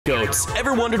Goats,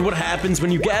 ever wondered what happens when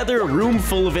you gather a room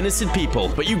full of innocent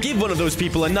people, but you give one of those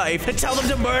people a knife and tell them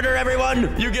to murder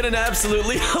everyone? You get an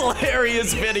absolutely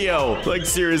hilarious video. Like,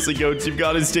 seriously, Goats, you've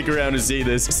got to stick around to see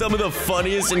this. Some of the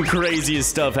funniest and craziest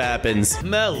stuff happens.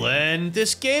 Melon,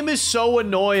 this game is so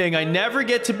annoying. I never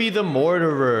get to be the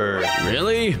murderer.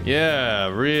 Really? Yeah,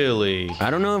 really. I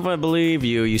don't know if I believe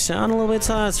you. You sound a little bit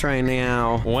sus right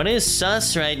now. What is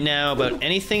sus right now about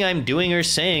anything I'm doing or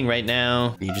saying right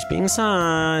now? You're just being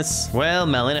sus. Well,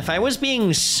 Melon, if I was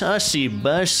being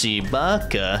sussy-bussy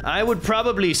baka, I would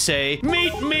probably say,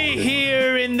 meet me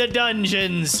here in the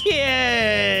dungeons.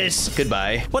 Yes.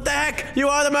 Goodbye. What the heck? You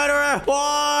are the murderer.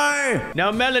 Why?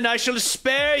 Now, Melon, I shall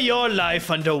spare your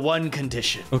life under one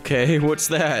condition. Okay, what's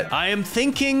that? I am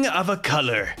thinking of a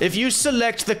color. If you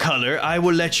select the color, I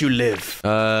will let you live.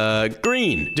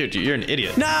 Green. Dude, you're an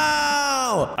idiot.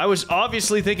 No! I was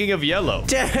obviously thinking of yellow.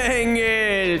 Dang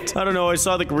it. I don't know. I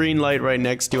saw the green light right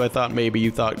next to you. I thought maybe you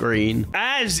thought green.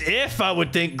 As if I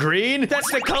would think green.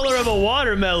 That's the color of a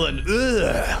watermelon.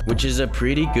 Ugh. Which is a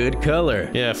pretty good color.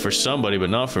 Yeah, for somebody, but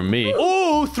not for me.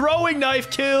 Ooh, throwing knife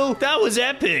kill. That was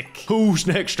epic. Who's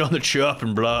next on the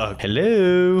chopping block?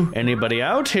 Hello? Anybody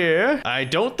out here? I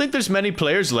don't think there's many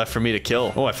players left for me to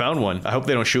kill. Oh, I found one. I hope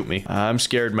they don't shoot me. I'm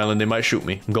scared, Melon. They might shoot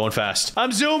me. I'm going fast.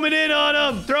 I'm zooming in on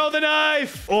them. Throw the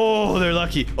knife. Oh, they're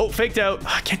lucky. Oh, faked out.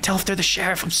 I can't tell if they're the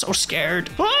sheriff. I'm so scared.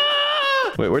 Ah!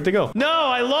 Wait, where'd they go? No,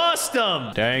 I lost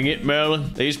them. Dang it,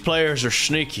 Melon. These players are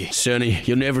sneaky. Sonny,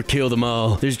 you'll never kill them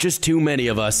all. There's just too many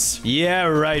of us. Yeah,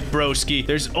 right, broski.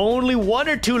 There's only one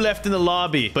or two left in the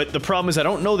lobby. But the problem is I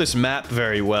don't know this map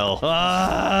very well.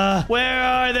 Where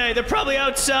are they? They're probably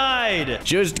outside.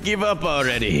 Just give up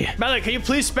already. Melon, can you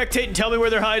please spectate and tell me where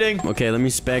they're hiding? Okay, let me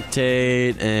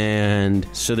spectate. And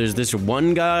so there's this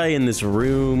one guy in this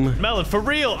room. Melon, for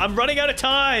real, I'm running out of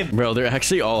time. Bro, they're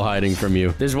actually all hiding from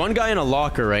you. There's one guy in a locker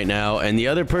right now, and the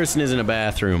other person is in a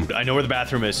bathroom. I know where the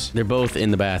bathroom is. They're both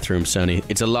in the bathroom, Sonny.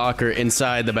 It's a locker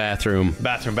inside the bathroom.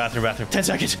 Bathroom. 10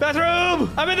 seconds.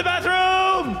 Bathroom! I'm in the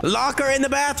bathroom! Locker in the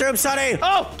bathroom, Sonny!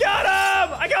 Oh, got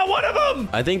him! I got one of them!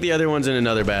 I think the other one's in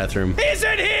another bathroom. He's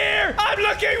in here! I'm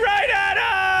looking right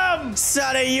at him!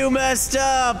 Sonny, you messed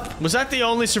up! Was that the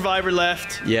only survivor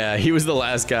left? Yeah, he was the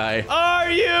last guy. Are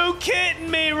you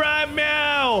kidding me right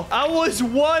now? I was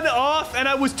one off and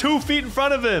I was 2 feet in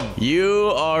front of him.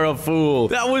 You are a fool.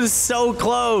 That was so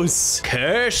close.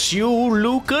 Curse you,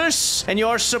 Lucas, and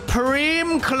your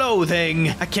supreme clothing.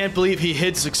 I can't believe he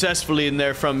hid successfully in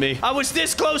there from me. I was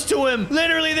this close to him.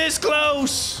 Literally this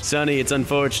close. Sonny, it's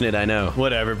unfortunate, I know.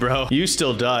 Whatever, bro. You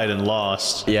still died and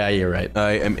lost. Yeah, you're right.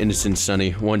 I am innocent,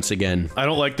 Sonny, once again. I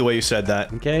don't like the way you said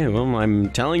that. Okay, well, I'm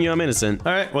telling you I'm innocent.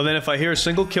 All right, well then if I hear a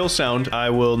single kill sound, I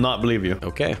will not believe you.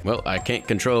 Okay, well, I can't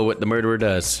control what the murderer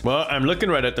does. Well, I'm looking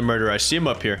right at the murderer. I see him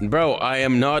up here. Bro, I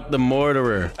am not the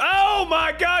murderer. Oh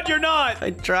my god, you're not! I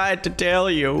tried to tell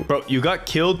you. Bro, you got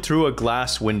killed through a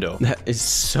glass window. That is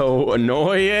so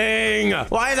annoying.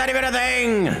 Why is that even a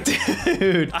thing?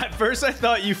 Dude, at first I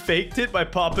thought you faked it by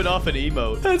popping off an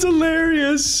emote. That's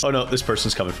hilarious. Oh no, this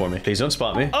person's coming for me. Please don't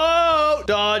spot me. Oh,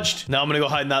 dodged. Now I'm gonna go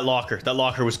hide in that locker. That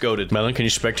locker was goated. Melon, can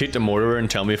you spectate the murderer and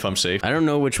tell me if I'm safe? I don't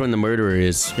know which one the murderer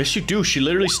is. Yes, you do. She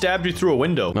literally stabbed you through a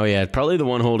window. Oh yeah, probably the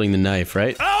one holding the knife,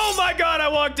 right? Oh my god, I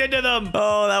walked into them.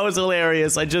 Oh, that was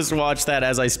hilarious. I just watched that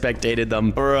as I spectated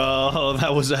them. Bro,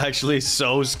 that was actually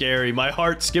so scary. My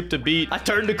heart skipped a beat. I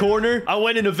turned a corner. I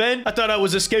went in a vent. I thought I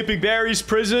was escaping Barry's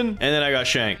prison. And then I got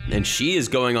shanked. And she is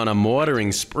going on a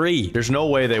murdering spree. There's no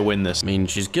way they win this. I mean,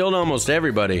 she's killed almost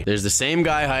everybody. There's the same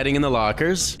guy hiding in the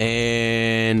lockers.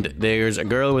 And there's a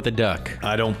girl with a duck.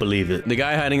 I don't believe it. The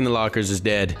guy hiding in the lockers is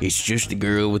dead. It's just the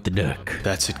girl with the duck.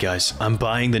 That's it, guys. I'm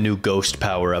buying the new ghost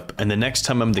power-up. And the next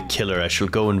time I'm the killer, I shall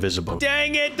go invisible.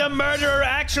 Dang it, the murderer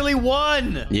actually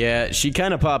won! Yeah, she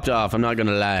kind of popped off, I'm not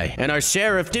gonna lie. And our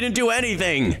sheriff didn't do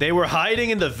anything! They were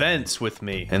hiding in the vents with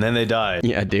me, and then they died.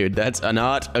 Yeah, dude, that's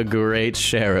not a great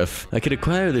sheriff. I could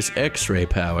acquire this X-ray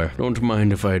power. Don't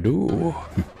mind if I do.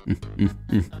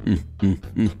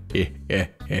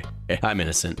 I'm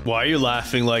innocent. Why are you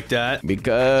laughing like that?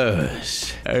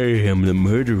 Because I am the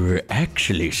murderer,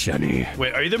 actually, Sonny.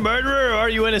 Wait, are you the murderer or are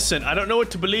you innocent? I don't know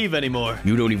what to believe anymore.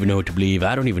 You don't even know what to believe.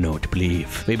 I don't even know what to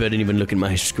believe. Maybe I didn't even look at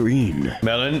my screen.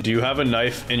 Melon, do you have a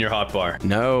knife in your hotbar?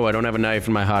 No, I don't have a knife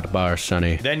in my hotbar,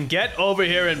 Sonny. Then get over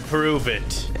here and prove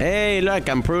it. Hey, look,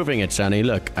 I'm proving it, Sonny.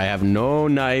 Look, I have no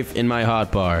knife in my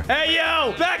hotbar. Hey,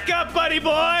 yo! Back up, buddy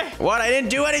boy! What? I didn't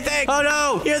do anything! Oh,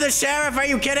 no! You're the sheriff! Are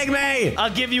you kidding me?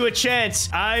 I'll give you a chance.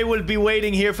 I will be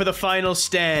waiting here for the final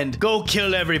stand. Go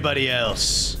kill everybody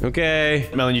else. Okay.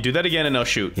 Melon, you do that again and I'll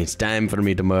shoot. It's time for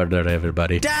me to murder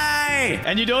everybody. Die!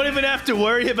 And you don't even have to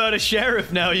worry about a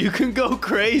sheriff now. You can go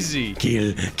crazy.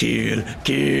 Kill, kill,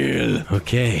 kill.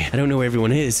 Okay, I don't know where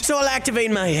everyone is, so I'll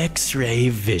activate my X-ray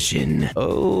vision.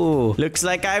 Oh, looks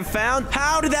like I found...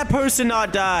 How did that person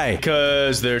not die?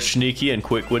 Because they're sneaky and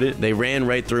quick with it. They ran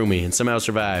right through me and somehow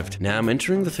survived. Now I'm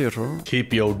entering the theater.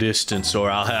 Keep your distance or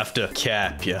I'll have to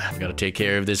cap ya. I gotta take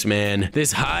care of this man.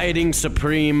 This hiding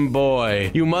supreme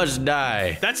boy. You must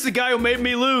die. That's the guy who made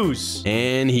me lose.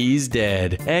 And he's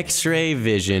dead. X-ray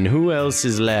vision. Who else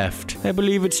is left? I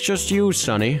believe it's just you,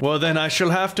 Sonny. Well, then I shall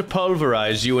have to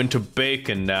pulverize you into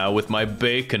bacon now with my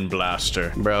bacon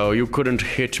blaster. Bro, you couldn't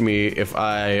hit me if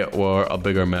I were a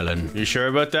bigger melon. You sure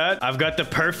about that? I've got the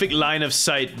perfect line of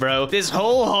sight, bro. This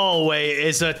whole hallway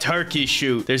is a turkey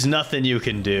shoot. There's nothing you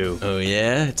can do. Oh,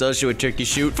 yeah? It's also a turkey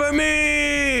shoot for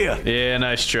me! Yeah,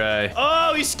 nice try.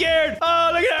 Oh, he's scared.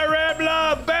 Oh, look at that red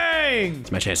blob. Bang!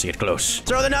 It's my chance to get close.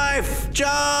 Throw the knife!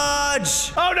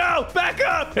 Judge! Oh, no! Back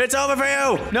up! It's over for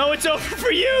you! No, it's over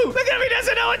for you! Look at him, he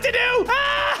doesn't know what to do!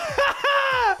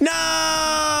 Ah!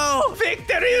 No!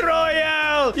 Victory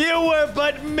Royale! You were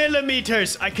but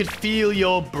millimeters. I could feel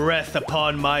your breath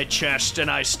upon my chest, and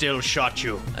I still shot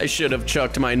you. I should have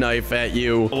chucked my knife at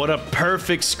you. What a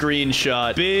perfect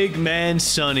screenshot. Big Man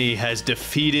Sonny has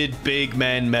defeated Big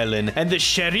Man Melon, and the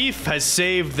sheriff has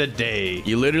saved the day.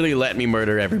 You literally let me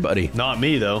murder everybody. Not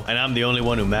me, though, and I'm the only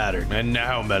one who mattered. And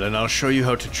now, Melon, I'll show you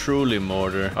how to truly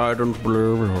murder. I don't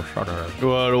believe you. Shut up.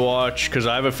 Well, watch, because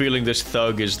I have a feeling this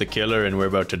thug is the killer, and we're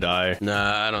about to die.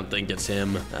 Nah, I don't think it's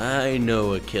him. I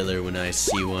know a killer when I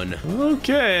see one.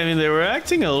 Okay, I mean, they were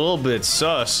acting a little bit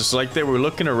sus. It's like they were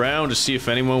looking around to see if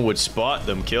anyone would spot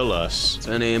them kill us.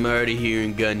 Sonny, I'm already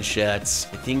hearing gunshots.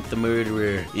 I think the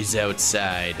murderer is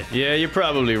outside. Yeah, you're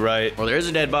probably right. Well, there's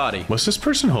a dead body. What's this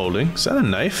person holding? Is that a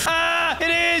knife? Ah,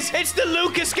 it is! It's the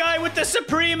Lucas guy with the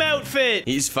Supreme outfit!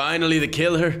 He's finally the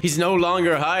killer. He's no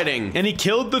longer hiding. And he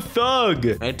killed the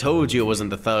thug. I told you it wasn't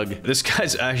the thug. This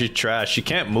guy's actually trash. He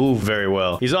can't move very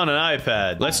well. He's on an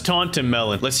iPad. Let's taunt him,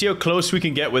 Melon. Let's see how close we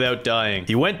can get without dying.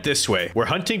 He went this way. We're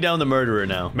hunting down the murderer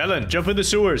now. Melon, jump in the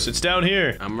sewers. It's down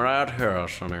here. I'm right here,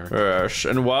 Sonny. Yes,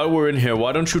 and while we're in here,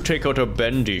 why don't you take out a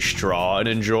bendy straw and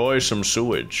enjoy some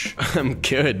sewage? I'm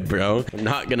good, bro. I'm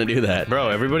not gonna do that. Bro,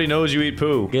 everybody knows you eat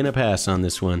poo. Gonna pass on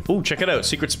this one. Ooh, check it out.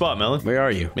 Secret spot, Melon. Where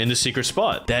are you? In the secret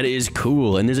spot. That is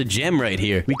cool, and there's a gem right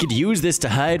here. We could use this to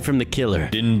hide from the killer.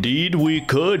 Indeed we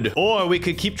could. Or we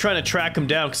could keep trying to track him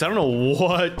down, because I don't know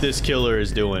what this killer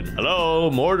is doing. Hello,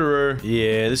 murderer.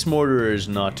 Yeah, this murderer is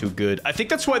not too good. I think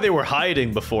that's why they were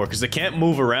hiding before, because they can't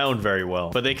move around very well,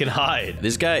 but they can hide.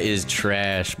 This guy is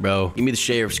trash, bro. Give me the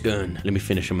sheriff's gun. Let me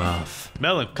finish him off.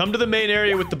 Melon, come to the main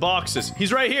area with the boxes.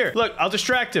 He's right here. Look, I'll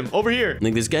distract him. Over here.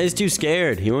 Like, this guy's too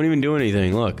scared. He won't even do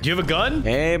anything. Look. Do you have a gun?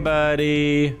 Hey,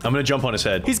 buddy. I'm gonna jump on his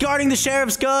head. He's guarding the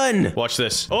sheriff's gun. Watch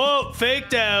this. Oh,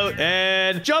 faked out.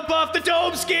 And jump off the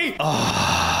dome ski.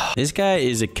 Oh. This guy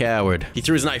is a coward. He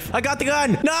threw his knife. I got the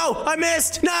gun. No, I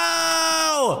missed.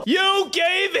 No. You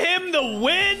gave him the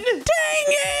win? Dang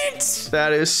it.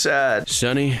 That is sad.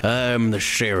 Sonny, I'm the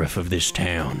sheriff of this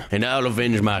town, and I'll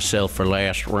avenge myself for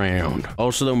last round.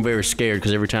 Also, though, I'm very scared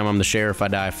because every time I'm the sheriff, I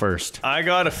die first. I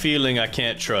got a feeling I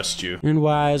can't trust you. And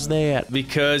why is that?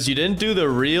 Because you didn't do the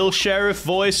real sheriff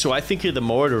voice, so I think you're the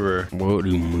murderer. What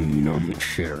do you mean I'm the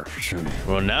sheriff, Sonny?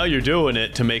 Well, now you're doing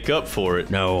it to make up for it.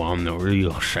 No, I'm the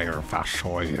real sheriff, I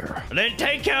swear. Then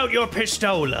take out your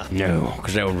pistola. No,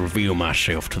 because that would reveal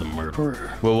myself to the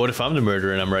murderer. Well, what if I'm the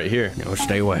murderer and I'm right here? No,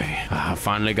 stay away. I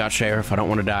finally got sheriff. I don't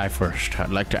want to die first. I'd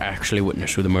like to actually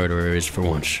witness who the murderer is for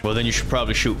once. Well, then you should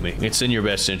probably shoot me. It's in your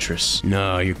best interest.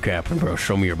 No, you're capping, bro.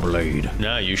 Show me your blade.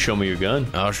 Nah, you show me your gun.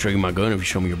 I'll show you my gun if you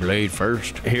show me your blade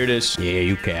first. Here it is. Yeah,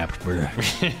 you capped, bro.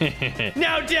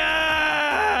 Now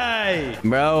die!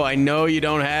 Bro, I know you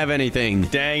don't have anything.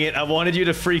 Dang it, I wanted you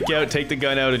to freak out, take the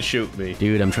gun out, and shoot me.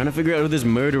 Dude, I'm trying to figure out who this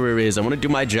murderer is. I want to do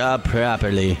my job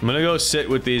properly. I'm gonna go sit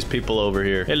with these people over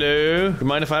here. Hello? You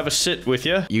mind if I have a sit with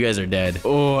you? You guys are dead.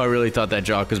 Oh, I really thought that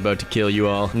jock was about to kill you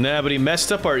all. Nah, but he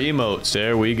messed up our emotes.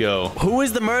 There we go. Who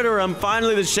is the murderer? I'm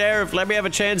finally the sheriff. Let me have a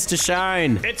chance to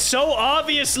shine. It's so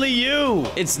obviously you.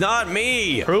 It's not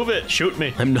me. Prove it. Shoot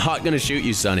me. I'm not gonna shoot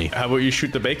you, Sonny. How about you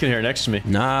shoot the bacon here next to me?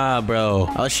 Nah, bro.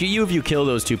 I'll shoot you if you kill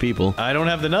those two people. I don't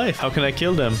have the knife. How can I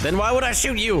kill them? Then why would I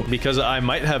shoot you? Because I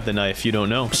might have the knife. You don't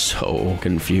know. So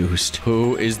confused.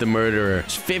 Who is the murderer?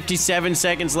 There's 57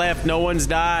 seconds left. No one's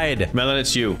died. Melon,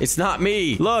 it's you. It's not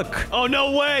me. Look. Oh,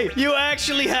 no way. You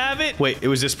actually have it? Wait, it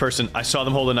was this person. I saw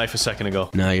them hold a knife a second ago.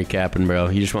 Nah, you're capping, bro.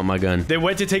 You just want my gun. They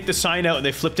went to take the sign out and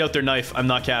they flipped out their knife. I'm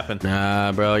not capping.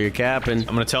 Nah, bro, you're capping.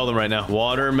 I'm gonna tell them right now.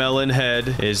 Watermelon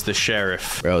Head is the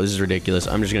sheriff. Bro, this is ridiculous.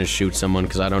 I'm just gonna shoot someone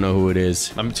because I don't know who it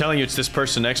is. I'm telling you, it's this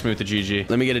person next to me with the GG.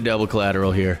 Let me get a double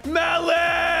collateral here. Melon!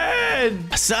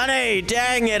 Sonny,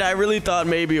 dang it. I really thought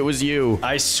maybe it was you.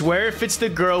 I swear if it's the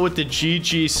girl with the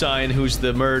GG sign who's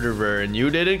the murderer and you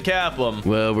didn't cap him.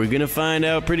 Well, we're gonna find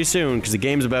out pretty soon because the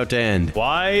game's about to end.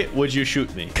 Why would you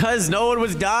shoot me? Because no one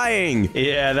was dying.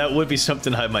 Yeah, that would be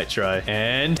something I might try.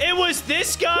 And it was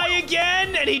this guy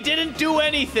again, and he didn't do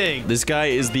anything. This guy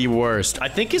is the worst. I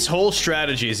think his whole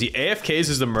strategy is he AFKs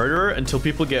as the murderer until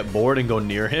people get bored and go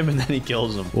near him, and then he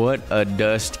kills them. What a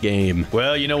dust game.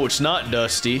 Well, you know what's not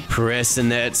dusty? Pressing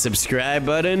that subscribe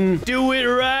button. Do it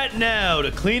right now to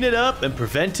clean it up and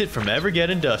prevent it from ever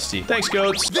getting dusty. Thanks,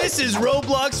 goats. This is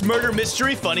Roblox Murder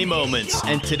Mystery Funny Moments,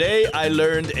 and today I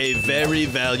learned a very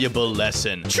valuable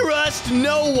lesson. Trust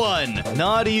no one,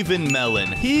 not even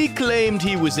Melon. He claimed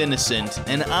he was innocent,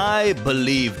 and I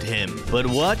believed him. But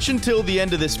watch until the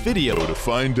end of this video to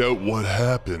find out what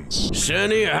happens.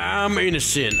 Sonny, I'm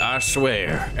innocent, I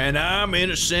swear. And I'm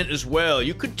innocent as well.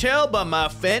 You could tell by my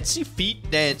fancy feet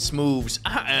dance moves.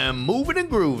 I am moving and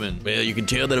grooving. Well, you can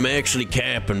tell that I'm actually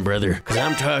capping, brother, because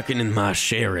I'm talking in my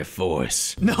sheriff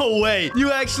voice. No way.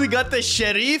 You actually got the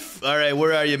sheriff? All right,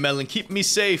 where are you, Melon? Keep me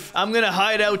safe. I'm gonna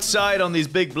hide outside on these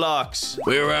big blocks.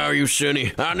 Where are you,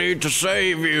 Sonny? I need to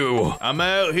save you. I'm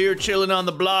out here chilling on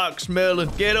the blocks, Melon.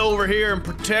 Get over here and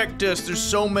protect us. There's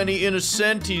so many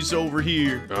innocentes over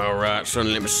here. All right,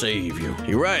 Sonny, let me save you.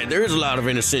 You're right, there is a lot of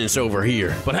innocents over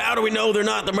here. But how do we know they're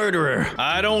not the murderer?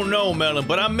 I don't know, Melon,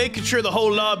 but I'm making sure the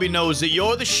whole lobby knows that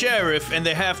you're the sheriff and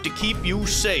they have to keep you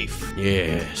safe.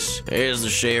 Yes, as the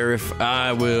sheriff,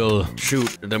 I will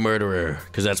shoot the murderer,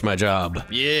 because that's my job.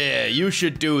 Yeah, you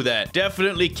should do that.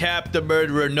 Definitely cap the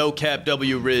murderer, no cap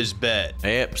W Riz bet.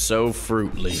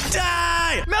 Abso-fruitly.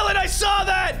 Die! Melon, I saw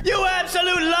that! You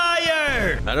absolute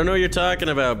liar! I don't know what you're talking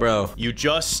about, bro. You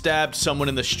just stabbed someone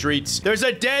in the streets. There's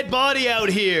a dead body out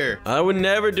here. I would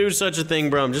never do such a thing,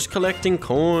 bro. I'm just collecting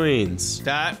coins.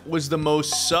 That was the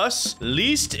most sus,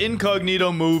 least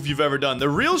incognito move you've ever done. The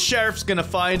real sheriff's gonna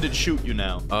find and shoot you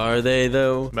now. Are they,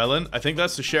 though? Melon, I think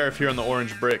that's the sheriff here on the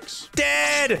orange bricks.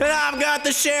 Dead! And I've got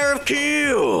the sheriff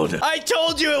killed! I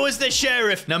told you it was the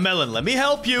sheriff. Now, Melon, let me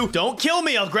help you. Don't kill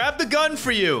me. I'll grab the gun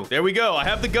for you. There we go. I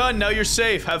have the gun. Now you're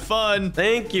safe. Have fun.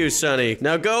 Thank you, Sonny.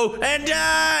 Now go and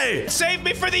die! Save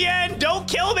me for the end. Don't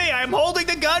kill me. I'm holding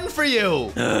the gun for you.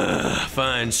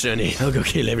 Fine, Sonny. I'll go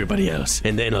kill everybody else,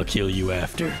 and then I'll kill you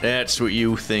after. That's what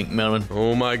you think, Melon.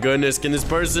 Oh my goodness, can this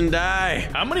person die?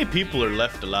 How many people are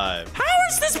left alive? How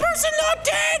is this person not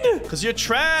dead? Because you're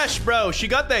trash, bro. She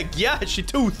got that, yeah, she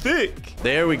too thick.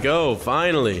 There we go,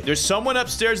 finally. There's someone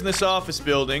upstairs in this office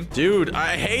building. Dude,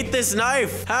 I hate this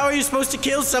knife. How are you supposed to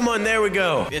kill someone? There we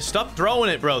go. Yeah, stop throwing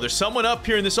it, bro. There's someone up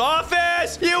here in this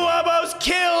office. You almost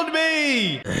killed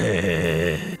me.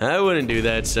 I wouldn't do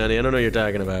that, Sonny. I don't know what you're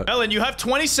talking about. Ellen, you have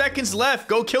 20 seconds left.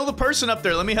 Go kill the person up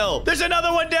there. Let me help. There's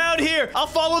another one down here. I'll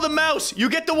follow the mouse. You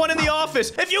get the one in the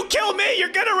office. If you kill me,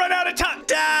 you're gonna run out of time.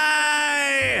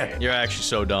 Die! You're actually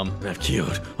so dumb. I've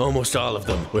killed almost all of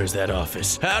them. Where's that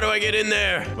office? How do I get in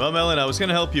there? Well, Melon, I was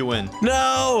gonna help you win.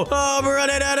 No! Oh, I'm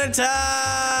running out of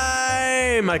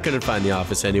time! I couldn't find the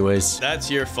office anyways. That's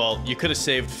your fault. You could have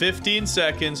saved 15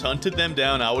 seconds, hunted them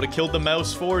down. I would have killed the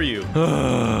mouse for you.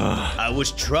 I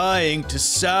was trying to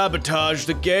sabotage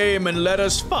the game and let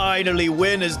us finally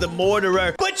win as the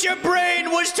murderer, but your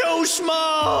brain was too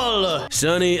small!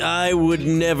 Sonny, I would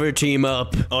never team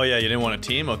up. Oh yeah, you didn't want to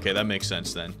team? Okay, that makes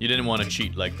sense then. You didn't want to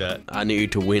cheat like that. I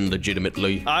need to win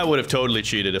legitimately. I would have totally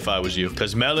cheated if I was you.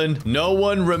 Because, Melon, no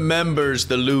one remembers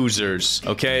the losers.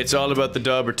 Okay, it's all about the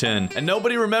Dubberton. And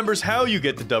nobody remembers how you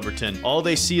get the Dubberton. All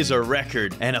they see is a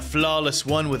record and a flawless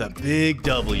one with a big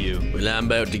W. Well, I'm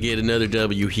about to get another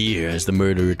W here as the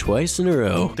murderer twice in a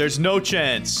row. There's no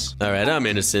chance. All right, I'm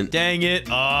innocent. Dang it.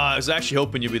 I was actually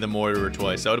hoping you'd be the murderer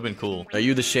twice. That would have been cool. Are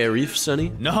you the sheriff,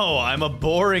 Sonny? No, I'm a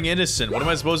boring innocent. What am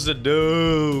I supposed to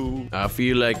do? I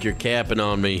feel like you're capping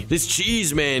on me. This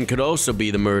cheese man could also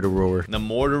be the murderer. The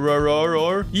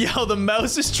murderer? Yo, the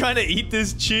mouse is trying to eat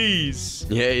this cheese.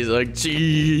 Yeah, he's like,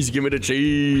 cheese, give me the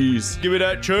cheese. Give me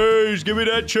that cheese, give me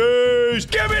that cheese,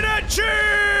 give me that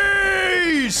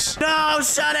cheese! No,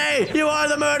 Sonny, you are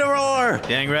the murderer.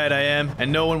 Dang right I am,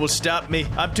 and no one will stop me.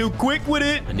 I'm too quick with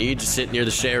it. I need to sit near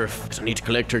the sheriff, because I need to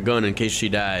collect her gun in case she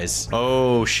dies.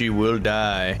 Oh, she will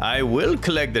die. I will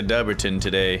collect the Dubberton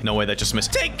today. No way, that just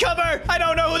missed. Take cover! I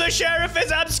don't know who the sheriff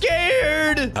is, I'm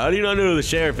scared! How do you not know who the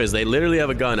sheriff is? They literally have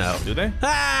a gun out. Do they?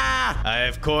 Ah! I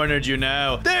have cornered you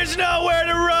now. There's nowhere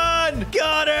to run!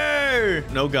 Got her!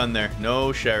 murderer. No gun there.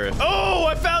 No sheriff. Oh,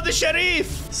 I found the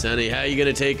sheriff. Sonny, how you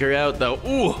gonna take her out, though?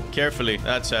 Ooh. Carefully.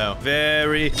 That's how.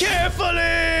 Very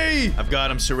carefully. I've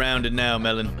got him surrounded now,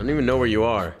 Melon. I don't even know where you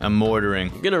are. I'm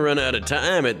mortaring. You're gonna run out of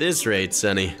time at this rate,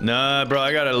 Sonny. Nah, bro,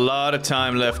 I got a lot of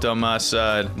time left on my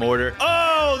side. Mortar.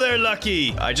 Oh, they're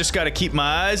lucky. I just gotta keep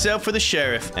my eyes out for the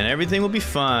sheriff, and everything will be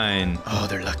fine. Oh,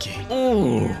 they're lucky.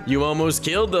 Ooh, you almost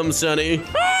killed them, Sonny.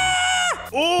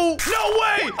 Oh, no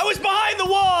way! I was behind the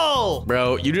wall!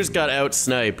 Bro, you just got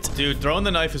out-sniped. Dude, throwing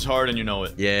the knife is hard and you know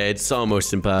it. Yeah, it's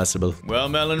almost impossible. Well,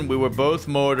 Melon, we were both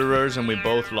murderers and we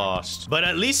both lost. But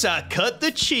at least I cut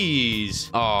the cheese.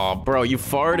 Oh, bro, you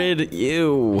farted?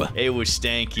 Ew. It was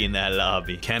stanky in that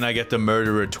lobby. Can I get the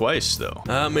murderer twice, though?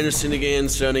 I'm innocent again,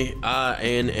 Sonny.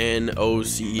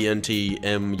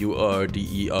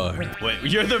 INNOCENTMURDER. Wait,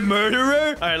 you're the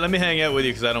murderer? All right, let me hang out with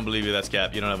you because I don't believe you. That's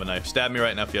cap. You don't have a knife. Stab me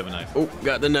right now if you have a knife. Oh,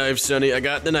 got the knife, Sonny. I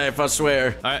got the knife, I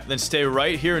swear. All right, then stay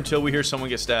right here until we hear someone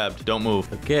get stabbed. Don't move.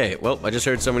 Okay, well, I just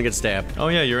heard someone get stabbed. Oh,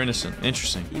 yeah, you're innocent.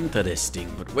 Interesting.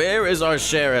 Interesting. But where is our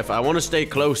sheriff? I want to stay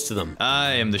close to them.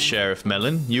 I am the sheriff,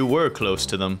 Melon. You were close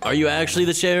to them. Are you actually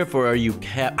the sheriff or are you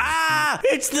Ah!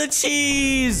 It's the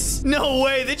cheese! No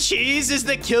way, the cheese is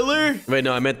the killer? Wait,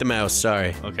 no, I meant the mouse.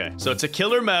 Sorry. Okay, so it's a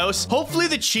killer mouse. Hopefully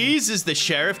the cheese is the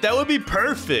sheriff. That would be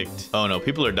perfect. Oh, no,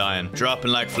 people are dying. Dropping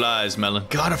like flies, Melon.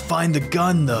 Gotta find the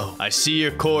gun, though. I see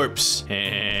your corpse.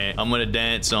 I'm gonna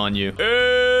dance on you.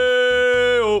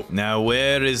 Hey-oh. Now,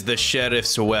 where is the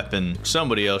sheriff's weapon?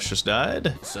 Somebody else just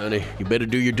died. Sonny, you better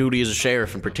do your duty as a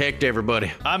sheriff and protect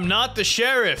everybody. I'm not the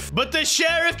sheriff, but the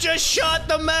sheriff just shot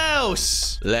the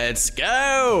mouse. Let's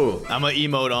go. I'm gonna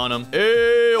emote on him.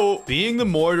 Hey-oh. Being the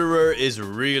murderer is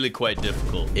really quite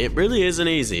difficult. It really isn't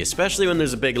easy, especially when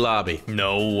there's a big lobby.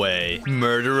 No way.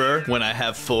 Murderer when I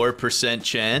have 4%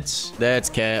 chance? That's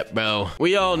cap, bro.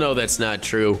 We all know that's not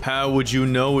true. How would you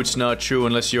know it's not true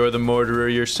unless you're the murderer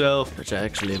yourself? That's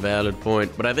actually a valid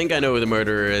point, but I think I know who the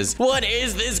murderer is. What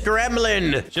is this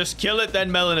gremlin? Just kill it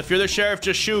then, Melon. If you're the sheriff,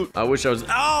 just shoot. I wish I was...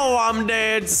 Oh, I'm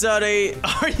dead, Sonny.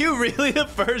 Are you really the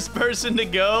first person to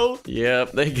go?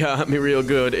 Yep, they got me real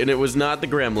good, and it was not the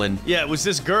gremlin. Yeah, it was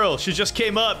this girl. She just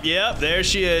came up. Yep, there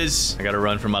she is. I gotta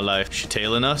run for my life. Is she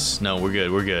tailing us? No, we're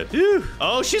good. We're good. Whew.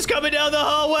 Oh, she's coming down the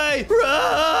hallway.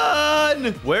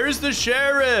 Run! Where is the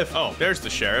sheriff? Oh, there's the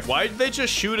sheriff. Why did they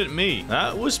just shoot at me?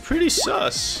 That was pretty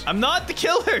sus. I'm not the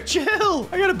killer. Chill.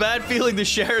 I got a bad feeling the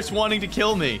sheriff's wanting to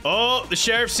kill me. Oh, the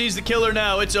sheriff sees the killer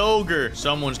now. It's Ogre.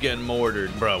 Someone's getting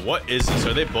mortared. Bro, what is this?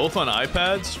 Are they both on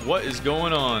iPads? What is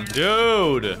going on?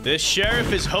 Dude, this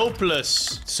sheriff is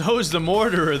hopeless. So is the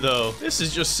mortarer, though. This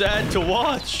is just sad to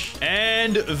watch.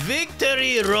 And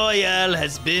victory royale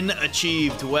has been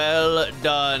achieved. Well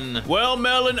done. Well,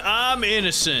 Melon, I'm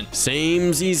innocent.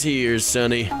 Samesies here,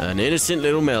 Sonny. An innocent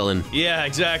little melon. Yeah,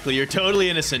 exactly. You're totally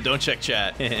innocent. Don't check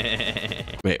chat.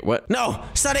 Wait, what? No!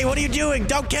 Sonny, what are you doing?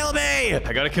 Don't kill me!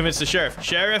 I gotta convince the sheriff.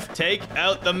 Sheriff, take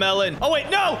out the melon. Oh, wait,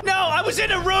 no! No! I was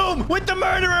in a room with the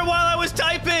murderer while I was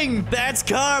typing! That's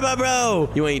karma, bro!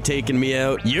 You ain't taking me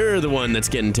out. You're the one that's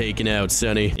getting taken out,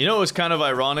 Sonny. You know what was kind of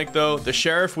ironic, though? The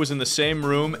sheriff was in the same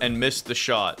room and missed the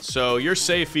shot, so you're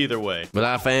safe either way. But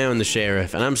I found the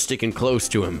sheriff, and I'm sticking close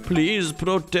to him. Please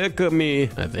protect me.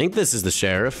 I think this is the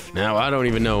sheriff. Now, I don't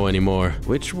even know anymore.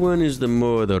 Which one is the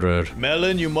murderer?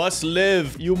 Melon, you must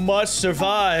live. You must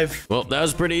survive. Well, that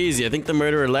was pretty easy. I think the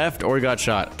murderer left or got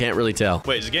shot. Can't really tell.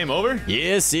 Wait, is the game over?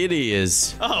 Yes, it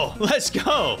is. Oh, let's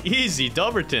go. Easy,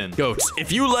 Dubberton. Goats,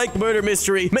 if you like Murder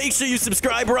Mystery, make sure you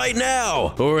subscribe right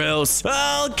now, or else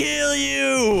I'll kill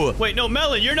you. Wait, no,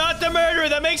 Melon, you're not the murderer.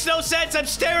 That makes no sense. I'm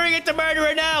staring at the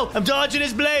murderer now. I'm dodging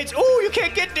his blades. Oh, you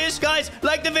can't get this, guys.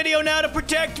 Like the video now to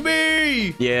protect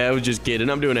me. Yeah, I was just kidding.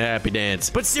 I'm doing a happy dance.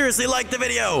 But seriously, like the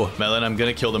video. Melon, I'm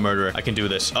gonna kill the murderer. I can do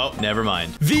this. Oh, never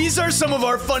mind. These are some of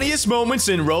our funniest moments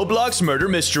in Roblox Murder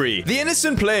Mystery. The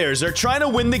innocent players are trying to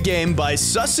win the game by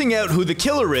sussing out who the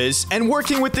killer is and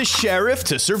working with the sheriff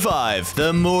to survive.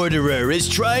 The murderer is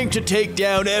trying to take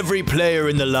down every player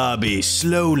in the lobby,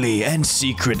 slowly and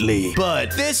secretly.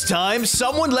 But this time,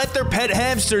 someone let their pet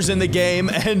hamsters in the game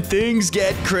and things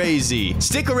get crazy.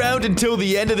 Stick around until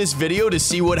the end of this video to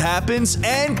see what happens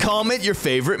and comment your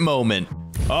favorite moment.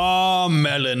 Oh,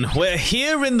 Melon, we're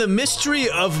here in the mystery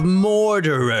of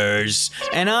murderers,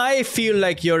 and I feel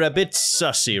like you're a bit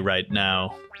sussy right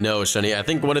now. No, Sonny, I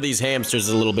think one of these hamsters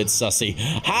is a little bit sussy.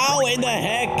 How in the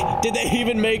heck did they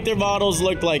even make their models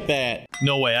look like that?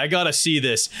 No way, I gotta see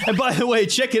this. And by the way,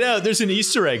 check it out, there's an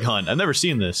Easter egg hunt. I've never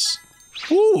seen this.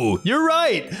 Ooh, you're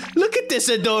right. Look at this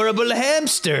adorable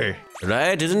hamster.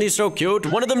 Right? Isn't he so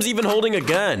cute? One of them's even holding a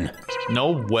gun.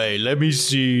 No way. Let me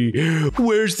see.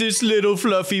 Where's this little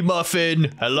fluffy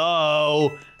muffin?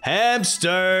 Hello?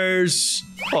 Hamsters.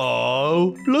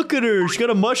 Oh, look at her. She's got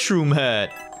a mushroom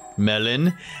hat.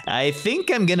 Melon, I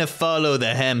think I'm gonna follow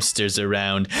the hamsters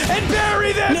around and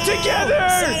bury them together!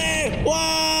 Sonny!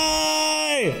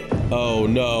 Why? Oh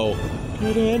no.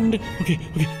 Dead end. Okay,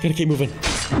 gotta keep moving.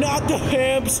 Not the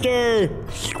hamster!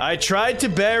 I tried to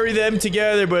bury them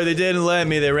together, but they didn't let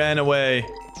me. They ran away.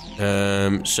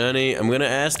 Sonny, I'm gonna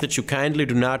ask that you kindly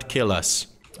do not kill us.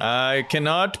 I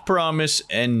cannot promise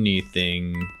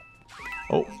anything.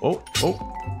 Oh.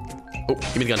 Oh,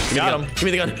 give me the gun. Give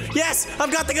me the gun. Yes!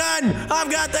 I've got the gun!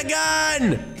 I've got the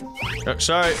gun!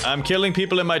 Sorry, I'm killing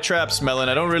people in my traps, Melon.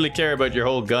 I don't really care about your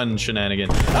whole gun shenanigan.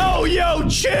 Oh, yo,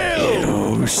 chill!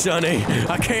 Oh, Sonny,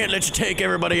 I can't let you take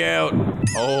everybody out.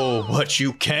 Oh, but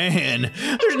you can.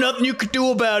 There's nothing you could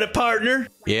do about it, partner.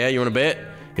 Yeah, you wanna bet?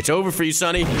 It's over for you,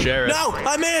 Sonny. Sheriff. No,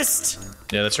 I missed!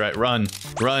 Yeah, that's right. Run.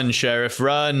 Run, Sheriff,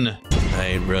 run. I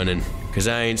ain't running, cause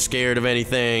I ain't scared of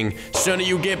anything. Sonny,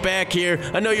 you get back here.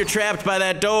 I know you're trapped by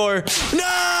that door.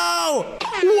 No!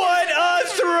 What a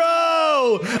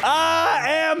throw! I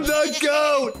am the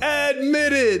GOAT!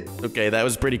 Admit it! Okay, that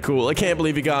was pretty cool. I can't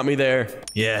believe you got me there.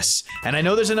 Yes, and I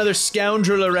know there's another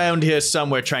scoundrel around here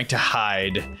somewhere trying to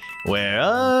hide. Where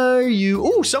are you?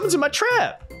 Ooh, someone's in my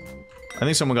trap! I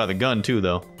think someone got the gun too,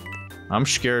 though. I'm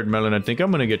scared, Melon. I think I'm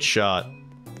gonna get shot.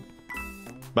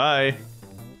 Bye.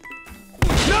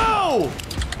 No!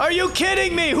 Are you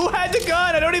kidding me? Who had the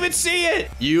gun? I don't even see it!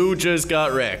 You just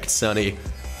got wrecked, Sonny.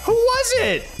 Who was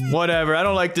it? Whatever, I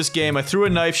don't like this game. I threw a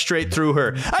knife straight through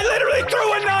her. I literally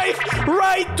threw a knife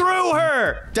right through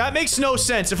her! That makes no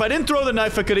sense. If I didn't throw the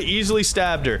knife, I could have easily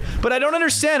stabbed her. But I don't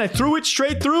understand. I threw it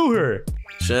straight through her.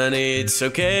 Sonny, it's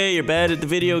okay. You're bad at the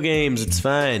video games. It's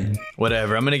fine.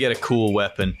 Whatever, I'm gonna get a cool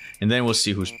weapon, and then we'll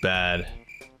see who's bad.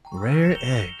 Rare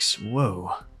eggs.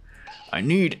 Whoa. I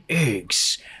need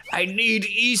eggs. I need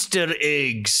Easter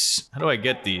eggs. How do I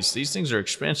get these? These things are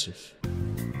expensive.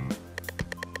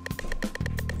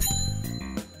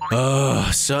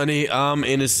 Sonny, I'm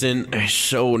innocent. It's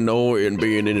so annoying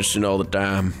being innocent all the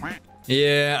time.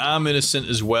 Yeah, I'm innocent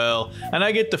as well. And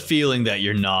I get the feeling that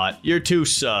you're not. You're too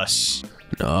sus.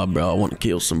 Nah, bro, I want to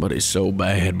kill somebody so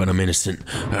bad, but I'm innocent.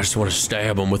 I just want to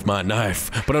stab them with my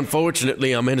knife. But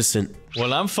unfortunately, I'm innocent.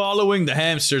 Well, I'm following the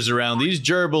hamsters around. These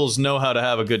gerbils know how to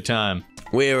have a good time.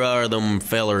 Where are them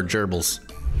feller gerbils?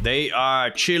 They are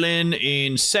chilling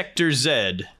in Sector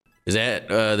Z. Is that,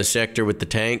 the sector with the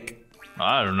tank?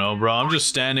 I don't know, bro. I'm just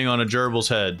standing on a gerbil's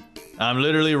head. I'm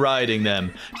literally riding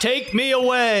them. Take me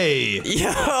away!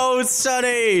 Yo,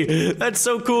 Sonny! That's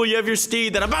so cool. You have your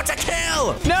steed that I'm about to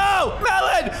kill! No!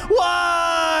 Melon!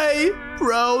 Why?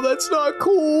 Bro, that's not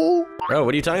cool. Bro,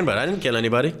 what are you talking about? I didn't kill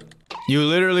anybody. You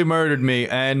literally murdered me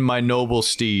and my noble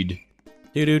steed.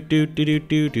 I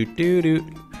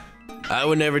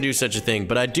would never do such a thing,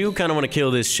 but I do kind of want to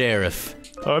kill this sheriff.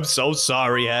 I'm so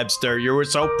sorry, hamster. You were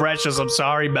so precious. I'm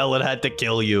sorry Melon had to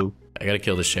kill you. I gotta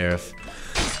kill the sheriff.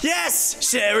 Yes!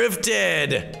 Sheriff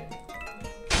dead!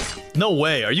 No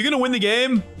way. Are you gonna win the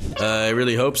game? I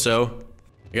really hope so.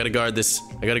 I gotta guard this.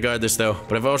 I gotta guard this, though.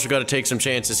 But I've also gotta take some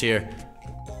chances here.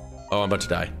 Oh, I'm about to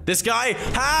die. This guy?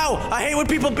 How? I hate when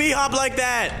people b-hop like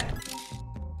that!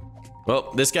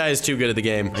 Well, this guy is too good at the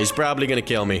game. He's probably gonna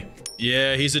kill me.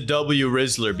 Yeah, he's a W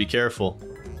Rizzler. Be careful.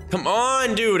 Come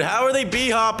on, dude. How are they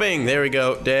b-hopping? There we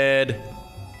go. Dead.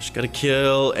 Just gotta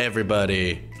kill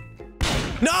everybody.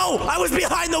 No! I was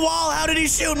behind the wall! How did he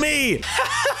shoot me?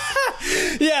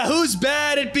 Yeah, who's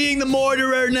bad at being the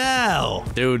murderer now?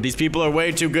 Dude, these people are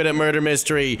way too good at murder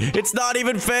mystery. It's not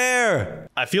even fair!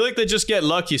 I feel like they just get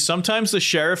lucky. Sometimes the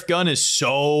sheriff gun is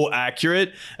so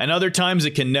accurate, and other times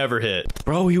it can never hit.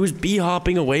 Bro, he was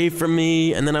b-hopping away from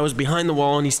me, and then I was behind the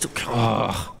wall, and he still...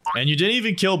 Ugh. And you didn't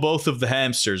even kill both of the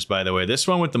hamsters, by the way. This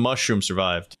one with the mushroom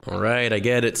survived. Alright, I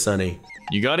get it, Sonny.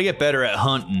 You gotta get better at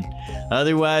hunting.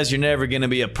 Otherwise, you're never gonna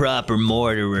be a proper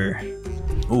murderer.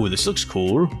 Ooh, this looks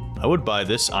cool. I would buy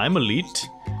this. I'm elite.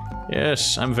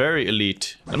 Yes, I'm very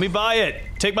elite. Let me buy it.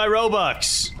 Take my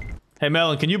Robux. Hey,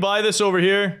 Melon, can you buy this over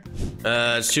here?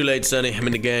 It's too late, Sonny. I'm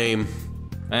in the game.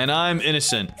 And I'm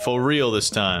innocent. For real this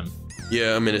time.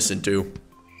 Yeah, I'm innocent, too.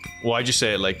 Why'd you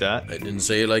say it like that? I didn't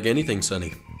say it like anything,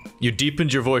 Sonny. You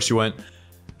deepened your voice. You went,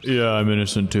 Yeah, I'm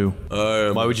innocent too.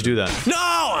 Why would you do that?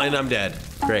 No! And I'm dead.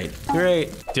 Great.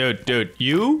 Dude,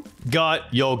 you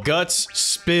got your guts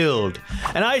spilled.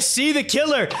 And I see the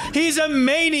killer. He's a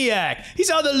maniac.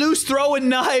 He's on the loose throwing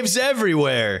knives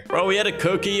everywhere. Bro, he had a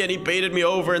cookie and he baited me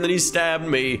over and then he stabbed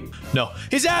me. No,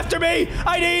 he's after me.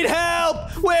 I need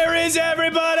help. Where is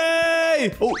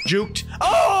everybody? Oh, juked.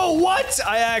 Oh, what?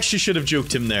 I actually should have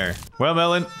juked him there. Well,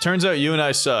 Melon, turns out you and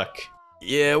I suck.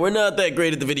 Yeah, we're not that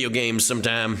great at the video games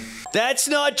sometime. That's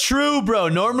not true, bro.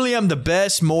 Normally, I'm the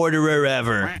best mortarer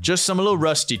ever. Just I'm a little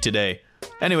rusty today.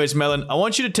 Anyways, Melon, I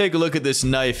want you to take a look at this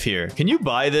knife here. Can you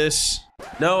buy this?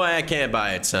 No, I can't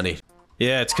buy it, Sonny.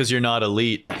 Yeah, it's because you're not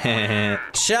elite.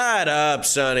 Shut up,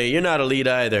 Sonny. You're not elite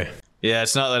either. Yeah,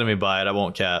 it's not letting me buy it. I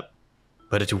won't cap.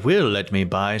 But it will let me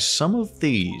buy some of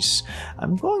these.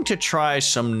 I'm going to try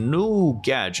some new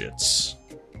gadgets.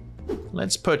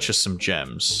 Let's purchase some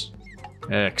gems.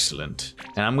 Excellent.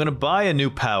 And I'm gonna buy a new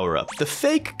power-up. The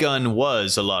fake gun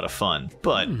was a lot of fun,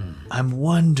 but I'm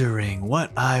wondering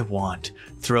what I want.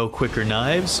 Throw quicker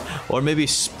knives, or maybe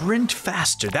sprint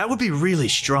faster. That would be really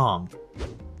strong.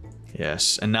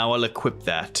 Yes, and now I'll equip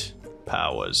that.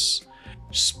 Powers.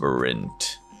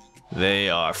 Sprint. They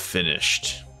are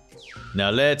finished.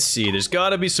 Now let's see, there's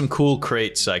gotta be some cool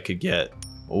crates I could get.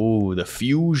 Oh, the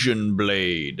fusion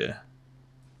blade.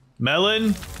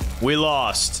 Melon, we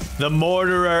lost. The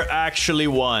mortarer actually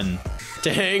won.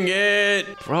 Dang it.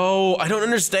 Bro, I don't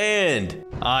understand.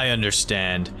 I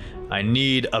understand. I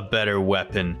need a better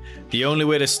weapon. The only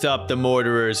way to stop the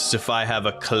mortarers is if I have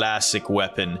a classic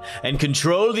weapon and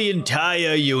control the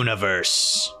entire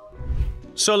universe.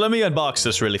 So let me unbox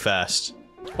this really fast.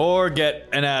 Or get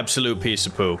an absolute piece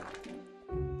of poo.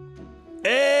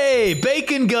 Hey,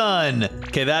 bacon gun!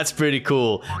 Okay, that's pretty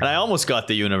cool. And I almost got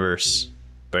the universe.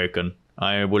 Bacon.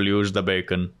 I will use the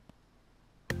bacon.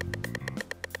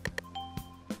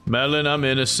 Melon, I'm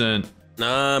innocent.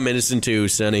 I'm innocent too,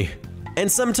 Sonny.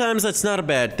 And sometimes that's not a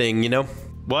bad thing, you know?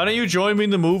 Why don't you join me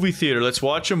in the movie theater? Let's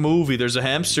watch a movie. There's a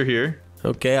hamster here.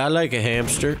 Okay, I like a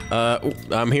hamster.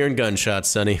 I'm hearing gunshots,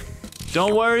 Sonny.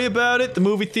 Don't worry about it. The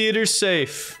movie theater's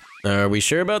safe. Are we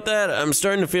sure about that? I'm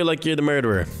starting to feel like you're the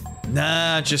murderer.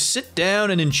 Nah, just sit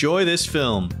down and enjoy this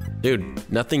film.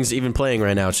 Dude, nothing's even playing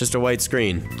right now. It's just a white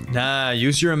screen. Nah,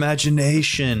 use your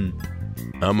imagination.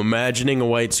 I'm imagining a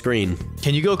white screen.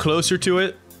 Can you go closer to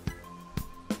it?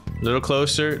 Little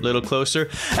closer, little closer.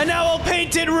 And now I'll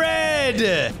paint it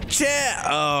red!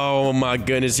 Oh my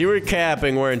goodness, you were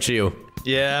capping, weren't you?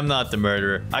 Yeah, I'm not the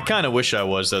murderer. I kind of wish I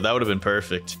was, though. That would have been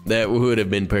perfect. That would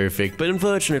have been perfect, but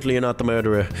unfortunately you're not the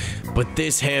murderer. But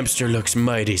this hamster looks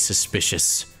mighty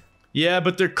suspicious. Yeah,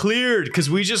 but they're cleared, because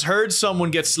we just heard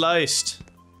someone get sliced.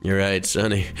 You're right,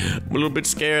 Sonny. I'm a little bit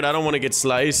scared. I don't want to get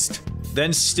sliced.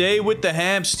 Then stay with the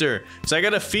hamster. So I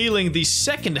got a feeling the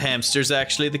second hamster's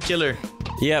actually the killer.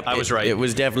 Yep, I was right. It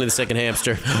was definitely the second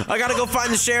hamster. I gotta go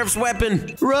find the sheriff's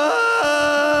weapon.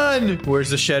 Run!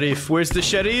 Where's the sheriff? Where's the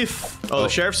sheriff? Oh, the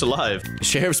sheriff's alive. The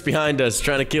sheriff's behind us,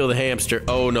 trying to kill the hamster.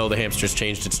 Oh no, the hamster's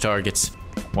changed its targets.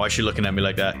 Why is she looking at me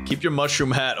like that? Keep your mushroom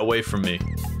hat away from me.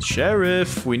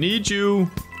 Sheriff, we need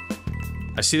you.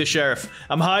 I see the sheriff.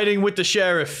 I'm hiding with the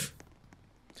sheriff.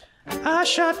 I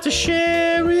shot the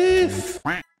sheriff.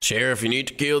 Sheriff, you need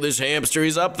to kill this hamster.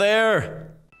 He's up there.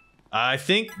 I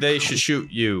think they should shoot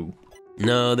you.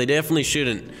 No, they definitely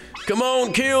shouldn't. Come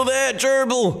on, kill that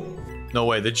gerbil. No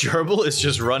way, the gerbil is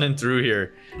just running through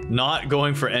here. Not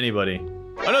going for anybody.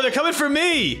 Oh no, they're coming for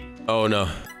me! Oh no.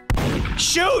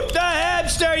 Shoot the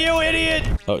hamster, you idiot!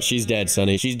 Oh, she's dead,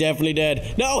 Sonny. She's definitely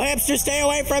dead. No, hamster, stay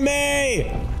away from me!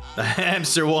 The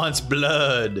hamster wants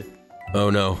blood. Oh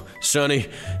no. Sonny,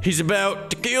 he's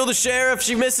about to kill the sheriff.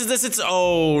 She misses this. It's...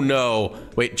 Oh no.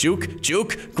 Wait,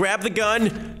 juke, grab the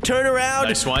gun, turn around.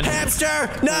 Nice one. Hamster,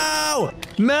 no!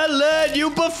 Melon, you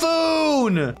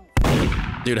buffoon!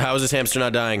 Dude, how is this hamster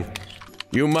not dying?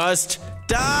 You must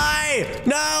die!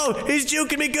 No, he's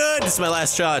juking me good. This is my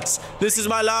last shots. This is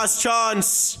my last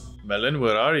chance. Melon,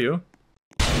 where are you?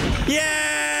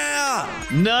 Yeah!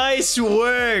 Nice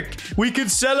work! We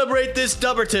could celebrate this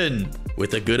Dubberton.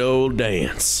 With a good old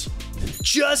dance.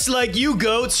 Just like you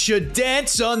goats should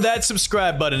dance on that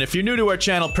subscribe button. If you're new to our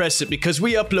channel, press it because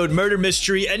we upload murder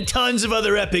mystery and tons of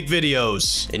other epic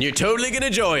videos. And you're totally gonna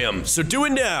enjoy them, so do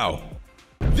it now.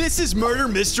 This is Murder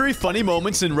Mystery Funny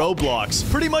Moments in Roblox.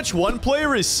 Pretty much one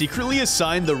player is secretly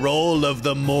assigned the role of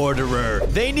the murderer.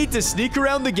 They need to sneak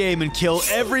around the game and kill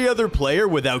every other player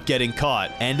without getting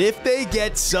caught. And if they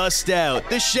get sussed out,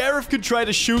 the sheriff could try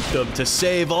to shoot them to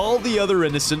save all the other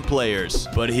innocent players.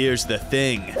 But here's the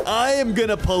thing. I am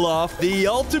gonna pull off the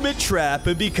ultimate trap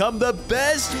and become the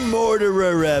best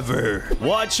murderer ever.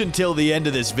 Watch until the end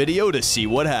of this video to see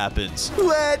what happens.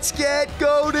 Let's get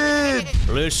goated!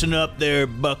 Listen up there,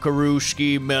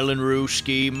 Buckarooski,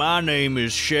 Melonrooski. My name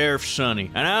is Sheriff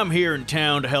Sonny, and I'm here in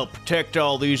town to help protect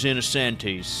all these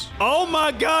innocentes. Oh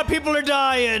my god, people are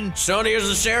dying! Sonny, as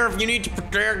the sheriff, you need to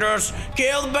protect us.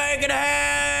 Kill the bacon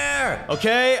hair!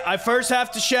 Okay, I first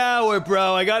have to shower,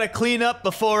 bro. I gotta clean up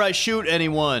before I shoot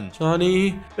anyone.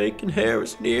 Sonny, bacon hair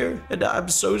is near, and I'm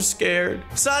so scared.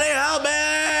 Sonny, help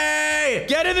me!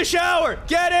 Get in the shower!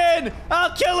 Get in!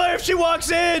 I'll kill her if she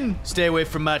walks in! Stay away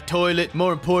from my toilet.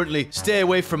 More importantly, stay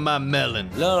away from my melon.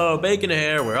 Hello, bacon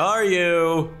hair, where are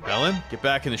you? Melon, get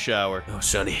back in the shower. Oh,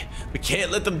 Sonny, we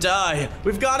can't let them die.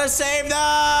 We've got to save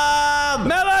them!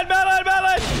 Melon, Melon,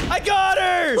 Melon! I got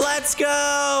her! Let's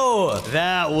go!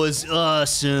 That was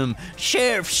awesome.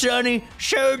 Sheriff Sonny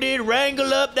sure did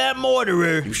wrangle up that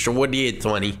murderer. You sure did,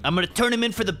 20. I'm gonna turn him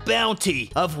in for the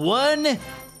bounty of $1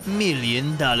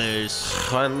 million.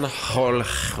 1 whole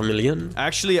million?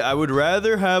 Actually, I would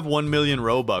rather have 1 million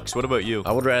Robux. What about you?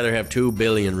 I would rather have 2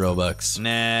 billion Robux.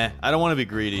 Nah, I don't want to be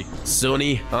greedy.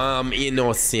 Sonny, I'm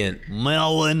innocent.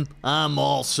 Melon, I'm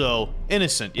also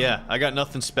innocent. Yeah, I got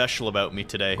nothing special about me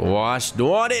today. Gosh,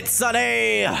 darn it,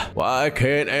 Sonny! Why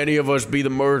can't any of us be the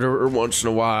murderer once in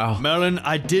a while? Melon,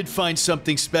 I did find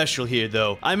something special here,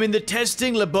 though. I'm in the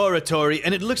testing laboratory,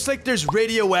 and it looks like there's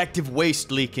radioactive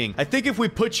waste leaking. I think if we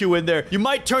put you in there, you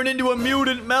might turn into a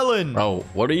mutant Melon. Oh,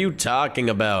 what are you talking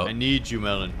about? I need you,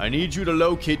 Melon. I need you to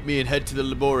locate me and head to the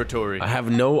laboratory. I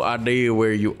have no idea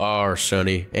where you are,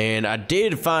 Sonny. And I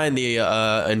did find the,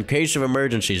 in case of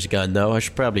emergencies gun, though. I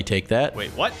should probably take that.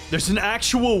 Wait, what? There's an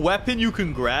actual weapon you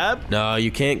can grab? No, you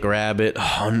can't grab it,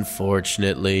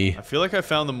 unfortunately. I feel like I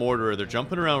found the murderer. They're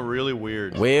jumping around really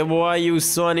weird. Where are you,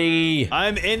 Sonny?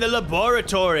 I'm in the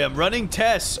laboratory. I'm running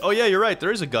tests. Oh, yeah, you're right.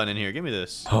 There is a gun in here. Give me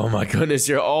this. Oh, my goodness.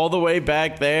 You're all the way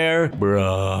back there?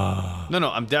 Bruh. No,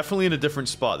 I'm definitely in a different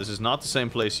spot. This is not the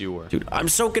same place you were. Dude, I'm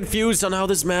so confused on how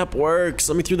this map works.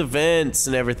 Let me through the vents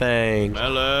and everything.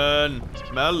 Melon.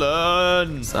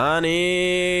 Melon.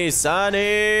 Sonny.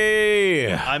 Sonny.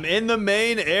 I'm in the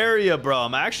main area, bro.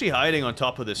 I'm actually hiding on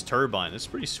top of this turbine. This is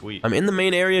pretty sweet. I'm in the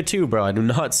main area too, bro. I do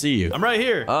not see you. I'm right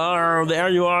here. Oh, there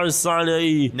you are,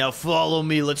 Sonny. Now follow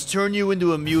me. Let's turn you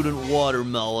into a mutant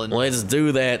watermelon. Let's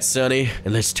do that, Sonny.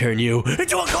 And let's turn you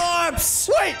into a corpse.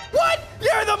 Wait, what?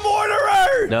 You're the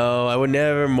murderer! No, I would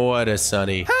never murder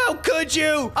Sonny. How could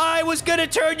you? I was gonna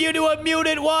turn you to a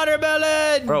mutant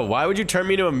watermelon! Bro, why would you turn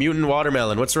me to a mutant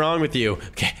watermelon? What's wrong with you?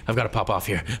 Okay, I've got to pop off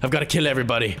here. I've got to kill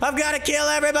everybody. I've got to kill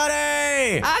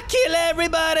everybody! I kill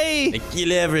everybody! I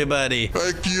kill everybody.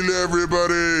 I kill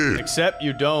everybody. Except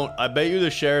you don't. I bet you the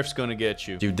sheriff's gonna get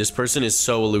you. Dude, this person is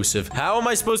so elusive. How am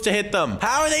I supposed to hit them?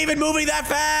 How are they even moving that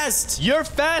fast? You're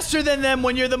faster than them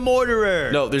when you're the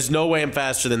murderer. No, there's no way I'm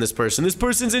faster than this person. This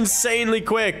person's insanely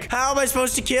quick. How am I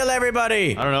supposed to kill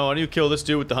everybody? I don't know. Why don't you kill this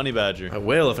dude with the honey badger? I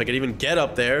will if I could even get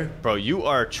up there. Bro, you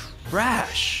are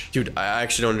trash. Dude, I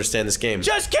actually don't understand this game.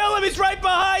 Just kill him. He's right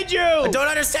behind you. I don't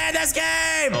understand this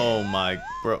game. Oh my,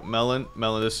 bro, Melon,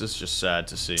 this is just sad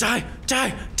to see. Die,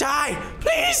 die, die.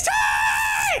 Please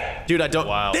die. Dude, I don't.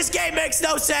 Wow. This game makes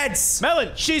no sense.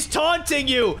 Melon, she's taunting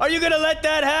you. Are you gonna let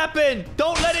that happen?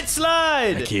 Don't let it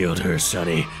slide. I killed her,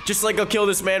 Sonny. Just like I'll kill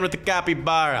this man with the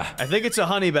capybara. I think it's a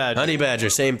honey badger. Honey badger,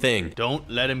 same thing. Don't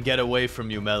let him get away from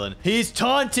you, Melon. He's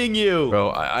taunting you.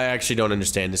 Bro, I actually don't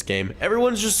understand this game.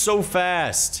 Everyone's just so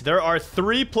fast. There are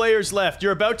 3 players left.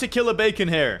 You're about to kill a bacon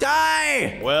hair.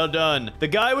 Die! Well done. The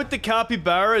guy with the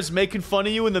capybara is making fun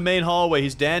of you in the main hallway.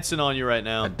 He's dancing on you right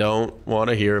now. I don't want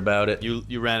to hear about it.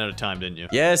 You ran out of time, didn't you?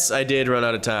 Yes, I did run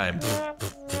out of time.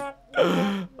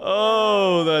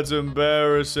 Oh, that's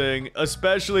embarrassing.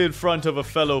 Especially in front of a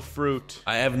fellow fruit.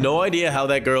 I have no idea how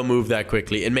that girl moved that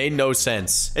quickly. It made no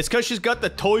sense. It's because she's got the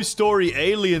Toy Story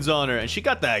aliens on her, and she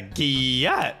got that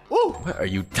gyat. Woo! What are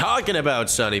you talking about,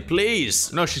 Sonny?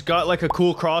 Please. No, she's got like a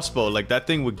cool crossbow. Like that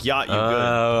thing would gyat you good.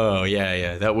 Oh,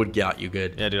 yeah. That would got you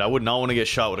good. Yeah, dude, I would not want to get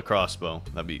shot with a crossbow.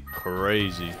 That'd be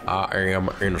crazy. I am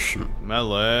innocent.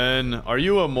 Melon, are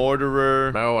you a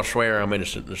murderer? No, I swear I'm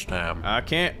innocent this time. I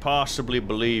can't possibly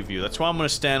believe you. That's why I'm gonna gonna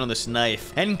stand on this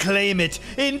knife and claim it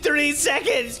in 3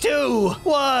 seconds. 2,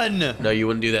 1. No, you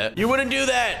wouldn't do that. You wouldn't do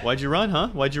that. Why'd you run, huh?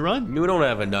 Why'd you run? You don't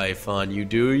have a knife on you,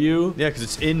 do you? Yeah, because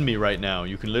it's in me right now.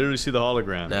 You can literally see the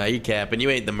hologram. Nah, you capping. You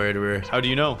ain't the murderer. How do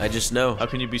you know? I just know. How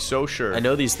can you be so sure? I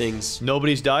know these things.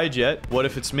 Nobody's died yet. What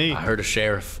if it's me? I heard a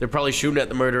sheriff. They're probably shooting at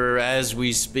the murderer as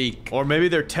we speak. Or maybe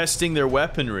they're testing their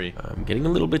weaponry. I'm getting a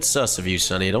little bit sus of you,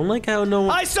 Sonny. I don't like how no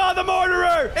one... I saw the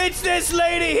murderer! It's this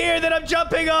lady here that I'm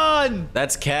jumping on!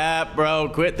 That's cap, bro.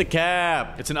 Quit the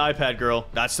cap. It's an iPad girl.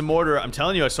 That's the murderer. I'm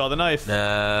telling you, I saw the knife.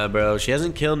 Nah, bro. She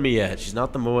hasn't killed me yet. She's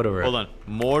not the murderer. Hold on.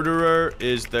 Murderer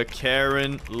is the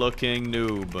Karen-looking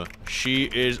noob. She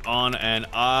is on an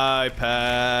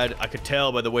iPad. I could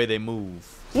tell by the way they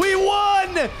move. We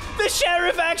won! The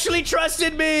sheriff actually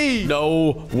trusted me!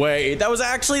 No way. That was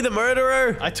actually the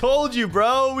murderer? I told you,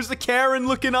 bro. It was the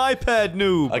Karen-looking iPad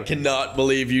noob. I cannot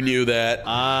believe you knew that.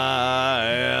 I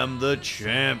am the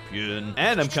champion.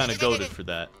 And I'm kind of goated for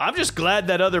that. I'm just glad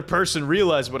that other person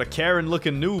realized what a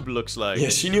Karen-looking noob looks like. Yeah,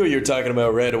 she knew what you were talking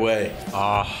about right away.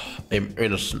 I'm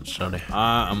innocent, Sonny.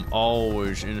 I am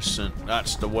always innocent.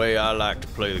 That's the way I like to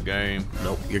play the game.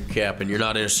 Nope, you're capping. You're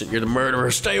not innocent. You're the murderer.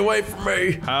 Stay away from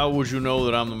me. How would you know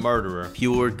that I'm the murderer?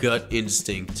 Pure gut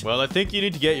instinct. Well, I think you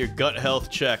need to get your gut health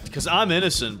checked, because I'm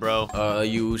innocent, bro.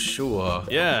 You sure?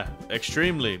 Yeah,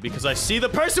 extremely, because I see the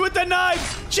person with the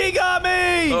knife! She got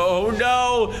me! Oh,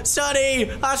 no.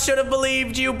 Sonny, I should have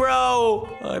believed you, bro.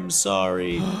 I'm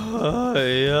sorry.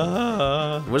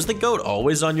 Yeah. Was the goat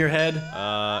always on your head?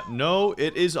 No,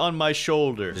 it is on my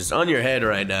shoulder. It's on your head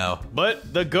right now.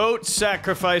 But the goat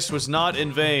sacrifice was not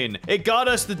in vain. It got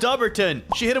us the Dubberton.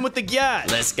 She hit him with the gat.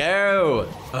 Let's go.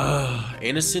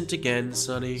 Innocent again,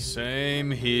 Sonny. Same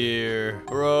here.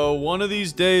 Bro, one of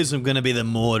these days I'm gonna be the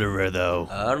murderer, though.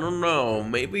 I don't know.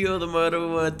 Maybe you're the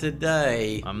murderer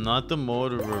today. I'm not the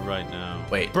murderer right now.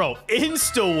 Wait. Bro,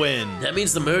 insta-win. That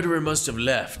means the murderer must have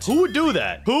left. Who would do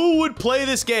that? Who would play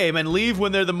this game and leave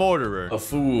when they're the murderer? A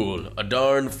fool. A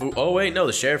darn fool. Oh, wait. No,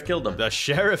 the sheriff killed them. The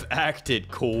sheriff acted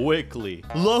quickly.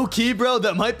 Low-key, bro,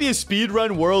 that might be a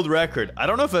speedrun world record. I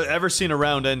don't know if I've ever seen a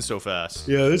round end so fast.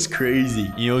 Yeah, that's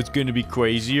crazy. You know what's gonna be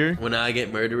crazier? When I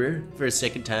get murderer for a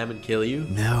second time and kill you?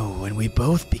 No, when we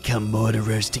both become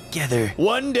murderers together.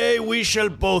 One day we shall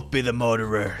both be the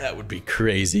murderer. That would be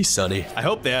crazy, Sonny. I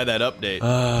hope they had that update.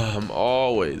 I'm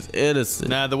always innocent.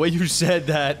 Nah, the way you said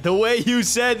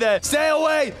that. Stay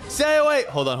away! Stay away!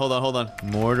 Hold on.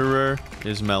 Murderer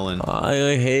is Melon.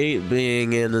 I hate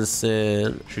being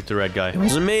innocent. Shoot the red guy. It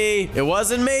wasn't me. It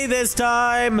wasn't me this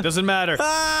time. Doesn't matter.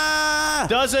 Ah!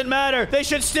 Doesn't matter. They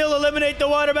should still eliminate the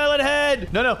watermelon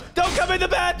head. No. Don't come in the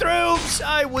bathrooms.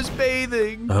 I was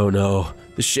bathing. Oh, no.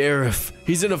 The sheriff.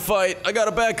 He's in a fight. I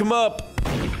gotta back him up.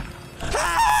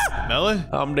 Ah! Melon?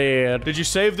 I'm dead. Did you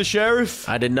save the sheriff?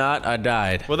 I did not. I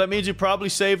died. Well, that means you probably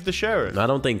saved the sheriff. I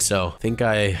don't think so. I think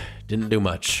I didn't do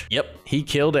much. Yep. He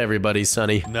killed everybody,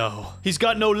 Sonny. No. He's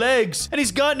got no legs, and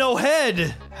he's got no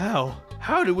head. How?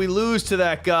 How did we lose to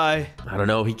that guy? I don't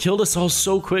know. He killed us all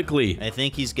so quickly. I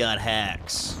think he's got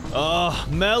hacks. Oh,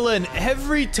 Melon,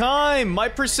 every time. My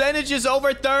percentage is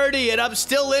over 30 and I'm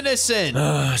still innocent.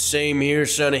 Same here,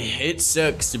 Sonny. It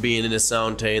sucks to be an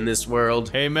innocente in this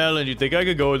world. Hey, Melon, you think I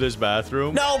could go to this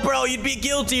bathroom? No, bro, you'd be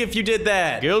guilty if you did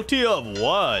that. Guilty of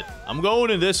what? I'm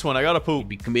going in this one. I gotta poop. You'd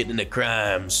be committing a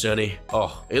crime, Sonny.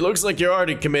 Oh, it looks like you're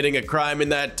already committing a crime in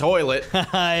that toilet.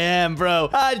 I am, bro.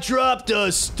 I dropped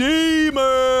a steamer.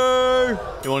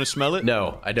 You want to smell it?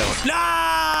 No, I don't.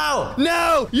 No!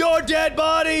 No! Your dead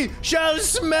body shall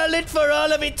smell it for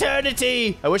all of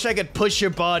eternity. I wish I could push your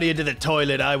body into the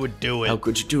toilet. I would do it. How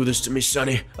could you do this to me,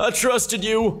 Sonny? I trusted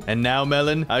you. And now,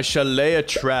 Melon, I shall lay a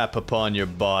trap upon your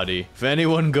body. If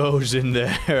anyone goes in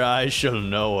there, I shall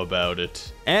know about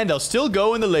it. And I'll still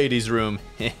go in the ladies' room.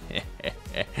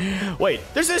 Wait,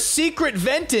 there's a secret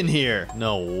vent in here.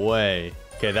 No way.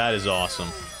 Okay, that is awesome.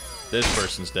 This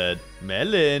person's dead.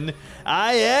 Melon,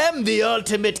 I am the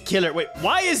ultimate killer. Wait,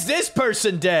 why is this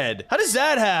person dead? How does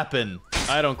that happen?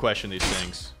 I don't question these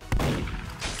things.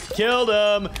 Killed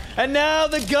him. And now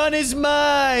the gun is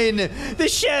mine. The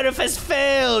sheriff has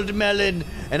failed, Melon.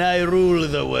 And I rule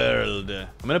the world. I'm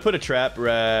gonna put a trap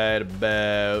right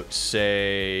about,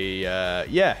 say,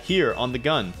 yeah, here on the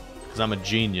gun. Because I'm a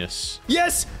genius.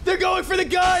 Yes, they're going for the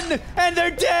gun. And they're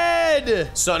dead.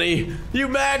 dead! Sonny, you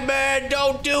madman,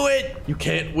 don't do it. You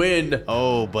can't win.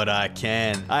 Oh, but I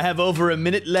can. I have over a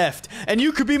minute left, and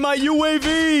you could be my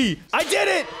UAV! I did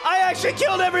it! I actually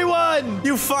killed everyone!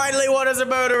 You finally won as a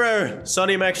murderer.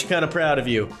 Sonny, I'm actually kind of proud of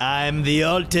you. I'm the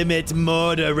ultimate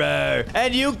murderer,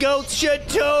 and you goats should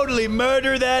totally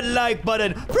murder that like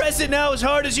button. Press it now as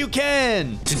hard as you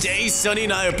can. Today, Sonny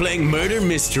and I are playing Murder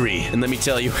Mystery, and let me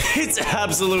tell you, it's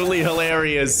absolutely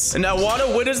hilarious. And I want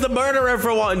to win as the murderer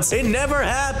for once. It never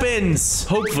happens.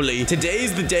 Hopefully,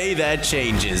 today's the day that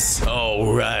changes.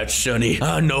 All right, Sonny,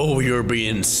 I know you're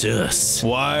being sus.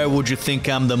 Why would you think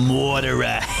I'm the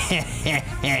murderer?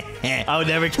 I'll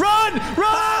never— Run!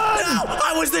 Run! No,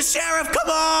 I was the sheriff, come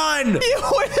on! You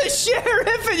were the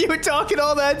sheriff and you were talking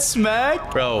all that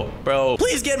smack? Bro,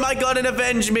 please get my gun and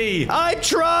avenge me. I'm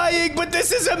trying, but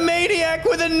this is a maniac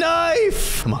with a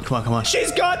knife. Come on, come on, come on.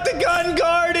 She's got the gun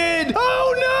guarded.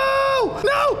 Oh, no!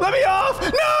 No, let me off!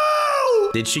 No!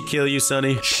 Did she kill you,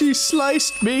 Sonny? She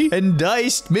sliced me and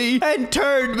diced me and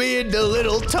turned me into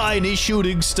little tiny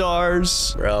shooting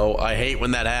stars. Bro, I hate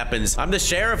when that happens. I'm the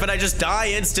sheriff and I just die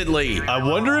instantly. I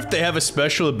wonder if they have a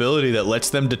special ability that lets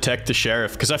them detect the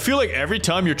sheriff, because I feel like every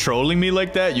time you're trolling me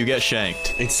like that, you get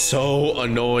shanked. It's so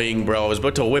annoying, bro. I was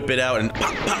about to whip it out and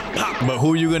pop, pop, pop. But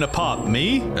who are you gonna pop?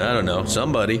 Me? I don't know.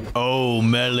 Somebody. Oh,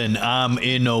 Melon, I'm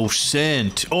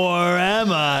innocent. Or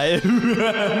am I?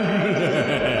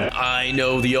 I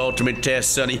know the ultimate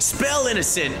test, Sonny. Spell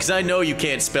innocent, because I know you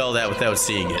can't spell that without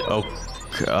seeing it. Oh,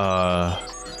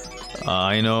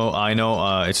 I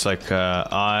know, it's like,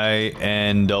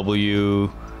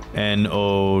 I-N-W-N-O-W,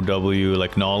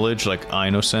 like knowledge, like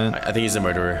innocent. I think he's a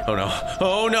murderer. Oh no.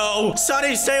 Oh no!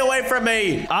 Sonny, stay away from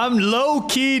me! I'm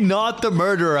low-key not the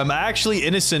murderer. I'm actually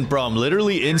innocent, bro. I'm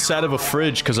literally inside of a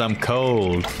fridge because I'm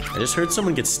cold. I just heard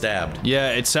someone get stabbed.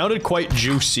 Yeah, it sounded quite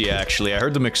juicy, actually. I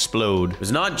heard them explode. It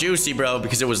was not juicy, bro,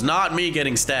 because it was not me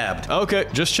getting stabbed. Okay,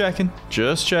 just checking.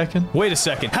 Just checking. Wait a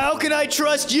second. How can I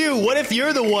trust you? What if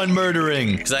you're the one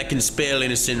murdering? Because I can spell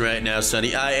innocent right now,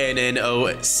 Sonny. I-N-N-O-C-E-N-T.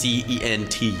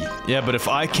 Yeah, but if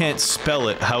I can't spell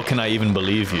it, how can I even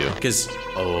believe you? Because,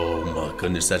 oh my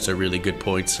goodness, that's a really good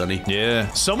point, Sonny.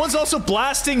 Yeah. Someone's also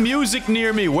blasting music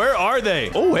near me. Where are they?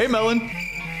 Oh, hey, Melon.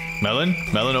 Melon?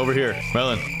 Melon over here.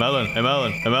 Melon. Melon. Hey,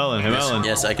 Melon. Hey, Melon. Hey, Melon.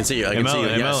 Yes, I can see you. I can see you.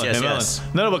 Yes, yes, yes.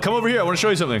 No, but come over here. I want to show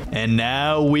you something. And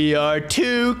now we are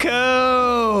too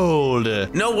cold.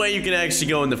 No way you can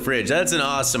actually go in the fridge. That's an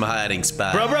awesome hiding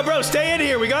spot. Bro, stay in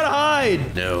here. We gotta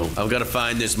hide. No, I've got to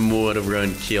find this murderer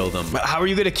and kill them. How are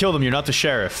you gonna kill them? You're not the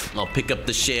sheriff. I'll pick up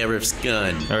the sheriff's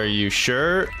gun. Are you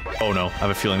sure? Oh no, I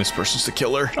have a feeling this person's the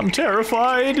killer. I'm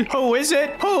terrified. Who is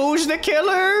it? Who's the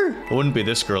killer? It wouldn't be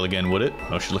this girl again, would it?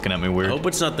 Oh, she's looking at me I weird. hope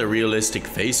it's not the realistic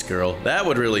face girl. That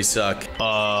would really suck.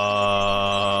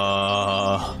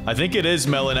 I think it is,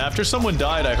 Melon. After someone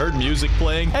died, I heard music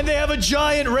playing, and they have a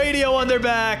giant radio on their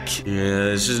back.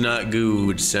 Yeah, this is not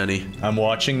good, Sonny. I'm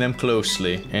watching them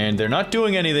closely, and they're not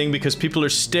doing anything because people are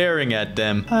staring at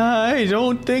them. I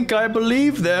don't think I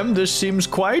believe them. This seems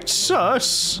quite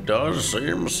sus. Does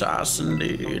seem sus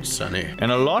indeed, Sonny.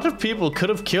 And a lot of people could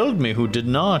have killed me who did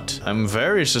not. I'm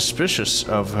very suspicious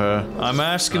of her. I'm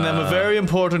asking them a very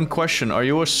important question. Are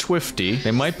you a Swiftie?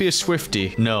 They might be a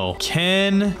Swiftie. No.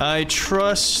 Can I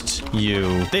trust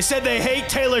you? They said they hate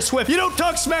Taylor Swift. You don't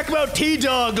talk smack about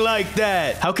T-Dog like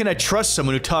that. How can I trust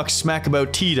someone who talks smack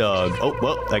about T-Dog? Oh,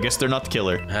 well, I guess they're not the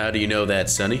killer. How do you know that,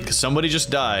 Sonny? Because somebody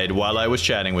just died while I was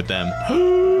chatting with them.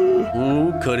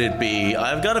 Who could it be?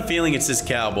 I've got a feeling it's this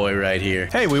cowboy right here.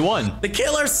 Hey, we won. The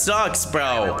killer sucks,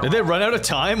 bro. Did they run out of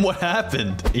time? What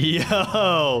happened?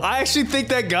 Yo, I actually think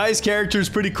that guy's character is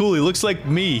pretty cool. He looks like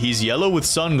me. He's yellow with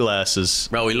sunglasses.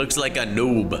 Bro, he looks like a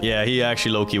noob. Yeah, he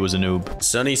actually low-key was a noob.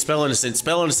 Sonny, spell innocent,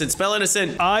 spell innocent, spell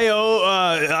innocent.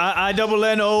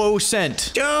 I-double-N-O-O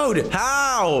cent. Dude,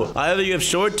 how? Either you have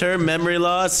short-term memory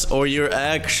loss or you're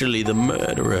actually the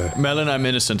murderer. Melon, I'm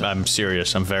innocent. I'm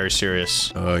serious. I'm very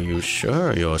serious. Are you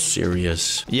sure you're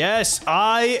serious? Yes,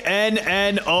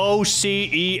 I-N-N-O-C-E-N-T.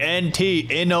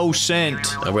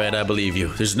 Innocent. All right, I believe you.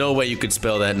 There's no way you could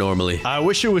spell that normally. I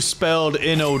wish it was spelled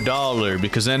 $dollar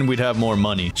because then we'd have more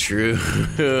money. True.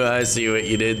 I see what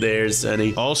you did there,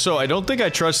 Sonny. Also, I don't think I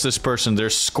trust this person. They're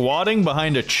squatting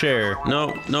behind a chair.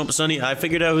 Nope, Sonny. I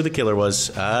figured out who the killer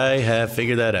was. I have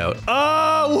figured that out.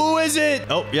 Oh, who is it?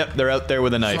 Oh, yep, they're out there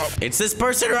with a knife. It's this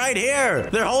person right here.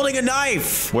 They're holding a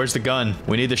knife. Where's the gun?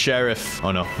 We need the sheriff.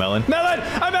 Oh no, Melon. Melon,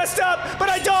 I messed up, but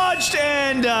I dodged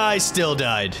and I still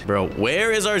died. Bro,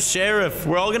 where is our sheriff?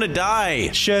 We're all gonna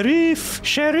die. Sheriff.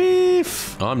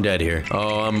 Oh, I'm dead here.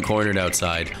 Oh, I'm cornered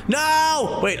outside.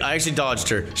 No! Wait, I actually dodged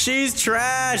her. She's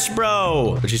trash,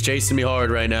 bro. But she's chasing me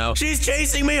hard right now. She's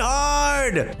chasing me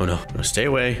hard. Oh, no. No, stay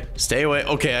away. Stay away.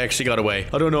 Okay, I actually got away.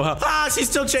 I don't know how. Ah, she's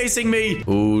still chasing me.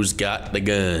 Who's got the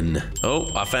gun? Oh,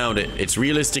 I found it. It's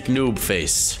realistic noob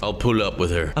face. I'll pull up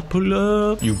with her. I pull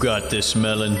up. You got this,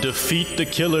 Melon. Defeat the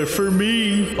killer for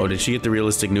me. Oh, did she get the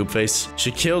realistic noob face?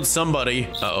 She killed somebody.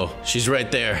 Uh-oh. She's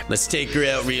right there. Let's take her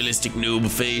out, realistic noob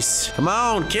face. Come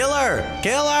on, kill her.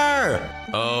 Kill her.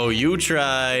 Oh, you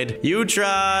tried. You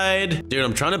tried. Dude,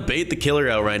 I'm trying to bait the killer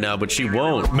out right now, but she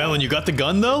won't. Melon, you got the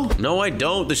gun, though? No, I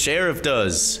don't. The sheriff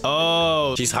does.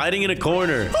 Oh. She's hiding in a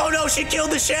corner. Oh, no, she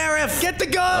killed the sheriff. Get the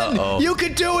gun. Uh-oh. You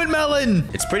could do it, Melon.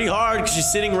 It's pretty hard because she's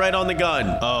sitting right on the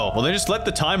gun. Oh, well, then just let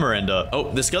the timer end up.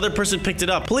 Oh, this other person picked it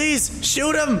up. Please,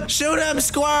 shoot him. Shoot him,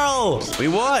 squirrel. We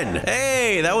won.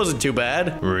 Hey, that wasn't too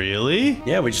bad. Really?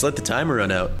 Yeah, we just let the timer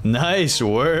run out. Nice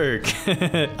work.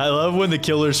 I love when the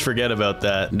killers forget about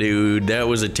that. Dude, that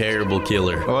was a terrible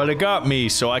killer. Well, it got me,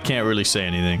 so I can't really say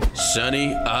anything.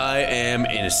 Sonny, I am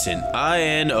innocent.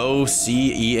 I-N-O-C-E-N-T.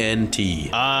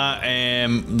 I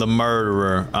am the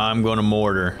murderer. I'm gonna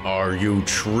mortar. Are you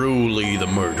truly the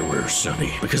murderer,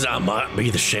 Sonny? Because I might be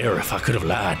the sheriff. I could have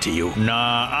lied to you.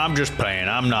 Nah, I'm just playing.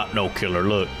 I'm not no killer.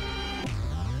 Look.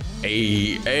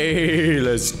 Hey,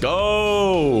 let's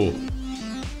go.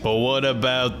 But what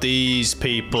about these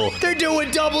people? They're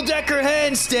doing double-decker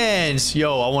handstands.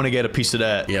 Yo, I want to get a piece of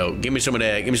that. Yo, give me some of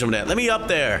that. Give me some of that. Let me up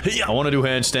there. I want to do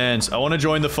handstands. I want to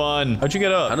join the fun. How'd you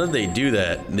get up? How did they do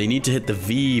that? They need to hit the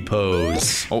V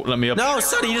pose. Oh, let me up. No,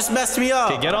 Sonny, you just messed me up.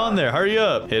 Okay, get on there. Hurry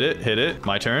up. Hit it. Hit it.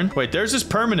 My turn. Wait, theirs is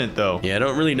permanent, though. Yeah, I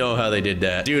don't really know how they did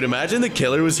that. Dude, imagine the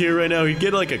killer was here right now. He'd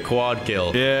get like a quad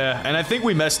kill. Yeah, and I think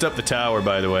we messed up the tower,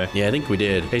 by the way. Yeah, I think we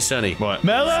did. Hey, Sonny. What?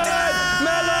 Melon!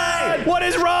 Melon! What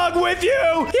is wrong with you?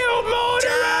 You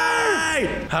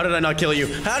murderer! How did I not kill you?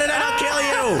 How did I not kill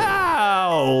you?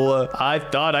 How? I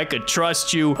thought I could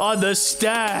trust you on the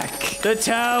stack. The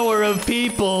tower of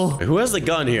people. Who has the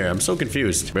gun here? I'm so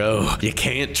confused. Bro, you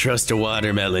can't trust a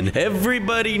watermelon.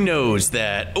 Everybody knows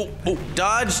that. Oh,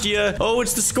 dodged you. Oh,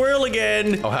 it's the squirrel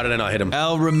again. Oh, how did I not hit him?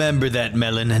 I'll remember that,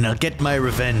 Melon, and I'll get my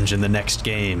revenge in the next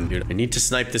game. Dude, I need to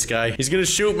snipe this guy. He's gonna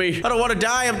shoot me. I don't want to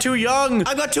die. I'm too young.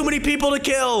 I've got too many people to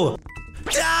kill.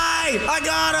 Die! I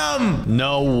got him!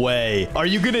 No way. Are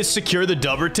you gonna secure the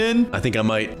Dubberton? I think I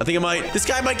might. This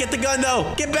guy might get the gun,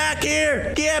 though. Get back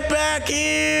here! Get back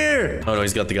here! Oh, no,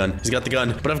 he's got the gun. He's got the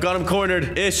gun. But I've got him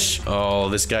cornered. Ish. Oh,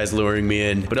 this guy's luring me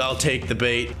in. But I'll take the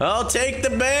bait. I'll take the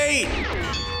bait!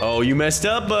 Oh, you messed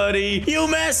up, buddy. You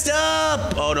messed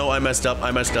up! Oh, no, I messed up.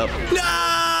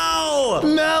 No!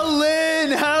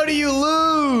 Melon, how do you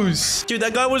lose? Dude,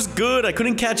 that guy was good. I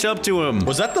couldn't catch up to him.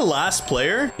 Was that the last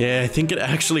player? Yeah, I think it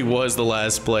actually was the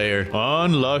last player.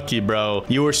 Unlucky, bro.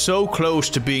 You were so close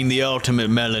to being the ultimate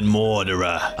melon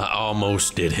murderer. I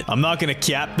almost did it. I'm not gonna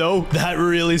cap, though. That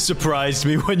really surprised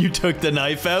me when you took the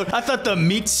knife out. I thought the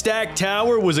meat stack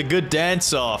tower was a good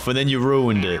dance-off, and then you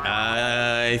ruined it.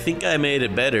 I think I made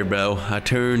it better, bro. I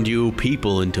turned you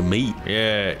people into meat.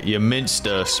 Yeah, you minced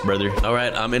us, brother. All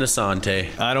right, I'm innocente.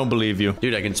 I don't believe you.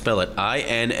 Dude, I can spell it.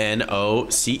 I-N-N-O-C-E-N-T.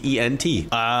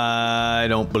 I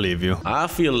don't believe you. I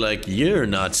feel like you're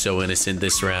not so innocent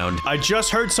this round. I just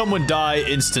heard someone die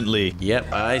instantly.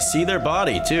 Yep, I see their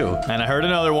body, too. And I heard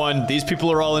another one. These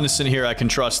people are all innocent here. I can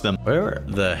trust them. Where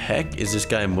the heck is this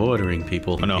guy murdering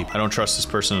people? Oh, no, I don't trust this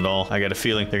person at all. I got a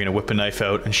feeling they're gonna whip a knife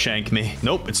out and shank me.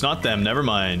 Nope, it's not them. Never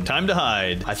mind. Time to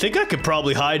hide. I think I could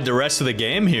probably hide the rest of the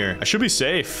game here. I should be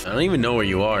safe. I don't even know where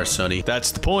you are, Sonny.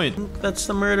 That's the point. That's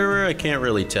the murderer? I can't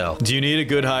really tell. Do you need a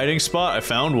good hiding spot? I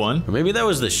found one. Or maybe that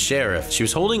was the sheriff. She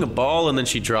was holding a ball and then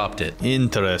she dropped it.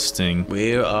 Interesting.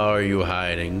 Where are you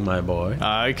hiding, my boy?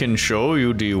 I can show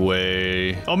you the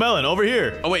way. Oh, Melon, over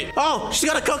here. Oh, wait. Oh, she's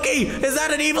got a cookie. Is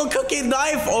that an evil cookie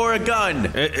knife or a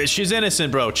gun? She's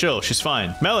innocent, bro. Chill. She's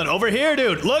fine. Melon, over here,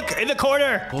 dude. Look, in the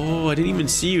corner. Oh, I didn't even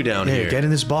see you down here. Get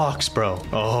in this box, bro.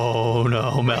 Oh,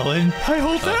 no, Melon. I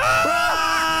hope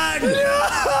that... Run!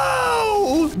 No!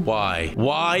 Why?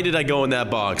 Why did I go in that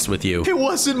box with you? It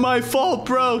wasn't my fault,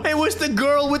 bro. It was the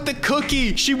girl with the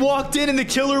cookie. She walked in and the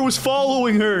killer was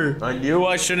following her. I knew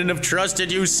I shouldn't have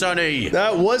trusted you, Sonny.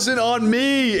 That wasn't on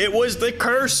me. It was the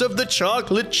curse of the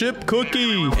chocolate chip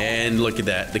cookie. And look at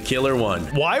that. The killer won.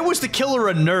 Why was the killer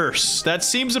a nurse? That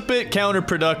seems a bit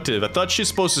counterproductive. I thought she's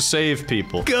supposed to save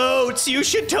people. Goats, you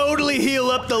should totally heal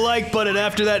up the like button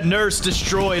after that nurse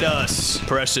destroyed us.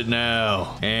 Press it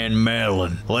now. And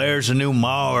Melon, there's a new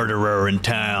model murderer in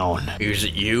town. Is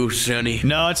it you, Sonny?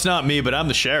 No, it's not me, but I'm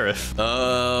the sheriff.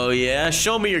 Oh, yeah?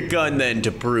 Show me your gun then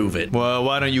to prove it. Well,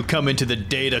 why don't you come into the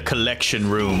data collection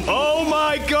room? Oh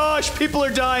my gosh, people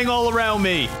are dying all around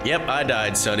me. Yep, I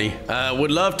died, Sonny.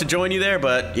 Would love to join you there,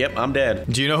 but yep, I'm dead.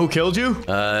 Do you know who killed you?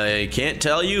 I can't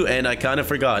tell you, and I kind of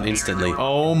forgot instantly.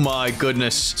 Oh my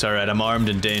goodness. It's alright, I'm armed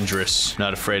and dangerous.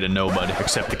 Not afraid of nobody,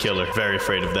 except the killer. Very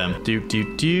afraid of them.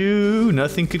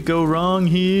 Nothing could go wrong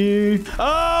here.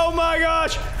 Oh my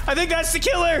gosh! I think that's the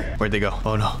killer! Where'd they go?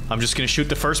 Oh no. I'm just gonna shoot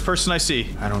the first person I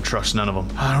see. I don't trust none of them.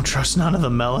 I don't trust none of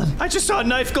them, Melon. I just saw a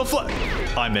knife go fly.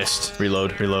 I missed.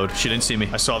 Reload, reload. She didn't see me.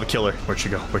 I saw the killer. Where'd she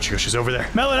go? Where'd she go? She's over there.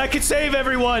 Melon, I can save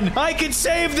everyone! I can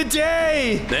save the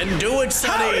day! Then do it,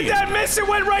 Sonny! How did that miss? It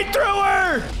went right through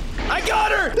her! I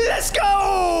got her! Let's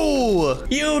go!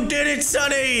 You did it,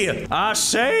 Sonny! I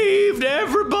saved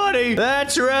everybody!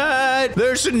 That's right!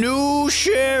 There's a new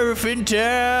sheriff in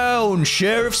town,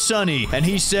 Sheriff Sonny, and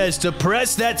he says to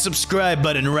press that subscribe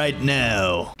button right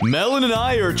now. Melon and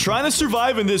I are trying to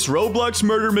survive in this Roblox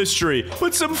murder mystery,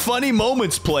 but some funny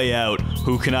moments play out.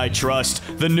 Who can I trust?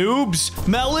 The noobs?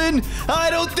 Melon? I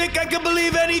don't think I can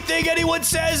believe anything anyone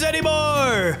says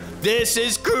anymore! This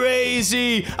is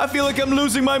crazy! I feel like I'm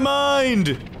losing my mind!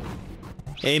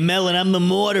 Hey, Melon, I'm the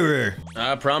mortarer.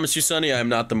 I promise you, Sonny, I'm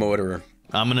not the murderer.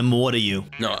 I'm gonna mortar you.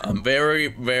 No, I'm very,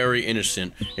 very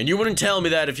innocent. And you wouldn't tell me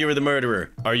that if you were the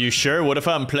murderer. Are you sure? What if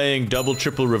I'm playing double,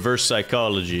 triple, reverse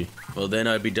psychology? Well, then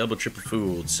I'd be double, triple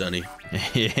fooled, Sonny.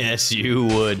 Yes, you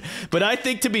would. But I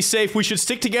think to be safe, we should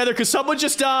stick together because someone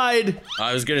just died.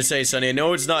 I was gonna say, Sonny, I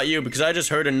know it's not you because I just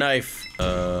heard a knife.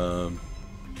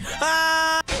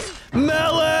 Ah!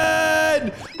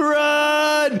 Melon!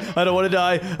 Run! I don't want to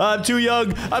die. I'm too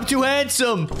young. I'm too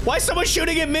handsome. Why is someone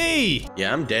shooting at me?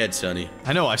 Yeah, I'm dead, Sonny.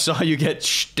 I know, I saw you get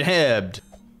stabbed.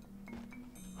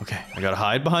 Okay, I gotta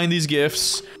hide behind these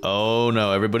gifts. Oh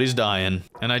no, everybody's dying.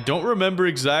 And I don't remember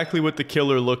exactly what the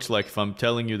killer looked like if I'm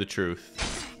telling you the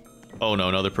truth. Oh no,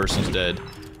 another person's dead.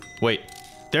 Wait,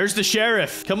 there's the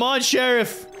sheriff. Come on,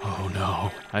 sheriff. Oh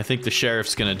no, I think the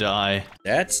sheriff's gonna die.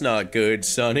 That's not good,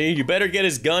 Sonny. You better get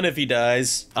his gun if he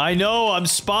dies. I know, I'm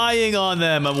spying on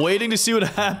them. I'm waiting to see what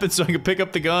happens so I can pick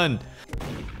up the gun.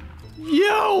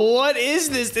 Yo, what is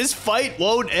this? This fight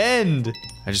won't end.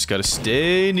 I just gotta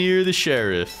stay near the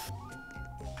sheriff.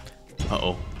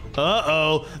 Uh-oh.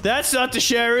 Uh-oh. That's not the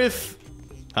sheriff.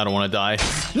 I don't want to die.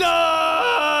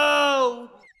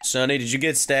 No! Sonny, did you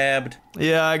get stabbed?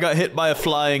 Yeah, I got hit by a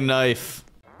flying knife.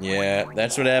 Yeah,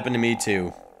 that's what happened to me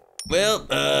too. Well,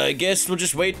 I guess we'll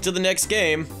just wait till the next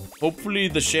game. Hopefully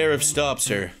the sheriff stops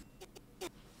her.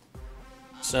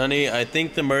 Sonny, I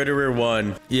think the murderer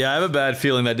won. Yeah, I have a bad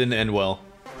feeling that didn't end well.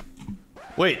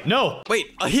 Wait, no!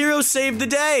 Wait, a hero saved the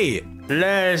day!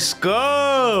 Let's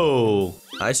go!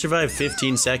 I survived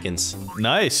 15 seconds.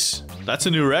 Nice. That's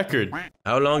a new record.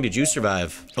 How long did you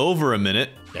survive? Over a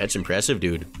minute. That's impressive,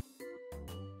 dude.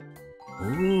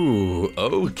 Ooh,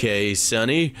 okay,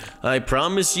 Sonny. I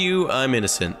promise you I'm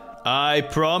innocent. I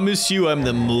promise you I'm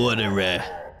the murderer.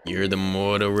 You're the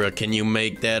murderer. Can you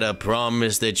make that a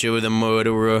promise that you're the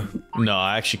murderer? No,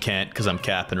 I actually can't because I'm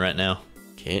capping right now.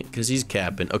 Can't because he's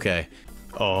capping. Okay.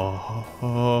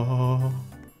 Oh.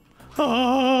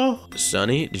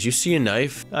 Sonny, did you see a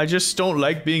knife? I just don't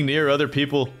like being near other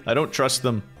people. I don't trust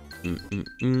them.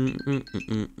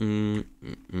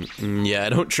 Yeah, I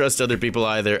don't trust other people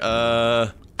either.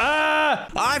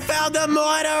 I found the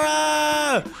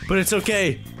murderer! But it's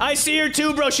okay. I see her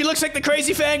too, bro. She looks like the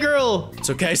crazy fangirl. It's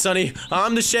okay, Sonny.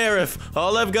 I'm the sheriff.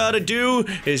 All I've got to do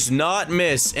is not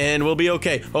miss, and we'll be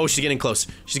okay. Oh, she's getting close.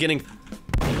 She's getting...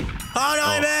 Oh, no,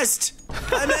 I missed!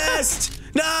 I missed!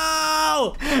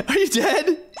 No! Are you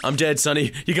dead? I'm dead,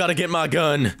 Sonny. You gotta get my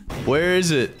gun. Where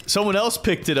is it? Someone else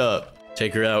picked it up.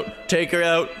 Take her out. Take her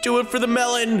out. Do it for the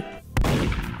melon.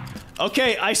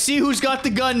 Okay, I see who's got the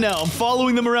gun now. I'm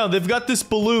following them around. They've got this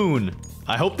balloon.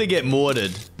 I hope they get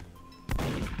mortared.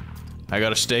 I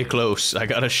gotta stay close. I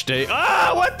gotta stay...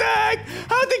 Ah, what the heck?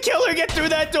 How'd the killer get through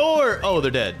that door? Oh,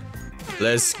 they're dead.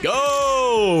 Let's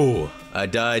go! I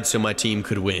died so my team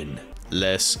could win.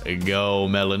 Let's go,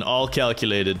 Melon. All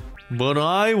calculated. But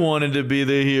I wanted to be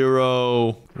the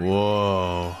hero.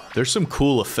 Whoa. There's some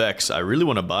cool effects. I really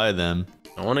want to buy them.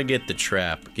 I want to get the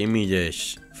trap. Give me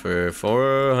this. For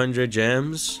 400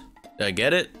 gems? Did I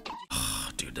get it? Oh,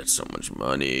 dude, that's so much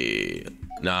money.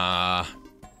 Nah.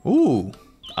 Ooh.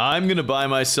 I'm gonna buy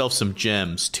myself some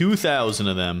gems. 2,000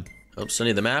 of them. Oh,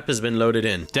 Sonny, the map has been loaded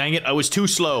in. Dang it, I was too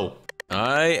slow.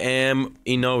 I am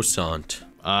innocent.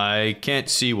 I can't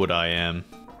see what I am.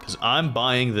 Because I'm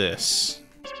buying this.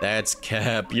 That's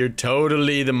cap. You're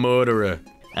totally the murderer.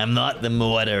 I'm not the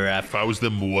murderer. If I was the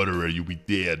murderer, you'd be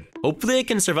dead. Hopefully I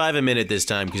can survive a minute this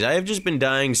time, because I have just been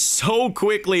dying so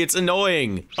quickly, it's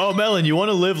annoying. Oh, Melon, you want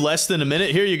to live less than a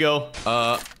minute? Here you go.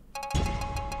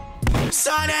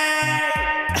 Sonic!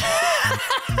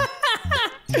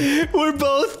 We're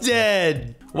both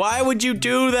dead. Why would you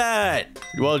do that?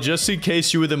 Well, just in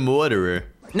case you were the murderer.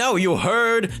 No, you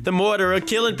heard the murderer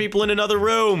killing people in another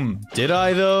room. Did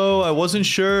I, though? I wasn't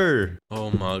sure. Oh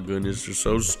my goodness, you're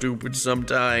so stupid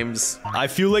sometimes. I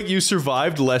feel like you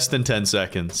survived less than 10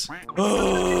 seconds.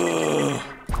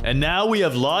 And now we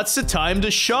have lots of time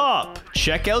to shop.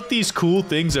 Check out these cool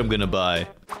things I'm gonna buy.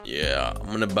 Yeah, I'm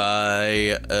gonna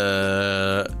buy,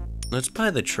 let's buy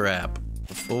the trap.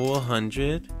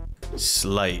 400.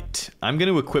 Slight. I'm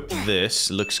gonna equip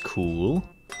this. Looks cool.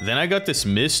 Then I got this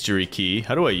mystery key.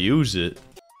 How do I use it?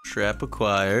 Trap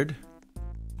acquired.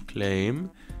 Claim.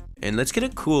 And let's get a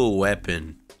cool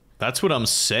weapon. That's what I'm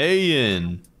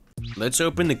saying. Let's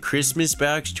open the Christmas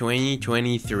box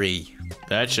 2023.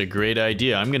 That's a great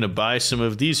idea. I'm gonna buy some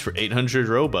of these for 800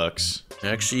 Robux.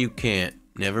 Actually, you can't.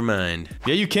 Never mind.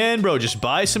 Yeah, you can, bro. Just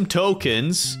buy some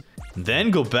tokens,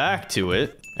 then go back to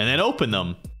it, and then open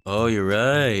them. Oh, you're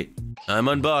right. I'm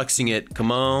unboxing it.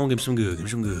 Come on, give me some good, give me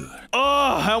some good.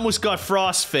 Oh, I almost got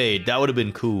frost fade. That would have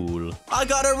been cool. I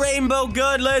got a rainbow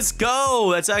good, let's go.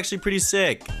 That's actually pretty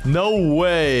sick. No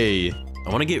way. I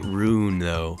want to get rune,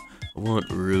 though. I want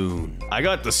rune. I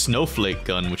got the snowflake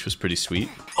gun, which was pretty sweet.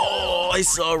 Oh, I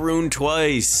saw rune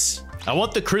twice. I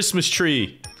want the Christmas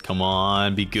tree. Come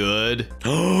on, be good.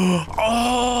 Oh,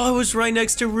 I was right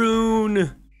next to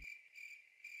rune.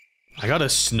 I got a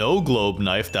snow globe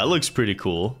knife. That looks pretty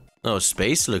cool. Oh,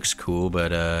 space looks cool,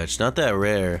 but it's not that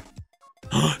rare.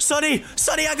 Sonny!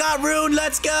 Sonny, I got rune!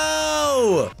 Let's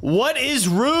go! What is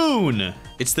rune?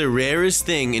 It's the rarest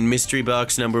thing in mystery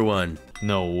box number 1.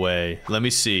 No way. Let me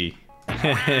see.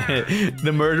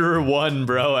 The murderer won,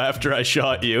 bro, after I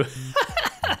shot you.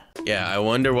 Yeah, I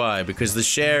wonder why. Because the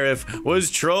sheriff was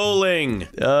trolling.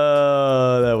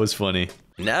 Oh, that was funny.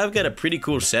 Now I've got a pretty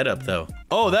cool setup, though.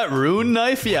 Oh, that rune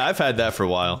knife? Yeah, I've had that for a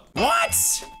while.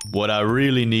 What? What I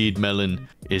really need, Melon,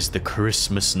 is the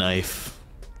Christmas knife.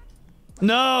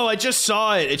 No, I just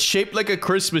saw it. It's shaped like a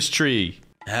Christmas tree.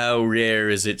 How rare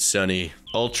is it, Sonny?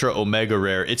 Ultra Omega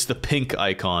Rare. It's the pink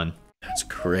icon. That's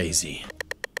crazy.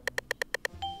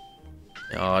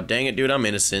 Aw, dang it, dude, I'm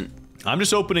innocent. I'm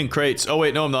just opening crates. Oh,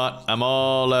 wait, no, I'm not. I'm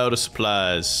all out of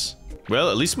supplies. Well,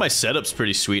 at least my setup's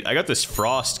pretty sweet. I got this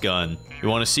frost gun. You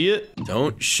want to see it?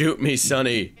 Don't shoot me,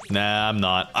 Sonny. Nah, I'm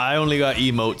not. I only got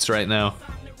emotes right now.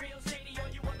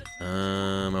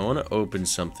 I want to open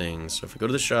something. So if I go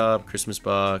to the shop, Christmas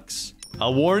box.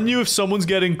 I'll warn you if someone's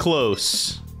getting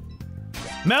close.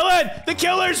 Melon! The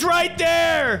killer's right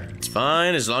there! It's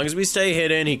fine, as long as we stay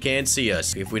hidden, he can't see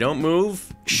us. If we don't move...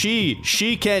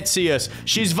 She can't see us.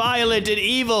 She's violent and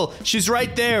evil. She's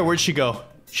right there. Where'd she go?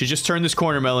 She just turned this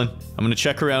corner, Melon. I'm gonna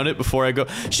check around it before I go.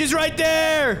 She's right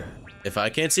there! If I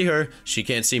can't see her, she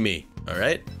can't see me. All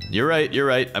right? You're right, you're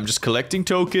right. I'm just collecting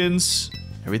tokens.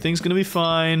 Everything's gonna be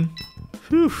fine.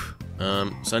 Whew.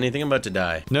 Sonny, I think I'm about to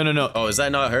die. No, no, no. Oh, is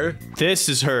that not her? This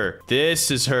is her.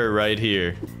 This is her right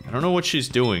here. I don't know what she's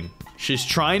doing. She's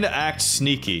trying to act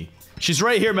sneaky. She's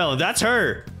right here, Melon. That's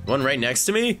her. One right next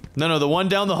to me? No, no, the one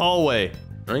down the hallway. I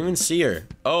don't even see her.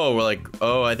 Oh, we're like,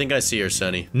 oh, I think I see her,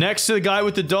 Sonny. Next to the guy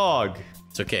with the dog.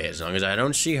 It's okay, as long as I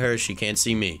don't see her, she can't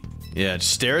see me. Yeah,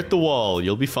 just stare at the wall.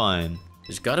 You'll be fine.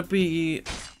 There's gotta be...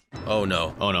 Oh,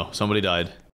 no. Oh, no. Somebody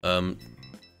died.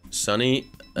 Sonny,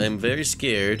 I'm very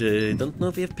scared. I don't know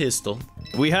if you have pistol.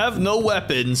 We have no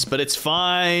weapons, but it's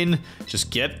fine. Just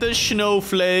get the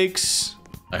snowflakes.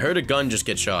 I heard a gun just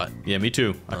get shot. Yeah, me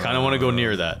too. I kind of want to go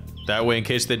near that. That way, in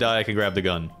case they die, I can grab the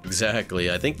gun. Exactly.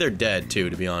 I think they're dead, too,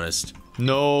 to be honest.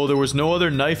 No, there was no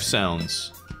other knife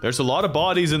sounds. There's a lot of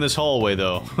bodies in this hallway,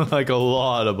 though. Like, a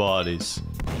lot of bodies.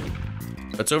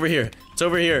 It's over here. It's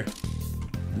over here.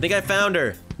 I think I found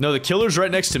her. No, the killer's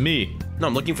right next to me. No,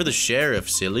 I'm looking for the sheriff,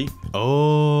 silly.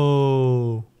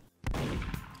 Oh.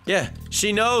 Yeah,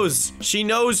 she knows. She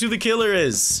knows who the killer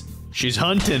is. She's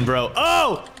hunting, bro.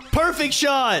 Oh! Perfect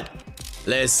shot!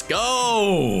 Let's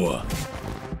go!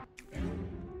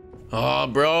 Oh,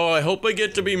 bro, I hope I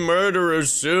get to be murderer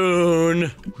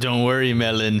soon. Don't worry,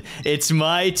 Melon. It's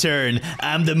my turn.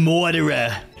 I'm the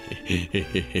murderer.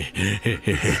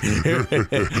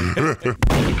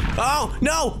 Oh,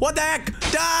 no! What the heck?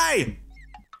 Die!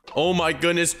 Oh my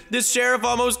goodness, this sheriff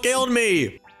almost killed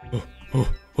me!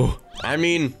 I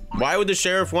mean, why would the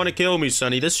sheriff want to kill me,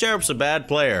 Sonny? This sheriff's a bad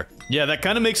player. Yeah, that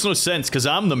kind of makes no sense, because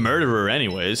I'm the murderer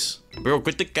anyways. Bro,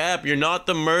 quit the cap. You're not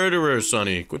the murderer,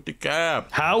 Sonny. Quit the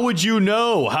cap. How would you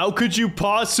know? How could you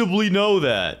possibly know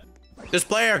that? This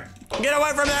player, get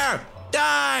away from there!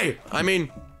 Die! I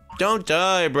mean, don't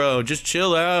die, bro. Just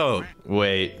chill out.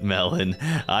 Wait, Melon.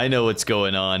 I know what's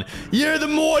going on. You're the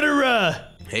murderer!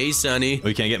 Hey, Sonny. Oh,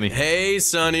 you can't get me. Hey,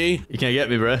 Sonny. You can't get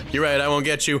me, bruh. You're right, I won't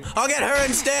get you. I'll get her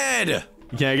instead!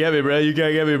 You can't get me, bruh. You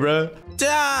can't get me, bruh.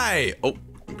 Die! Oh,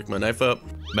 pick my knife up.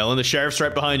 Melon, the sheriff's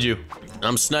right behind you.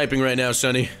 I'm sniping right now,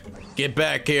 Sonny. Get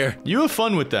back here. You have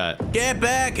fun with that. Get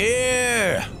back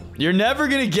here! You're never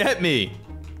gonna get me.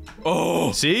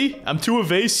 Oh! See? I'm too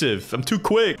evasive. I'm too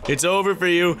quick. It's over for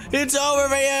you. It's over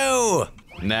for you!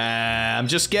 Nah, I'm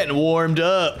just getting warmed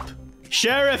up.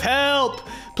 Sheriff, help!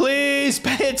 Please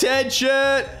pay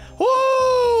attention!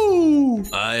 Woo!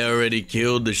 I already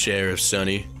killed the sheriff,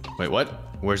 Sonny. Wait, what?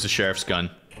 Where's the sheriff's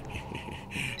gun?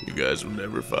 You guys will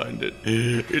never find it.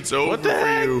 It's over for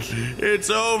you. It's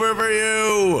over for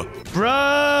you!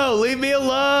 Bro, leave me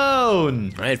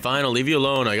alone! Alright, fine, I'll leave you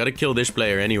alone. I gotta kill this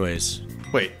player anyways.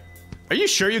 Wait, are you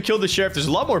sure you killed the sheriff? There's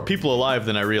a lot more people alive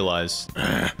than I realized.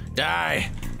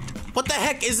 Die! What the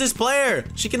heck is this player?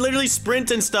 She can literally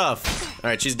sprint and stuff.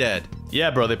 Alright, she's dead.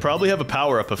 Yeah, bro, they probably have a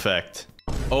power-up effect.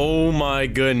 Oh my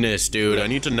goodness, dude. I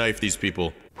need to knife these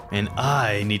people. And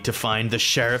I need to find the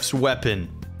sheriff's weapon.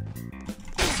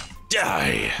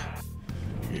 Die!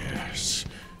 Yes.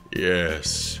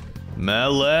 Yes.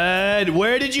 Melon,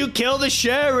 where did you kill the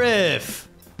sheriff?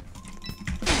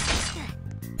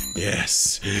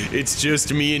 Yes. It's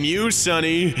just me and you,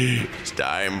 Sonny. It's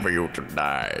time for you to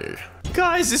die.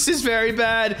 Guys, this is very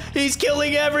bad. He's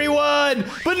killing everyone,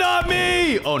 but not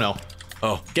me. Oh, no.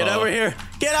 Oh, get over here.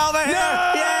 Get over here.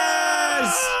 No!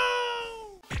 Yes!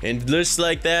 And just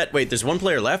like that. Wait, there's one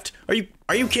player left? Are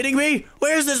you kidding me?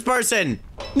 Where's this person?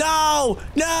 No!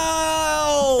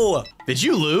 No! Did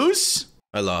you lose?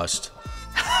 I lost.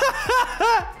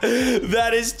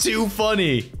 That is too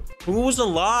funny. Who was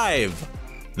alive?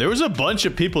 There was a bunch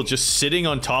of people just sitting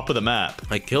on top of the map.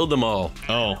 I killed them all.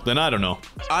 Oh, then I don't know.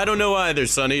 I don't know either,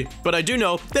 Sonny, but I do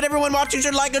know that everyone watching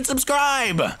should like and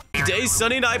subscribe. Today,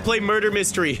 Sonny and I play Murder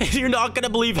Mystery, and you're not gonna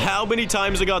believe how many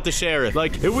times I got the sheriff.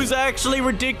 Like, it was actually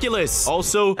ridiculous.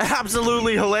 Also,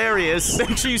 absolutely hilarious.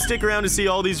 Make sure you stick around to see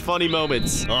all these funny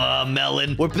moments.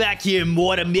 Melon, we're back here in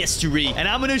Murder Mystery, and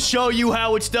I'm gonna show you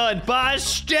how it's done by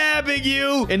stabbing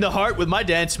you in the heart with my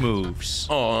dance moves.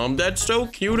 That's so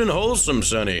cute and wholesome,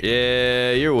 Sonny.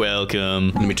 Yeah, you're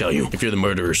welcome. Let me tell you, if you're the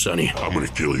murderer, Sonny. I'm gonna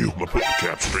kill you. I'm gonna put the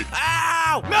cap straight.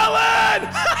 Ow!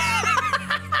 Melon!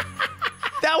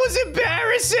 That was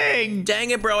embarrassing!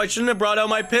 Dang it, bro, I shouldn't have brought out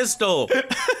my pistol.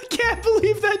 Can't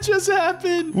believe that just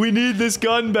happened. We need this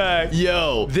gun back.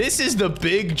 Yo, this is the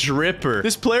big dripper.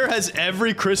 This player has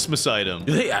every Christmas item.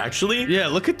 Do they actually? Yeah,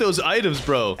 look at those items,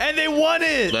 bro. And they won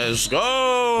it! Let's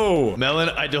go! Melon,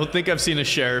 I don't think I've seen a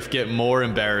sheriff get more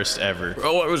embarrassed ever.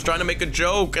 Bro, I was trying to make a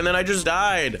joke, and then I just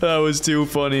died. That was too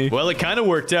funny. Well, it kind of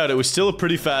worked out. It was still a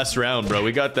pretty fast round, bro.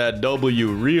 We got that W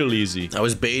real easy. I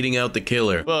was baiting out the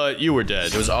killer. But you were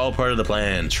dead. It was all part of the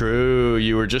plan. True,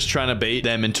 you were just trying to bait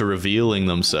them into revealing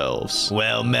themselves.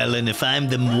 Well, Melon, if I'm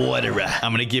the murderer,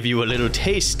 I'm gonna give you a little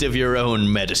taste of your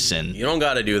own medicine. You don't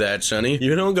gotta do that, Sonny.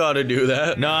 You don't gotta do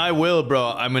that. No, I will,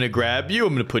 bro. I'm gonna grab you,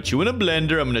 I'm gonna put you in a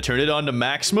blender, I'm gonna turn it on to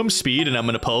maximum speed, and I'm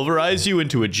gonna pulverize you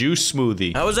into a juice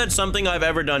smoothie. How is that something I've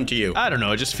ever done to you? I don't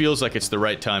know, it just feels like it's the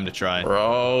right time to try.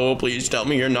 Bro, please tell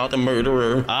me you're not the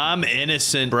murderer. I'm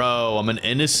innocent, bro. I'm an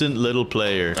innocent little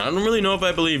player. I don't really know if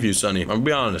I believe you, Sonny. I'll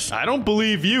be honest. I don't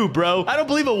believe you, bro. I don't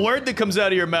believe a word that comes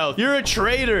out of your mouth. You're a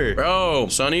traitor. Bro,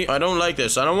 Sonny, I don't like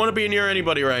this. I don't want to be near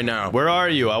anybody right now. Where are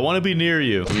you? I want to be near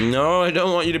you. No, I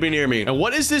don't want you to be near me. And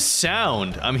what is this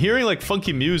sound? I'm hearing like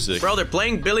funky music. Bro, they're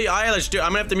playing Billie Eilish, dude. I'm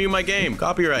gonna have to mute my game.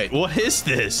 Copyright. What is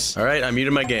this? All right, I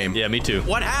muted my game. Yeah, me too.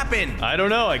 What happened? I don't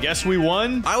know. I guess we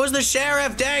won. I was the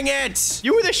sheriff, dang it.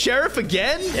 You were the sheriff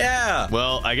again? Yeah.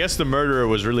 Well, I guess the murderer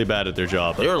was really bad at their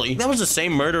job. Clearly. That was the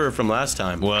same murderer from last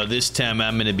time. Well, this time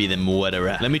I'm gonna be the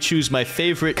murderer. Let me choose my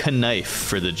favorite knife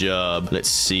for the job. Let's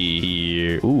see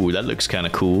here. Ooh, that looks kind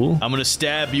of cool. I'm gonna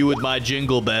stab you with my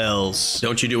jingle bells.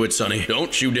 Don't you do it, Sonny.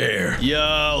 Don't you dare.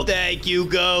 Yo, thank you,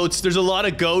 goats. There's a lot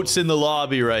of goats in the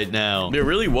lobby right now. There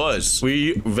really was.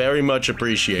 We very much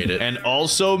appreciate it. And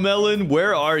also, Melon,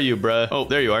 where are you, bruh? Oh,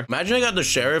 there you are. Imagine I got the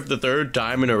sheriff the third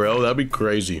time in a row. That'd be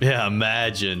crazy. Yeah,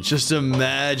 imagine. Just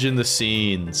imagine the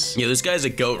scenes. Yeah, this guy's a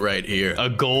goat right here. A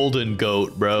golden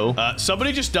goat, bro.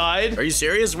 Somebody just died. Are you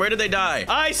serious? Where did they die?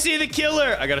 I see the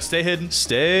killer. I gotta stay hidden.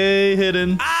 Stay Stay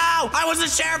hidden. Ow! I was the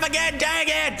sheriff again, dang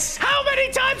it! How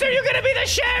many times are you gonna be the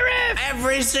sheriff?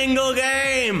 Every single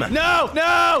game! No,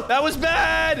 no, that was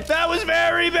bad. That was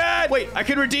very bad. Wait, I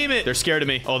can redeem it. They're scared of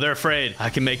me. Oh, they're afraid. I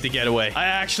can make the getaway. I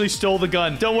actually stole the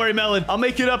gun. Don't worry, Melon. I'll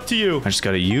make it up to you. I just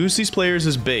gotta use these players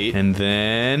as bait, and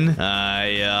then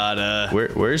I gotta...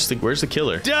 Where's the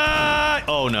killer? Die!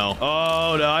 Oh, no.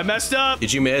 Oh, no. I messed up.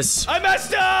 Did you miss? I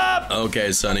messed up!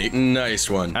 Okay, Sonny. Nice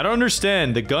one. I don't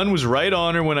understand. The gun was right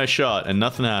on her when I shot, and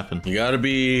nothing happened. You gotta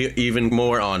be even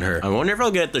more on her. I wonder if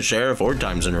I'll get the sheriff 4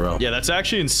 times in a row. Yeah, that's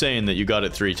actually insane that you got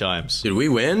it 3 times. Did we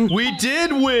win? We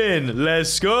did win!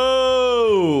 Let's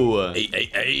go!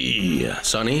 Hey,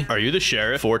 Sonny? Are you the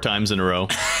sheriff 4 times in a row?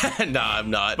 Nah, I'm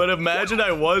not. But imagine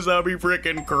I was, that'd be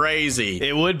freaking crazy.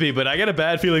 It would be, but I got a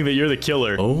bad feeling that you're the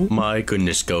killer. Oh my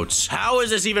goodness, goats. How is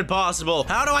this even possible?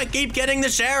 How do I keep getting the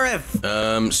sheriff?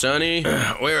 Sonny,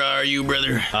 where are you,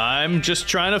 brother? I'm just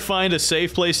trying to find a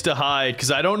safe place to hide,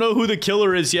 because I don't know who the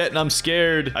killer is yet, and I'm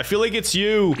scared. I feel like it's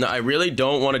you. No, I really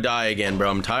don't want to die again, bro.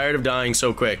 I'm tired of dying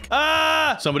so quick.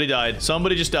 Ah! Somebody died.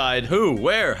 Somebody just died. Who?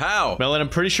 Where? How? Melon, I'm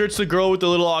pretty sure it's the girl with the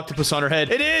little octopus on her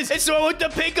head. It is! It's the one with the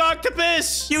pink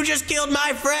octopus! You just killed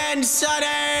my friend,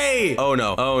 Sonny! Oh,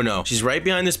 no. Oh, no. She's right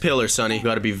behind this pillar, Sonny. You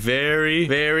gotta be very,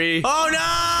 very... Oh,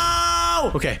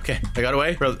 no! Okay, I got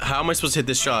away. Bro, how am I supposed to hit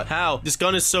this shot? How? This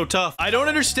gun is so tough. I don't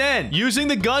understand. Using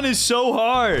the gun is so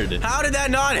hard. How did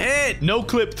that not hit? No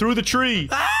clip through the tree.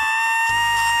 Ah!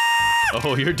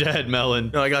 Oh, you're dead,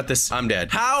 Melon. No, I got this. I'm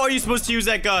dead. How are you supposed to use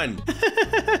that gun?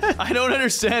 I don't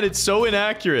understand. It's so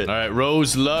inaccurate. All right,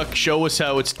 Rose Luck, show us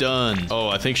how it's done. Oh,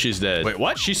 I think she's dead. Wait,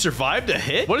 what? She survived a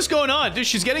hit? What is going on? Dude,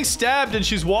 she's getting stabbed and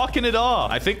she's walking it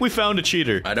off. I think we found a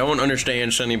cheater. I don't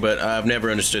understand, Sonny, but I've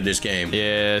never understood this game.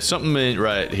 Yeah, something ain't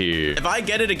right here. If I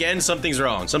get it again, something's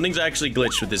wrong. Something's actually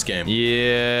glitched with this game.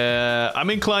 Yeah, I'm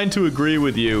inclined to agree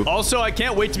with you. Also, I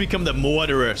can't wait to become the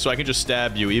murderer so I can just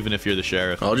stab you even if you're the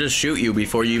sheriff. I'll just shoot you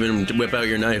before you even whip out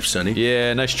your knife, Sonny.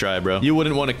 Yeah, nice try, bro. You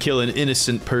wouldn't want to kill an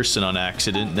innocent person on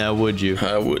accident, now would you?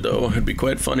 I would, though. It'd be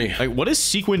quite funny. Like, what is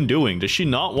Sequin doing? Does she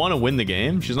not want to win the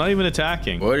game? She's not even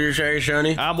attacking. What do you say,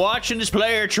 Sonny? I'm watching this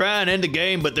player try and end the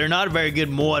game, but they're not a very good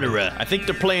murderer. I think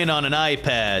they're playing on an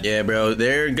iPad. Yeah, bro,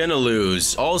 they're gonna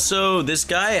lose. Also, this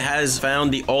guy has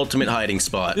found the ultimate hiding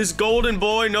spot. This golden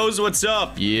boy knows what's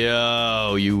up.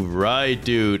 Yo, you right,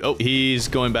 dude. Oh, he's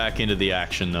going back into the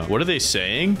action, though. What are they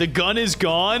saying? The gun is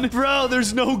gone? Bro,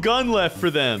 there's no gun left for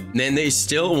them. And they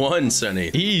still won,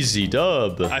 Sonny. Easy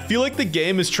dub. I feel like the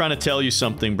game is trying to tell you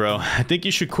something, bro. I think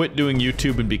you should quit doing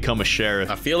YouTube and become a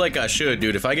sheriff. I feel like I should,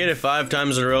 dude. If I get it 5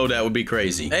 times in a row, that would be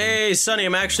crazy. Hey, Sonny,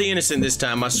 I'm actually innocent this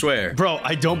time, I swear. Bro,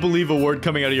 I don't believe a word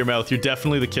coming out of your mouth. You're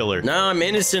definitely the killer. No, I'm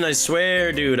innocent, I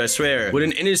swear, dude, I swear. Would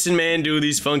an innocent man do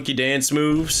these funky dance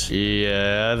moves?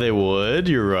 Yeah, they would.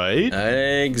 You're right.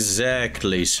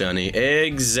 Exactly, Sonny.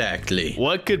 Exactly.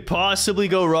 What could possibly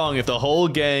go wrong if the whole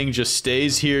gang just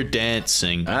stays here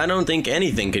dancing? I don't think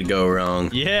anything could go wrong.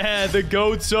 Yeah, the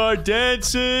goats are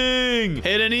dancing.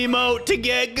 Hit an emote to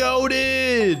get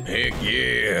goated. Heck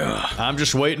yeah. I'm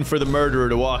just waiting for the murderer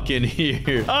to walk in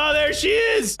here. Oh, there she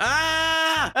is.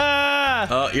 Ah! Ah.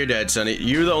 Oh, you're dead, Sonny.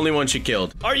 You're the only one she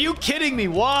killed. Are you kidding me?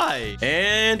 Why?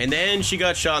 And then she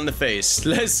got shot in the face.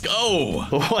 Let's go.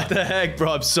 What the heck,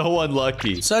 bro? I'm so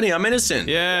unlucky. Sonny, I'm innocent.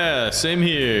 Yeah, same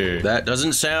here. That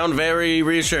doesn't sound very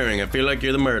reassuring. I feel like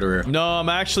you're the murderer. No, I'm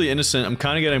actually innocent. I'm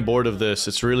kind of getting bored of this.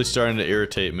 It's really starting to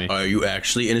irritate me. Are you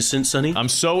actually innocent, Sonny? I'm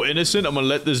so innocent, I'm gonna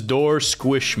let this door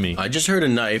squish me. I just heard a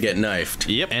knife get knifed.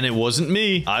 Yep, and it wasn't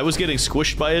me. I was getting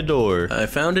squished by a door. I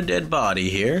found a dead body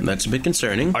here. That's a bit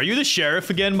concerning. Are you the sheriff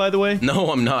again, by the way?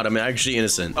 No, I'm not. I'm actually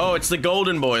innocent. Oh, it's the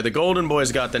golden boy. The golden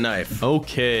boy's got the knife.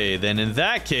 Okay, then in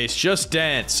that case, just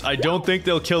dance. I don't think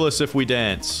they'll kill us if we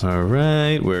dance. All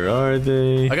right, where are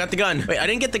they? I got the gun. Wait, I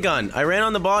didn't get the gun. I ran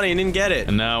on the body and didn't get it.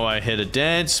 And now I hit a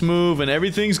dance move and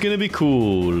everything's gonna be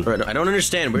cool. I don't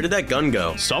understand. Where did that gun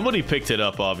go? Somebody picked it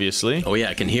up, obviously. Oh yeah,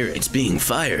 I can hear it. It's being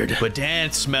fired. But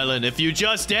dance, Melon. If you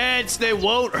just dance, they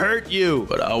won't hurt you.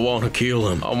 But I want to kill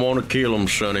him. I want to kill him,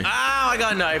 Sonny. Ow, I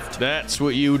got knifed. That's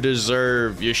what you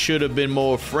deserve. You should have been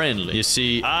more friendly. You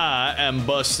see, I am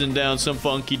busting down some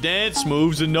funky dance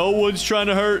moves and no one's trying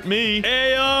to hurt me.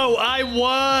 Ayo, I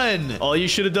won. All you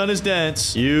should have done is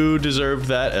dance. You deserved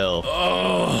that L.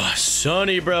 Oh,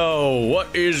 Sonny, bro.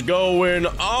 What is going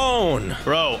on?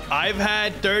 Bro, I've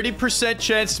had 30%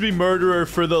 chance to be murderer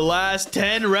for the last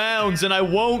 10 rounds and I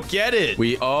won't get it.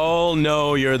 We all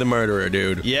know you're the murderer,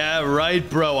 dude. Yeah, right,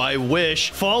 bro. I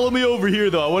wish. Follow me over here,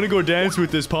 though. I want to go dance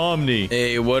with this Pomni.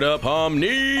 Hey, what up,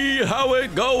 Pomni? How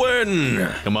it going?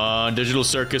 Come on, digital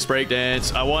circus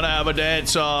breakdance. I want to have a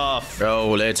dance off.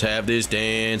 Bro, let's have this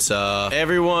dance dance-off.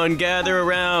 Everyone gather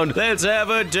around. Let's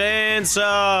have a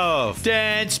dance-off.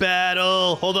 Dance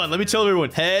battle. Hold on, let me tell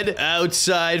everyone. Head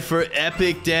outside for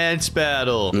epic dance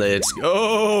battle. Let's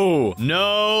go.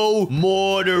 No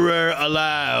murderer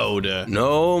allowed.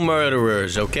 No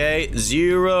murderers, okay?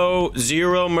 Zero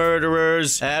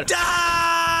murderers at...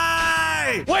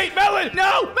 Die! Wait, Melon!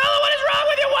 No! Melon, what is wrong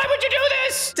with you? Why would you do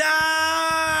this?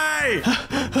 Die!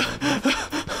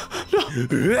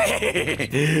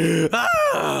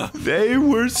 They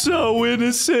were so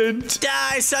innocent.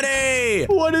 Die, Sonny!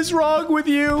 What is wrong with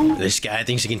you? This guy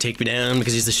thinks he can take me down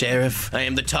because he's the sheriff. I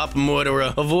am the top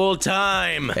murderer of all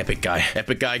time. Epic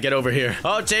guy, get over here.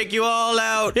 I'll take you all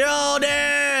out. You're all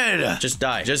dead. Just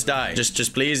die, just die.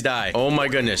 Just please die. Oh my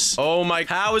goodness. Oh my,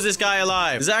 how is this guy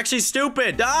alive? This is actually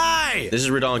stupid. Die! This is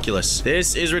redonkulous.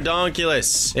 This is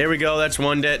redonkulous. There we go, that's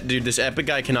one dead. Dude, this epic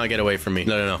guy cannot get away from me.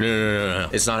 No.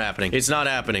 It's not happening. It's not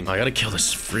happening. I gotta kill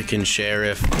this freaking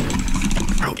sheriff.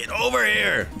 Bro, get over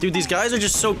here. Dude, these guys are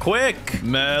just so quick.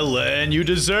 Melon, you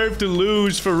deserve to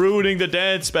lose for ruining the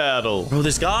dance battle. Bro,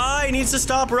 this guy needs to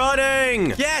stop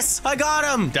running. Yes, I got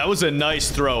him. That was a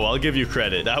nice throw. I'll give you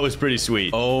credit. That was pretty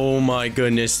sweet. Oh my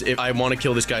goodness. If I want to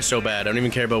kill this guy so bad. I don't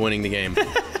even care about winning the game.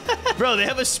 Bro, they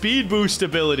have a speed boost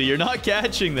ability. You're not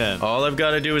catching them. All I've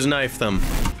got to do is knife them.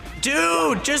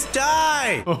 Dude, just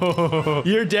die!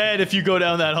 You're dead if you go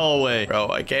down that hallway. Bro,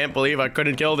 I can't believe I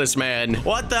couldn't kill this man.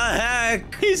 What the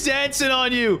heck? He's dancing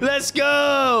on you. Let's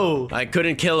go. I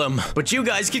couldn't kill him, but you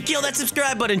guys can kill that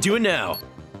subscribe button. Do it now.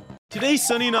 Today,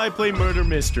 Sunny and I play Murder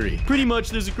Mystery. Pretty much,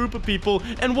 there's a group of people,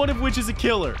 and one of which is a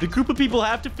killer. The group of people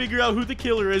have to figure out who the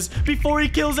killer is before he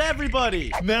kills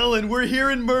everybody. Melon, we're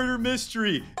here in Murder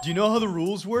Mystery. Do you know how the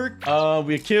rules work?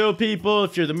 We kill people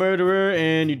if you're the murderer,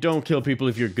 and you don't kill people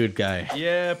if you're a good guy.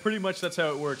 Yeah, pretty much that's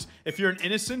how it works. If you're an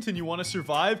innocent and you want to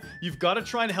survive, you've got to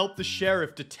try and help the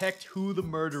sheriff detect who the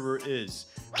murderer is.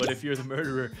 But if you're the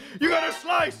murderer, you gotta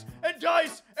slice and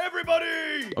dice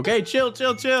everybody! Okay, chill.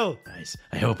 Guys,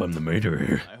 I hope I'm the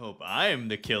murderer. I hope I'm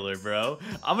the killer, bro.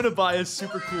 I'm gonna buy a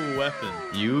super cool weapon.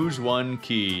 Use one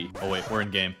key. Oh wait, we're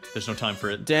in game. There's no time for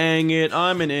it. Dang it,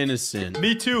 I'm an innocent.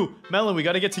 Me too. Melon, we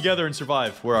gotta get together and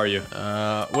survive. Where are you?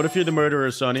 What if you're the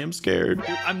murderer, Sonny? I'm scared.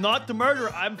 Dude, I'm not the murderer.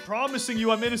 I'm promising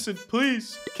you I'm innocent.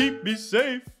 Please, keep me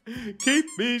safe. Keep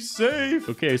me safe.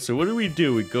 Okay, so what do?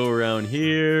 We go around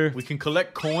here. We can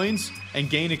collect coins and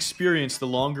gain experience the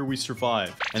longer we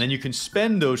survive. And then you can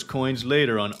spend those coins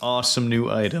later on awesome new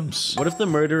items. What if the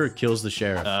murderer kills the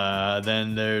sheriff?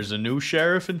 Then there's a new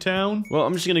sheriff in town. Well,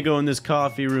 I'm just gonna go in this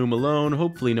coffee room alone.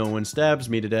 Hopefully no one stabs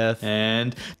me to death.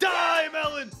 And die,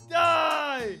 Melon!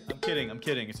 Die! I'm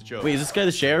kidding. It's a joke. Wait, is this guy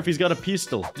the sheriff? He's got a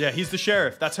pistol. Yeah, he's the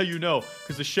sheriff. That's how you know.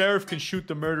 Because the sheriff can shoot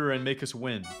the murderer and make us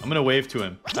win. I'm gonna wave to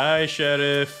him. Hi,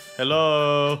 sheriff.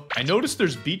 Hello. I noticed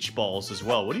there's beach balls as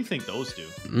well. What do you think those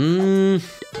do?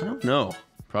 I don't know.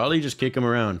 Probably just kick him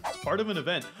around. It's part of an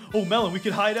event. Oh, Melon, we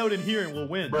could hide out in here and we'll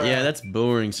win. Yeah, that's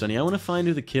boring, Sonny. I want to find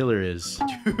who the killer is.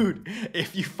 Dude,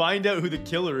 if you find out who the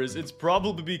killer is, it's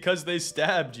probably because they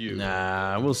stabbed you.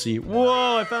 Nah, we'll see.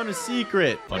 Whoa, I found a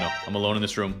secret. Oh no, I'm alone in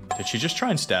this room. Did she just try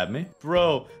and stab me?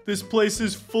 Bro, this place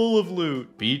is full of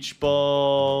loot. Beach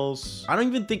balls. I don't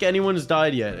even think anyone's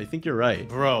died yet. I think you're right.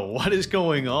 Bro, what is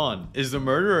going on? Is the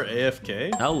murderer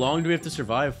AFK? How long do we have to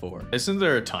survive for? Isn't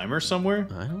there a timer somewhere?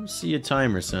 I don't see a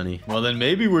timer, Sonny. Well, then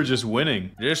maybe we're just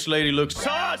winning. This lady looks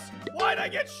sus! Why'd I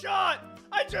get shot?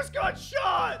 I just got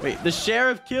shot! Wait, the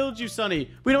sheriff killed you, Sonny.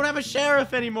 We don't have a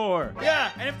sheriff anymore.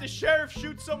 Yeah, and if the sheriff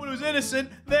shoots someone who's innocent,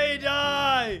 they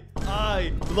die!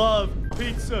 I love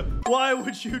pizza. Why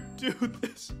would you do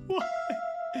this? Why?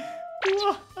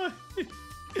 Why?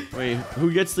 Wait,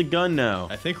 who gets the gun now?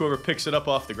 I think whoever picks it up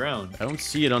off the ground. I don't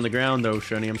see it on the ground though,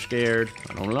 Shani. I'm scared.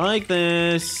 I don't like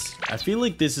this. I feel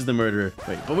like this is the murderer.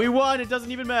 Wait, but we won. It doesn't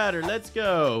even matter. Let's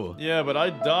go. Yeah, but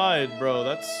I died, bro.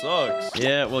 That sucks.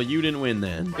 Yeah, well, you didn't win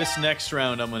then. This next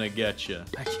round, I'm gonna get you.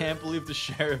 I can't believe the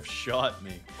sheriff shot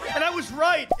me. And I was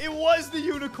right. It was the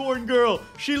unicorn girl.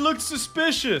 She looked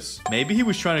suspicious. Maybe he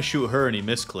was trying to shoot her and he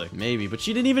misclicked. Maybe, but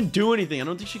she didn't even do anything. I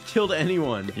don't think she killed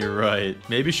anyone. You're right.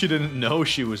 Maybe she didn't know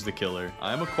she was the killer.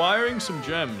 I'm acquiring some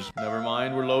gems. Never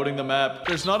mind, we're loading the map.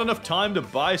 There's not enough time to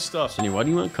buy stuff. Sonny, why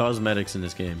do you want cosmetics in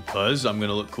this game? Cause I'm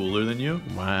gonna look cooler than you.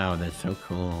 Wow, that's so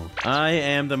cool. I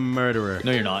am the murderer.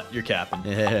 No, you're not. You're capping.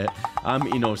 I'm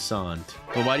innocent.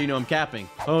 But why do you know I'm capping?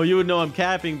 Oh, you would know I'm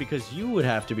capping because you would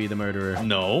have to be the murderer.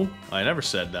 No, I never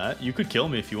said that. You could kill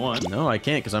me if you want. No, I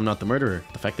can't because I'm not the murderer.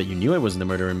 The fact that you knew I wasn't the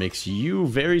murderer makes you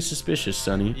very suspicious,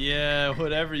 Sonny. Yeah,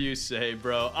 whatever you say,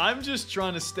 bro. I'm just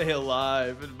trying to stay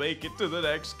alive and make it to the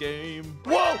next game.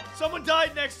 Whoa! Someone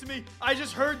died next to me. I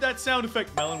just heard that sound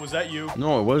effect. Melon, was that you?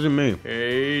 No, it wasn't me.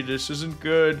 Hey, this isn't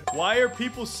good. Why are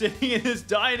people sitting in this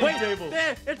dining table?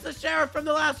 There, it's the sheriff from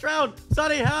the last round.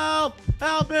 Sonny, help!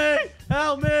 Help me!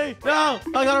 Help me! No!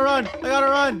 I gotta run! I gotta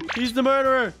run! He's the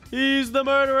murderer! He's the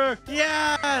murderer!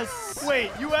 Yes!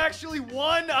 Wait, you actually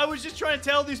won? I was just trying to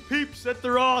tell these peeps that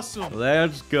they're awesome.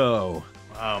 Let's go.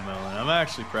 Wow, Melon, I'm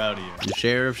actually proud of you. The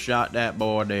sheriff shot that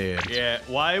boy dead. Yeah,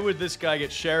 why would this guy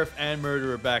get sheriff and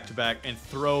murderer back to back and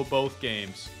throw both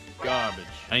games? Garbage.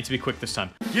 I need to be quick this time.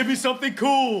 Give me something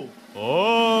cool.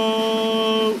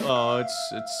 Oh,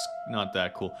 it's not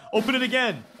that cool. Open it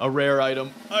again. A rare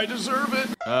item. I deserve it.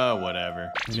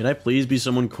 Whatever. Can I please be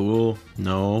someone cool?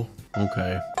 No.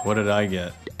 Okay. What did I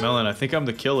get? Melon, I think I'm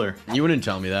the killer. You wouldn't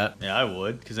tell me that. Yeah, I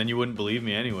would, because then you wouldn't believe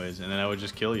me anyways, and then I would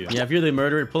just kill you. Yeah, if you're the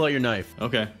murderer, pull out your knife.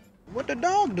 Okay. What the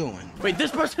dog doing? Wait,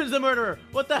 this person's the murderer.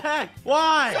 What the heck?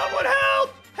 Why? Someone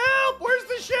help! Help! Where's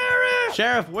the sheriff?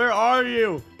 Sheriff, where are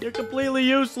you? You're completely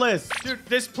useless. Dude,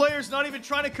 this player's not even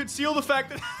trying to conceal the fact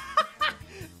that...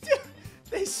 Dude,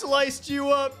 they sliced you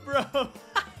up, bro.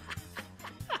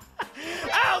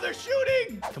 Ow, they're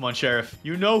shooting! Come on, Sheriff.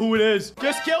 You know who it is.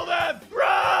 Just kill them!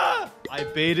 Rah! I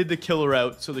baited the killer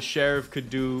out so the sheriff could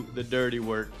do the dirty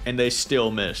work, and they still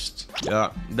missed.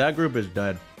 Yeah, that group is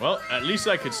dead. Well, at least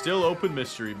I could still open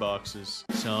mystery boxes.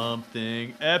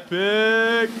 Something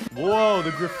epic! Whoa,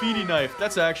 the graffiti knife.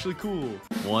 That's actually cool.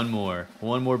 One more.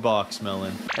 One more box,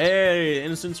 Melon. Hey,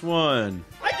 Innocence won.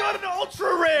 I got an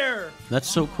ultra rare! That's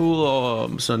so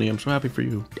cool, Sonny. I'm so happy for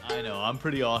you. I know, I'm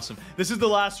pretty awesome. This is the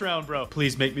last round, bro.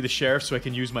 Please make me the sheriff so I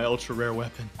can use my ultra rare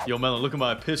weapon. Yo, Melon, look at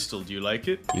my pistol. Do you like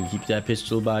it? You can keep that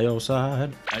pistol by your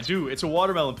side. I do. It's a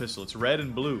watermelon pistol. It's red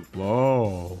and blue.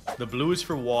 Whoa. The blue is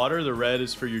for water. The red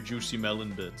is for your juicy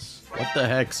melon bits. What the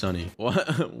heck, Sonny?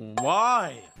 What?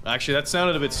 Why? Actually, that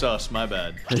sounded a bit sus. My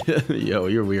bad. Yo,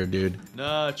 you're weird, dude.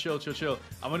 Nah, chill, chill, chill.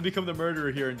 I'm gonna become the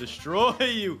murderer here and destroy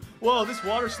you. Whoa, this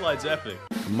water slide's epic.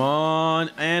 Come on.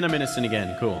 And I'm innocent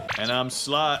again. Cool. And I'm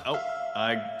Oh,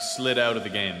 I slid out of the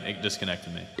game. It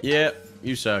disconnected me. Yeah,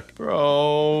 you suck.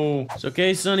 Bro. It's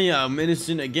okay, Sonny. I'm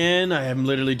innocent again. I am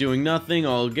literally doing nothing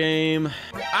all game.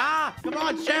 Ah! Come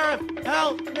on, Sheriff!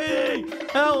 Help me!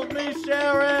 Help me,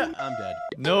 Sheriff! I'm dead.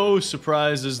 No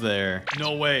surprises there.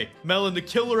 No way. Melon, the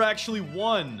killer actually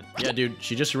won. Yeah, dude.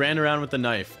 She just ran around with a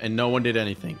knife, and no one did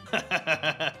anything.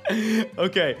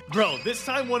 Okay. Bro, this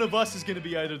time one of us is gonna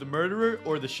be either the murderer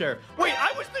or the sheriff. Wait,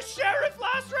 I was the sheriff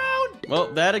last round? Well,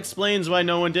 that explains why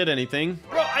no one did anything.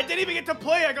 Bro, I didn't even get to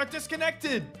play. I got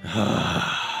disconnected.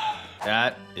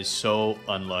 That is so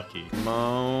unlucky. Come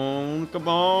on, come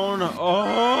on.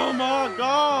 Oh my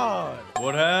god.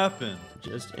 What happened?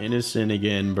 Just innocent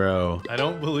again, bro. I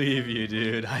don't believe you,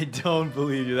 dude. I don't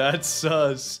believe you. That's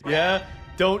sus. Yeah?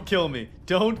 Don't kill me.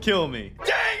 Don't kill me.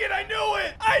 Dang it, I knew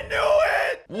it! I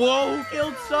knew it! Whoa, who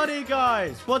killed Sonny,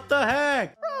 guys? What the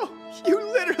heck? Bro,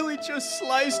 you literally just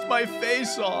sliced my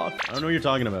face off. I don't know what you're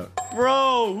talking about.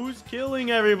 Bro, who's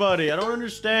killing everybody? I don't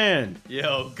understand.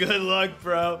 Yo, good luck,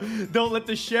 bro. Don't let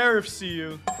the sheriff see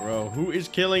you. Bro, who is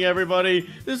killing everybody?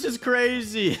 This is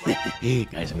crazy.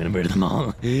 Guys, I'm gonna murder them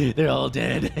all. They're all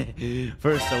dead.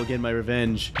 First, I'll get my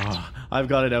revenge. Oh, I've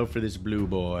got it out for this blue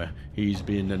boy. He's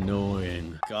been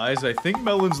annoying. Guys, I think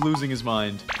Melon's losing his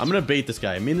mind. I'm gonna bait this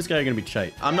guy. Me and this guy are gonna be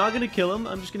tight. I'm not gonna kill him.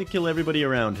 I'm just gonna kill everybody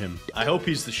around him. I hope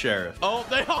he's the sheriff. Oh,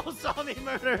 they all saw me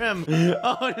murder him.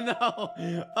 Oh,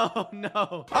 no. Oh,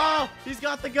 no. Oh, he's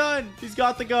got the gun. He's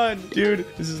got the gun. Dude,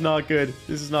 this is not good.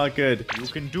 This is not good. You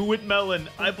can do it, Melon.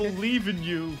 I believe in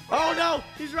you. Oh, no.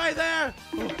 He's right there.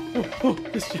 Oh,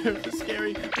 this sheriff is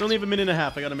scary. I only have a minute and a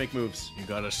half. I gotta make moves. You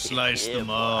gotta slice them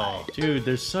all. Dude,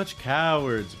 they're such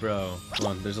cowards, bro. Come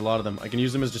on, there's a lot of them. I can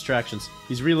use them as distractions.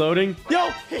 He's reloading.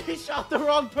 Yo, he shot the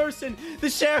wrong person. The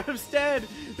sheriff's dead.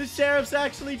 The sheriff's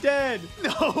actually dead.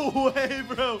 No way,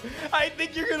 bro. I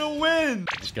think you're gonna win.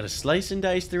 Just gotta slice and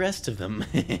dice the rest of them.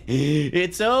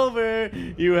 It's over.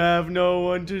 You have no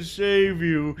one to save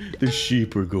you. The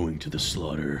sheep are going to the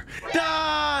slaughter.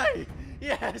 Die!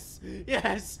 Yes!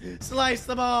 Yes! Slice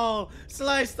them all!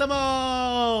 Slice them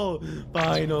all!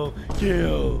 Final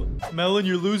kill. Melon,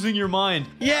 you're losing your mind.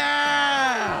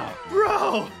 Yeah!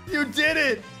 Bro, you did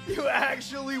it. You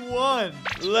actually won.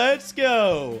 Let's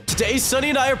go. Today, Sunny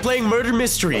and I are playing Murder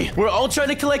Mystery. We're all trying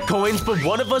to collect coins, but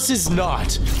one of us is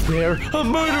not. They're a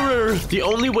murderer. The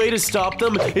only way to stop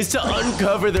them is to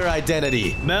uncover their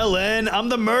identity. Melon, I'm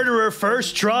the murderer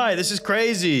first try. This is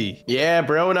crazy. Yeah,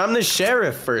 bro, and I'm the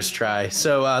sheriff first try.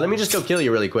 So let me just go kill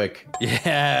you really quick.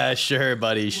 Yeah, sure,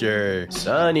 buddy, sure.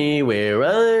 Sunny, where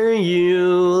are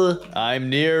you? I'm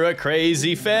near a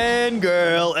crazy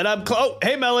fangirl, and I'm oh,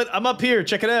 hey, Melon, I'm up here.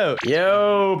 Check it out.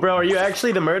 Yo, bro, are you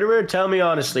actually the murderer? Tell me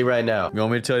honestly right now. You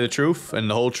want me to tell you the truth and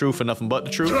the whole truth and nothing but the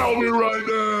truth? Tell me right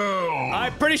now.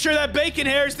 I'm pretty sure that bacon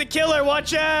hair is the killer.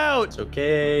 Watch out. It's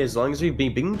okay, as long as we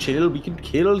being chill, we can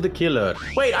kill the killer.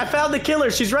 Wait, I found the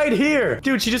killer. She's right here.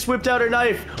 Dude, she just whipped out her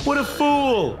knife. What a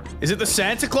fool. Is it the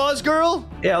Santa Claus girl?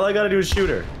 Yeah, all I gotta do is shoot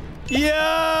her.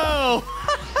 Yo!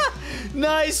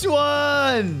 Nice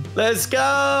one! Let's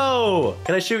go.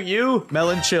 Can I shoot you?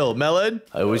 Melon, chill. Melon?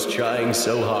 I was trying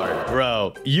so hard.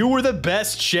 Bro, you were the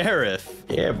best sheriff.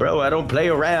 Yeah, bro, I don't play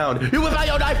around. You whip out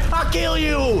your knife, I'll kill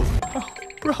you.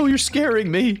 Bro, you're scaring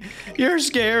me. You're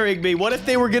scaring me. What if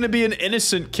they were gonna be an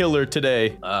innocent killer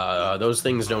today? Those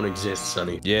things don't exist,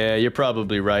 Sonny. Yeah, you're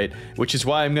probably right. Which is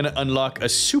why I'm gonna unlock a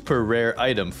super rare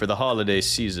item for the holiday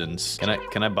seasons.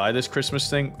 Can I buy this Christmas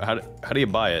thing? How do you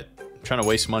buy it? I'm trying to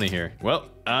waste money here. Well,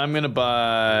 I'm gonna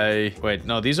buy... Wait,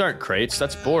 no, these aren't crates.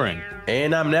 That's boring.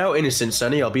 And I'm now innocent,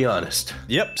 Sonny, I'll be honest.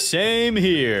 Yep, same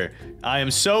here. I am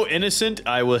so innocent,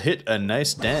 I will hit a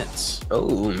nice dance.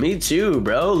 Oh, me too,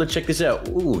 bro. Let's check this out.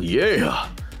 Ooh, yeah.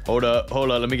 Hold up.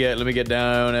 Let me get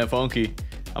down and funky.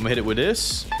 I'm gonna hit it with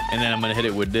this, and then I'm gonna hit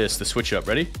it with this. The switch up.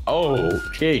 Ready? Oh,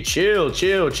 okay, chill.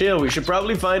 We should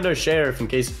probably find our sheriff in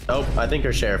case... Oh, I think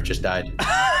our sheriff just died.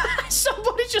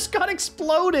 Somebody just got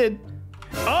exploded.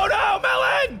 Oh no,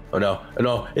 Melon! Oh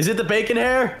no. Is it the bacon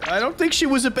hair? I don't think she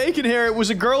was a bacon hair. It was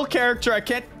a girl character.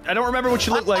 I don't remember what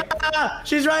she looked like.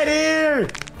 She's right here.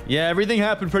 Yeah, everything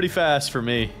happened pretty fast for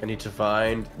me. I need to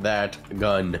find that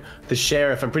gun. The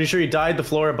sheriff, I'm pretty sure he died the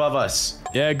floor above us.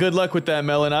 Yeah, good luck with that,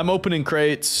 Melon. I'm opening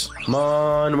crates. Come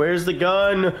on, where's the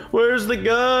gun? Where's the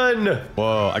gun?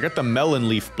 Whoa, I got the melon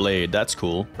leaf blade. That's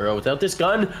cool. Bro, without this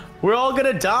gun, we're all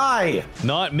gonna die.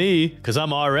 Not me, because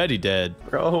I'm already dead.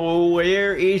 Bro,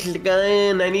 where is the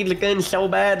gun? I need the gun so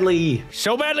badly.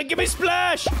 So badly, give me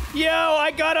splash! Yo,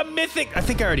 I got a mythic. I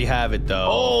think I already have it, though.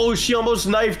 Oh, she almost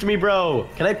knifed me, bro.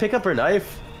 Can I pick up her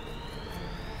knife?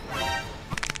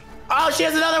 Oh, she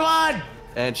has another one!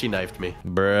 And she knifed me.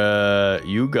 Bruh,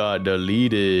 you got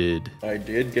deleted. I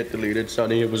did get deleted,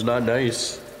 Sonny. It was not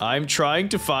nice. I'm trying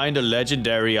to find a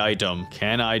legendary item.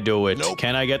 Can I do it? Nope.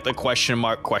 Can I get the question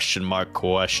mark, question mark,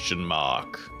 question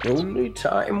mark? Only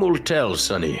time will tell,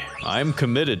 Sonny. I'm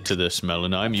committed to this,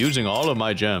 Melon. I'm using all of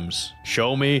my gems.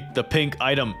 Show me the pink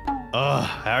item. Ugh,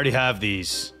 I already have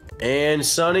these. And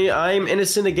Sonny, I'm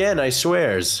innocent again, I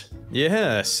swears.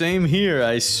 Yeah, same here,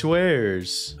 I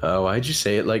swears. Oh, why'd you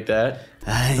say it like that?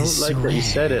 I don't like that you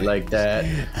said it like that.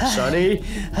 Sonny?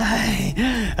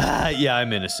 Yeah,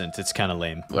 I'm innocent. It's kind of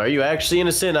lame. Are you actually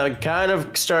innocent? I'm kind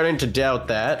of starting to doubt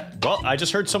that. Well, I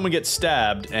just heard someone get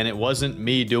stabbed, and it wasn't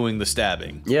me doing the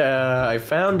stabbing. Yeah, I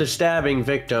found a stabbing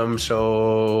victim,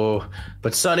 so...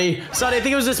 But Sonny, I think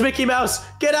it was this Mickey Mouse.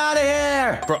 Get out of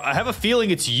here! Bro, I have a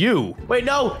feeling it's you. Wait,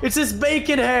 no, it's this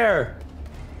bacon hair.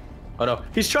 Oh no,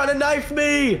 he's trying to knife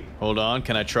me. Hold on,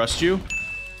 can I trust you?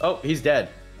 Oh, he's dead.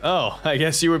 Oh, I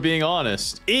guess you were being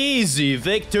honest. Easy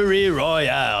victory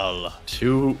royale.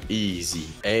 Too easy.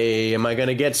 Hey, am I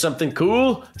gonna get something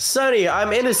cool? Sonny,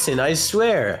 I'm innocent, I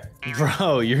swear.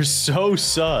 Bro, you're so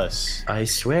sus. I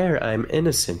swear I'm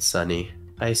innocent, Sonny.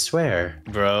 I swear.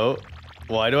 Bro,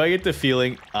 why do I get the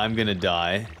feeling I'm gonna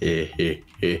die?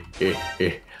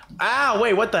 Ah,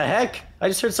 wait, what the heck? I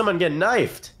just heard someone get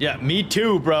knifed. Yeah, me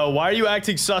too, bro. Why are you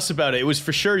acting sus about it? It was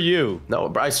for sure you. No,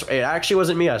 bro, it actually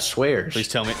wasn't me, I swear. Please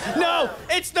tell me. No,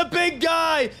 it's the big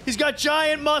guy. He's got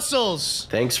giant muscles.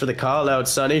 Thanks for the call out,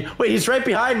 Sonny. Wait, he's right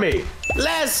behind me.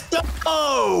 Let's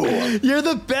go! You're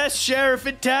the best sheriff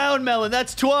in town, Melon.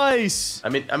 That's twice. I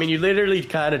mean, you literally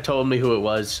kind of told me who it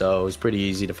was, so it was pretty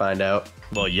easy to find out.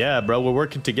 Well, yeah, bro, we're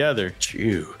working together.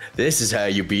 True. This is how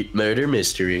you beat murder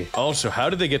mystery. Also, how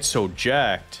did they get so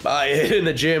jacked? I hit in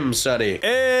the gym, Sonny.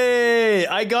 Hey,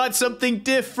 I got something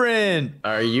different.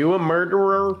 Are you a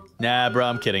murderer? Nah, bro,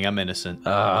 I'm kidding. I'm innocent.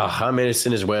 I'm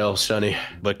innocent as well, Sonny.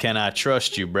 But can I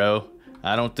trust you, bro?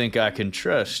 I don't think I can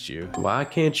trust you. Why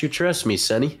can't you trust me,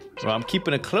 Sonny? Well, I'm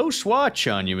keeping a close watch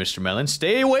on you, Mr. Melon.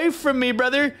 Stay away from me,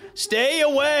 brother. Stay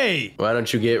away. Why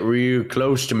don't you get real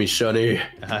close to me, Sonny?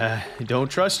 I don't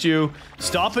trust you.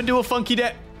 Stop and do a funky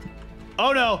dance.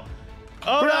 Oh, no.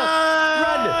 Oh,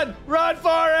 Run! no. Run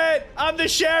for it. I'm the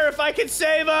sheriff. I can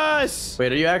save us.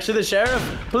 Wait, are you actually the sheriff?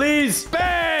 Please.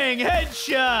 Bang!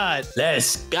 Headshot.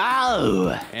 Let's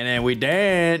go. And then we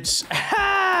dance.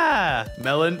 Ha!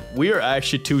 Melon, we are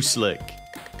actually too slick.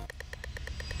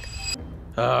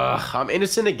 I'm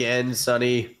innocent again,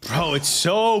 Sonny. Bro, it's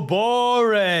so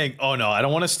boring. Oh, no, I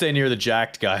don't want to stay near the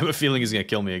jacked guy. I have a feeling he's going to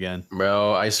kill me again.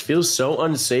 Bro, I feel so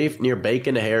unsafe near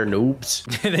bacon hair noobs.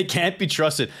 They can't be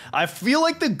trusted. I feel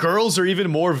like the girls are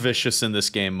even more vicious in this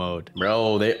game mode.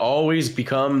 Bro, they always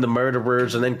become the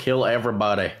murderers and then kill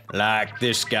everybody. Like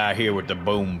this guy here with the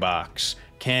boombox.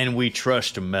 Can we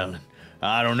trust him, Melon?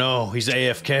 I don't know. He's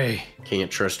AFK.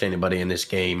 Can't trust anybody in this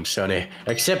game, Sonny.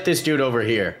 Except this dude over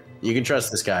here. You can trust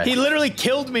this guy. He literally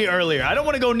killed me earlier. I don't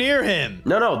want to go near him.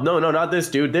 No, not this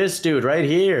dude. This dude right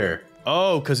here.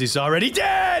 Oh, because he's already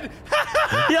dead.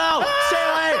 Yo, stay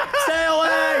away! Stay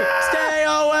away! Stay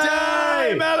away!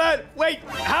 Die, Melon! Wait,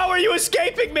 how are you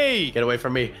escaping me? Get away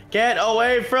from me. Get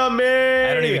away from me!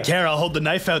 I don't even care. I'll hold the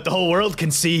knife out. The whole world can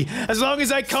see. As long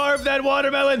as I carve that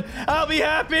watermelon, I'll be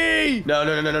happy. No.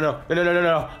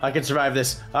 I can survive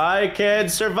this. I can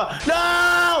survive.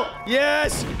 No!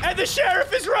 Yes, and the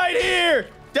sheriff is right here.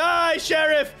 Die,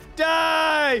 sheriff,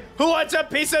 die. Who wants a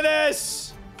piece of this?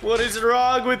 What is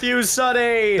wrong with you,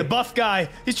 Sonny? The buff guy.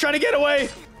 He's trying to get away.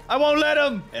 I won't let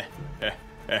him.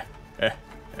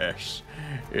 Yes.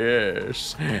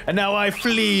 Yes. And now I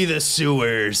flee the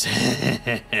sewers.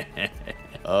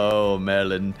 Oh,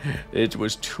 Melon, it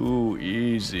was too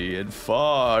easy and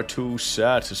far too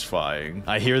satisfying.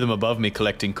 I hear them above me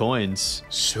collecting coins.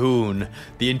 Soon,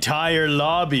 the entire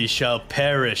lobby shall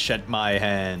perish at my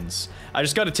hands. I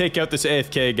just gotta take out this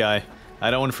AFK guy. I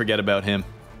don't want to forget about him.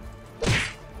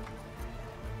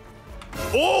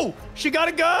 Oh, she got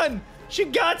a gun. She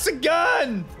got a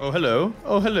gun. Oh, hello.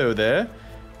 Oh, hello there.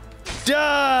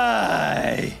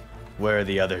 Die! Where are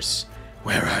the others?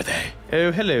 Where are they?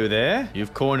 Oh, hello there.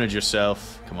 You've cornered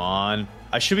yourself. Come on.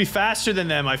 I should be faster than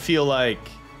them, I feel like.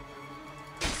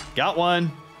 Got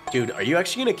one. Dude, are you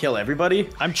actually gonna kill everybody?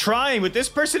 I'm trying, but this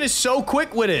person is so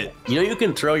quick with it. You know you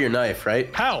can throw your knife,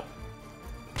 right? How?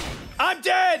 I'm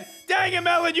dead! Dang it,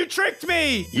 Melon, you tricked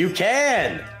me! You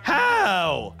can!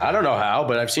 How? I don't know how,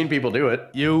 but I've seen people do it.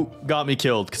 You got me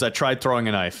killed because I tried throwing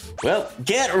a knife. Well,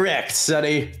 get wrecked,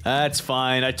 Sonny. That's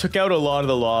fine. I took out a lot of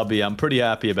the lobby. I'm pretty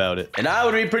happy about it. And I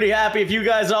would be pretty happy if you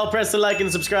guys all press the like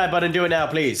and subscribe button. Do it now,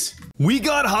 please. We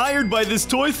got hired by this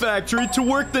toy factory to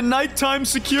work the nighttime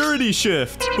security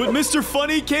shift, but Mr.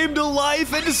 Funny came to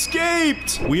life and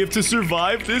escaped. We have to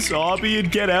survive this obby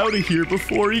and get out of here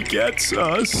before he gets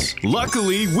us.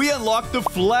 Luckily, we unlocked the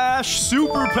Flash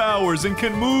superpowers and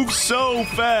can move so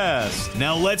fast.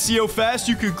 Now let's see how fast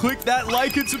you can click that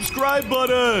like and subscribe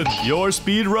button. Your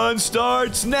speed run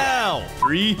starts now.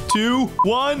 3, 2,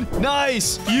 1.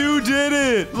 Nice. You did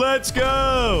it. Let's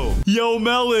go. Yo,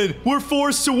 Melon, we're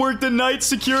forced to work the night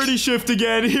security shift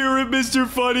again here at Mr.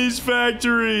 Funny's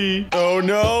factory. Oh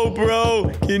no,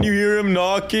 bro. Can you hear him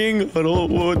knocking? I don't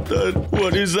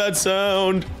what is that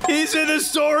sound? He's in the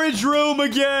storage room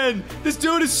again. This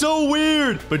dude is so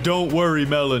weird. But don't worry,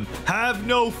 Melon. Have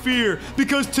no fear,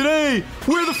 because today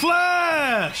we're the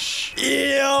Flash.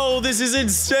 Yo, this is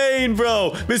insane,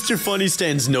 bro. Mr. Funny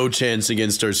stands no chance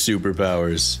against our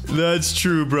superpowers. That's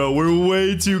true, bro. We're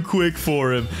way too quick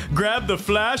for him. Grab the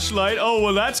flashlight. Oh,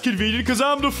 well, that's convenient because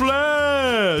I'm the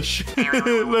Flash.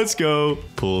 Let's go.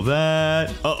 Pull that.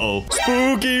 Uh-oh.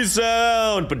 Spooky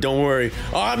sound. But don't worry,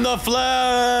 I'm the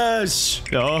Flash.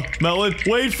 Melon,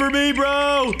 wait for me,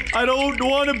 bro. I don't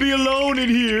want to be alone in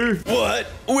here. What?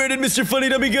 Where did Mr. Funny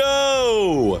Dummy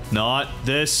go? Not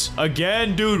this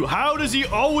again, dude. How does he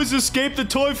always escape the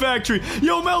toy factory?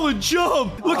 Yo, Melon,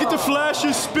 jump. Look at the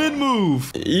Flash's spin move.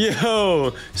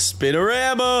 Yo,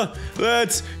 spinorama.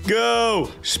 Let's go.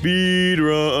 Speed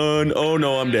run. Oh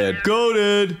no, I'm dead.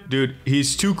 Goated. Dude,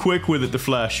 he's too quick with it, the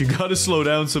Flash. You gotta slow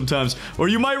down sometimes, or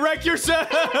you might wreck yourself.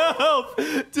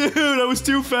 Dude, I was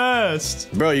too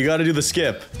fast. Bro, you gotta do the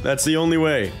skip. That's the only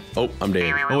way. Oh, I'm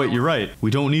dead. Oh, wait, you're right.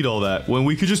 We don't need all that when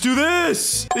we could just do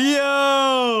this.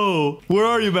 Yo, where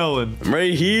are you, Melon? I'm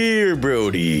right here,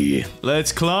 Brody.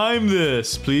 Let's climb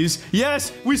this, please.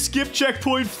 Yes, we skipped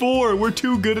checkpoint 4. We're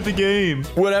too good at the game.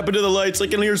 What happened to the lights? I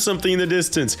can hear something in the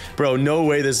distance. Bro, no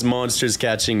way this monster's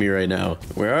catching me right now.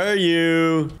 Where are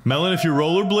you? Melon, if your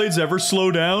rollerblades ever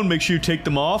slow down, make sure you take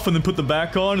them off and then put them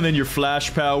back on, and then your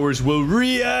flash powers will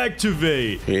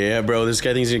reactivate. Yeah, bro, this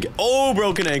guy thinks he's gonna get... Oh,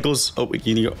 broken ankles. Oh,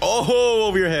 you need to go... Oh,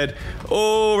 over your head.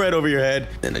 Oh, right over your head.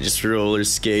 And I just roller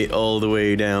skate all the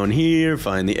way down here.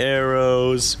 Find the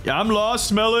arrows. Yeah, I'm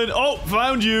lost, Melon. Oh,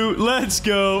 found you. Let's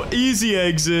go. Easy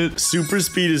exit. Super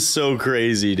speed is so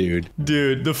crazy, dude.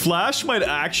 Dude, the Flash might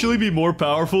actually be more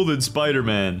powerful than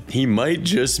Spider-Man. He might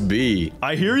just be.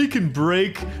 I hear he can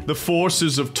break the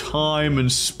forces of time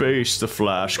and space, the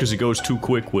Flash, because he goes too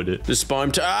quick with it. The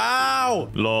spawn Ow!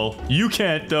 Lol. You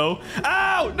can't, though.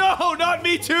 Ow! No, not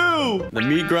me too! The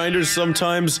meat grinder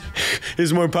sometimes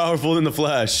is more powerful than the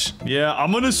Flash. Yeah,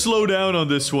 I'm gonna slow down on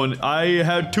this one. I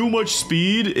had too much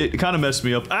speed. It kind of messed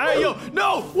me up. Ah, yo!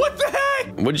 No! What the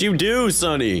heck? What'd you do,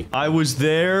 Sonny? I was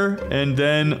there, and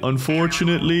then,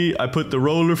 unfortunately, I put the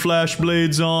roller flash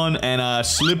blades on, and I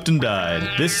slipped and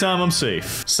died. This time, I'm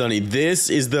safe. Sonny, this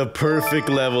is the perfect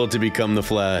level to become the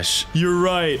Flash. You're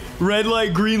right. Red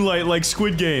light, green light, like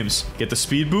Squid Games. Get the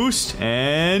speed boost,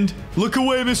 and look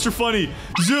away, Mr. Funny.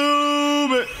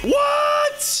 Zoom it.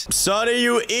 What? Sonny,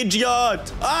 you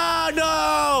idiot! Ah,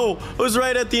 no! It was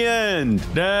right at the end.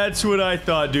 That's what I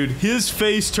thought, dude. His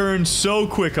face turned so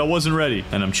quick, I wasn't ready.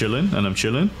 And I'm chilling, and I'm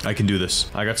chilling. I can do this.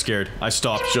 I got scared. I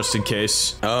stopped just in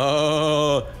case.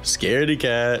 Oh, scaredy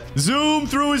cat. Zoom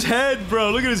through his head, bro.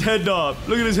 Look at his head top.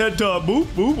 Look at his head top. Boop,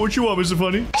 boop. What you want, Mr.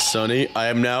 Funny? Sonny, I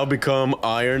am now become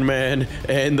Iron Man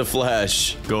and the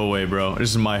Flash. Go away, bro. This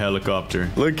is my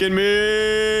helicopter. Look at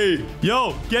me!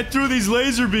 Yo, get through these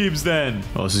laser beams then.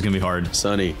 Oh, this is gonna be hard.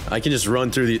 Sonny, I can just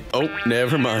run through the... Oh,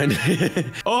 never mind.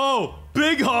 Oh,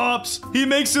 big hops. He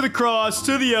makes it across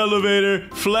to the elevator.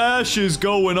 Flash is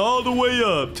going all the way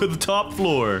up to the top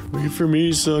floor. Wait for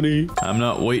me, Sonny. I'm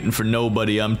not waiting for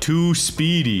nobody. I'm too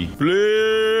speedy.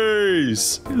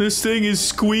 Please. This thing is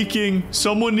squeaking.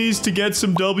 Someone needs to get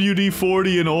some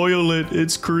WD-40 and oil it.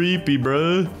 It's creepy,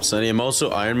 bruh. Sonny, I'm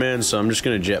also Iron Man, so I'm just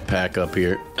gonna jetpack up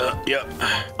here. Yep.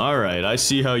 All right, I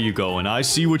see how you're going. I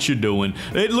see what you're doing.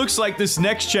 It looks like this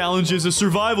next challenge is a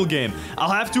survival game.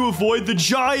 I'll have to avoid the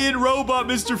giant robot,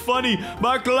 Mr. Funny,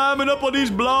 by climbing up on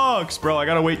these blocks. Bro, I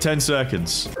gotta wait 10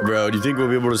 seconds. Bro, do you think we'll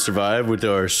be able to survive with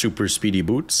our super speedy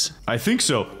boots? I think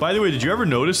so. By the way, did you ever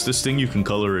notice this thing you can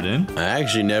color it in? I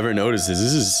actually never noticed this.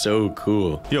 This is so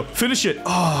cool. Yo, finish it.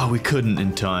 Oh, we couldn't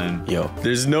in time. Yo,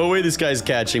 there's no way this guy's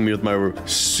catching me with my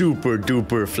super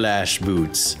duper Flash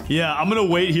boots. Yeah, I'm gonna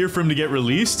wait here for him to get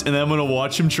released, and then I'm gonna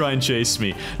watch him try and chase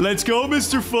me. Let's go,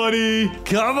 Mr. Funny.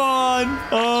 Come on.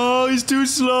 Oh, he's too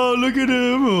slow. Look at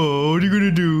him. Oh, what are you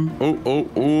gonna do?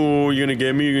 Oh, you're gonna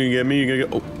get me, you're gonna get me, you're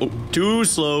gonna get... Oh, too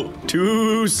slow,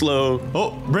 too slow.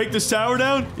 Oh, break this tower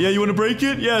down? Yeah, you wanna break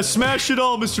it? Yeah, smash it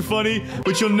all, Mr. Funny,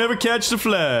 but you'll never catch the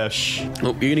Flash.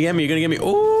 Oh, you're gonna get me, you're gonna get me.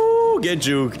 Oh, get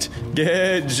juked.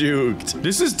 Get juked.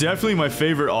 This is definitely my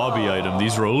favorite obby item.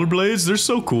 These rollerblades, they're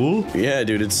so cool. Yeah,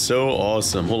 dude, it's so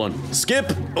awesome. Hold on.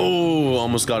 Skip. Oh,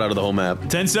 almost got out of the whole map.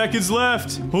 10 seconds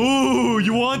left. Ooh,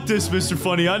 you want this, Mr.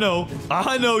 Funny. I know.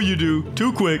 I know you do.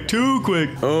 Too quick, too quick.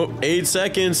 Oh, 8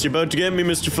 seconds. You're about to get me,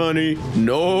 Mr. Funny.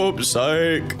 Nope,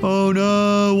 psych. Oh,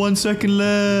 no. 1 second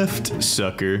left.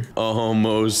 Sucker.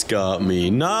 Almost got me.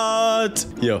 Not.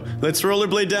 Yo, let's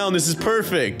rollerblade down. This is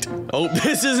perfect. Oh,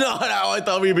 this is not how I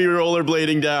thought we'd be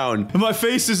rollerblading down. My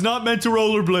face is not meant to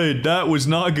rollerblade. That was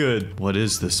not good. What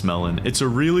is this, Melon? It's a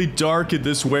really dark in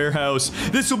this warehouse.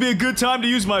 This will be a good time to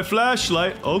use my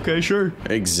flashlight. Okay, sure.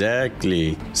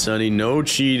 Exactly. Sonny, no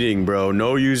cheating, bro.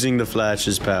 No using the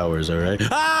Flash's powers, all right?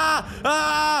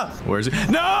 Where is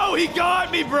he? No, he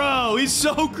got me, bro. He's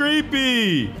so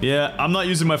creepy. Yeah, I'm not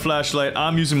using my flashlight.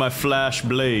 I'm using my flash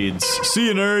blades. See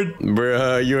you, nerd.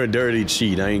 Bruh, you're a dirty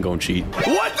cheat. I ain't gonna cheat.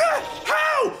 What the?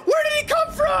 How? Where did he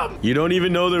come from? You don't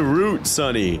even know the route,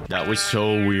 Sonny. That was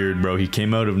so weird, bro. He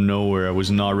came out of nowhere. I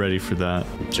was not ready for that.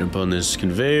 Jump on this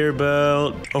conveyor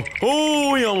belt.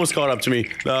 Oh, he almost caught up to me.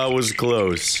 That was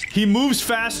close. He moves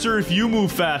faster if you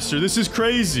move faster. This is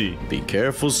crazy. Be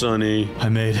careful, Sonny. I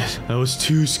made it. That was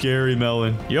too scary,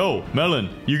 Melon. Yo, Melon,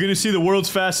 you're gonna see the world's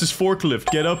fastest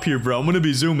forklift. Get up here, bro. I'm gonna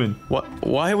be zooming. What?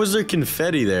 Why was there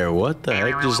confetti there? What the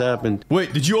heck just happened?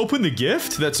 Wait, did you open the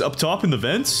gift that's up top in the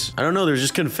vents? I don't know. There's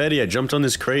just confetti. I jumped on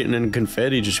this crate and then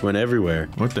confetti just went everywhere.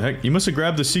 What the heck? You must have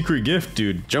grabbed the secret gift,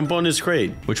 dude. Jump on this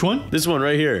crate. Which one? This one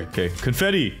right here. Okay,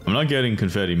 confetti. I'm not getting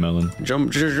confetti, Melon.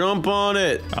 Jump on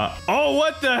it. Oh,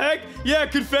 what the heck? Yeah,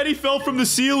 confetti fell from the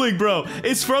ceiling, bro.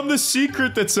 It's from the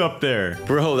secret that's up there.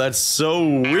 Bro, that's so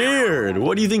weird.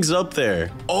 What do you think's up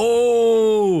there?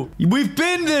 Oh, we've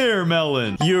been there,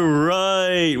 Melon. You're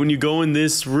right. When you go in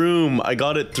this room, I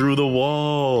got it through the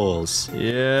walls.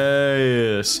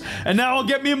 Yeah, this. And now I'll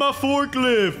get me my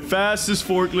forklift. Fastest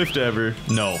forklift ever.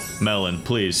 No, Melon,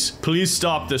 please. Please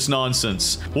stop this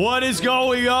nonsense. What is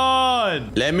going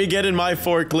on? Let me get in my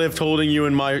forklift holding you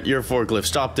in your forklift.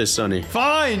 Stop this, Sonny.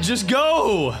 Fine, just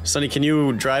go. Sonny, can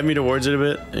you drive me towards it a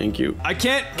bit? Thank you. I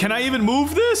can't. Can I even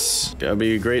move this? That'd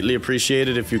be greatly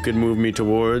appreciated if you could move me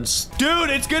towards. Dude,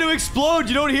 it's gonna explode.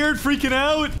 You don't hear it freaking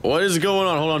out? What is going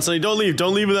on? Hold on, Sonny. Don't leave.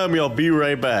 Don't leave without me. I'll be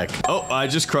right back. Oh, I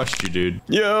just crushed you, dude.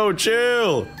 Yo,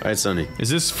 chill. All right, Sonny. Is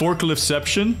this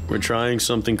forkliftception? We're trying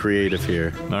something creative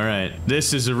here. All right.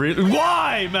 This is a real...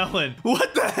 Why, Melon?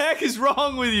 What the heck is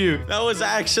wrong with you? That was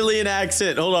actually an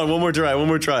accent. Hold on. One more try. One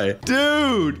more try.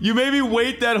 Dude, you made me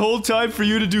wait that whole time for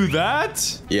you to do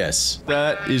that? Yes.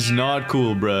 That is not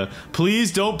cool, bruh.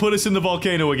 Please don't put us in the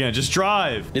volcano again. Just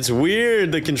drive. It's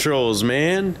weird, the controls,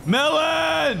 man.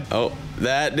 Melon! Oh,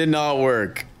 that did not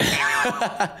work.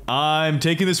 I'm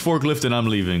taking this forklift and I'm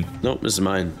leaving. Nope, this is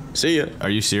mine. See ya.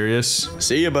 Are you serious?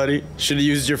 See ya, buddy. Should have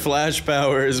used your flash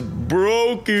powers.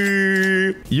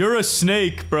 Brokey. You're a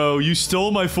snake, bro. You stole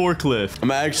my forklift.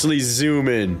 I'm actually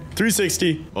zooming.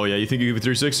 360. Oh, yeah? You think you can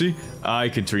 360? I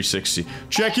can 360.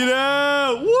 Check it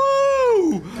out!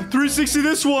 Woo! 360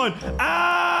 this one!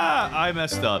 Ah! I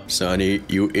messed up. Sonny,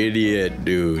 you idiot,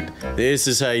 dude. This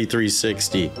is how you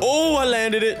 360. Oh, I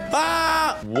landed it.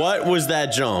 Ah! What was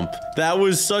that jump? That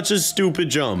was such a stupid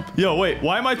jump. Yo, wait.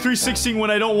 Why am I 360ing when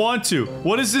I don't want to?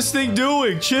 What is this thing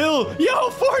doing? Chill. Yo,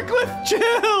 forklift,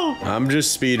 chill. I'm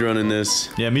just speedrunning this.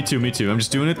 Yeah, me too, me too. I'm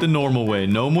just doing it the normal way.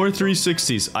 No more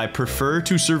 360s. I prefer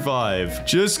to survive.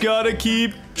 Just gotta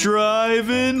keep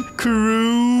driving,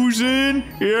 cruising.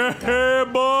 Yeah,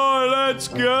 boy, let's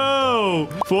go.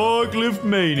 Forklift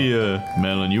mania.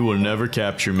 Melon, you will never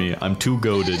capture me. I'm too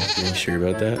goated. Are you sure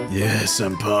about that? Yes,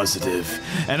 I'm positive.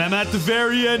 And I'm at the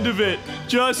very end of it.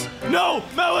 Just, no,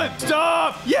 Melon,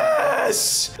 stop.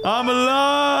 Yes, I'm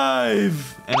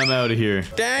alive. And I'm out of here.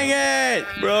 Dang it!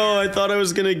 Bro, I thought I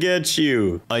was gonna get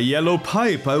you. A yellow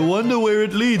pipe. I wonder where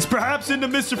it leads. Perhaps into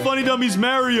Mr. Funny Dummy's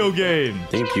Mario game.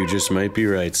 Think you just might be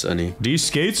right, Sonny. These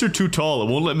skates are too tall. It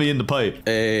won't let me in the pipe.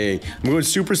 Hey, I'm going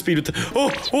super speed with the...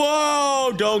 Oh,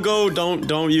 whoa! Don't go.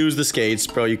 Don't use the skates,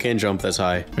 bro. You can't jump this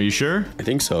high. Are you sure? I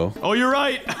think so. Oh, you're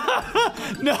right.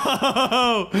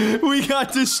 No! We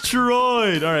got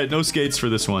destroyed. All right, no skates for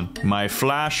this one. My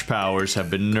flash powers have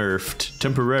been nerfed.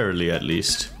 Temporarily, at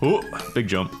least. Oh, big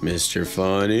jump. Mr.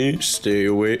 Funny, stay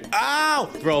away. Ow!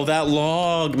 Bro, that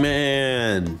log,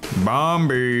 man.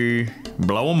 Bombi.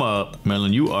 Blow him up.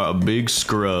 Melon, you are a big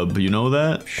scrub. You know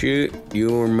that? Shut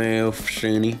your mouth,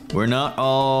 Sonny. We're not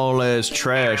all as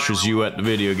trash as you at the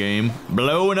video game.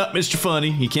 Blowing up Mr.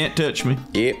 Funny. He can't touch me.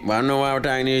 Yep, I know our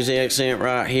Chinese accent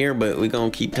right here, but we're gonna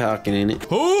keep talking in it.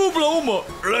 Oh, blow him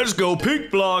up. Let's go.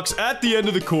 Pink blocks at the end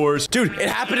of the course. Dude, it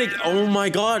happened. Oh my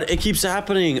god, it keeps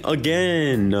happening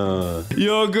again.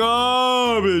 You're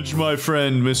garbage, my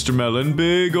friend, Mr. Melon.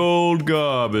 Big old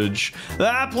garbage.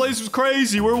 That place was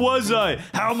crazy. Where was I?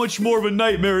 How much more of a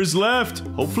nightmare is left?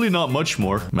 Hopefully not much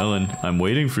more. Melon, I'm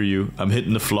waiting for you. I'm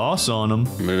hitting the floss on him.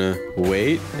 I'm gonna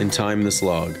wait and time this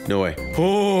log. No way.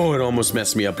 Oh, it almost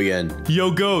messed me up again.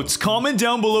 Yo, goats, comment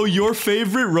down below your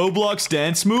favorite Roblox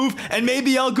dance move, and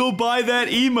maybe I'll go buy that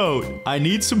emote. I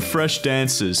need some fresh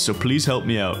dances, so please help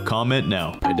me out. Comment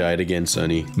now. I died again,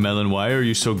 Sonny. Melon, why are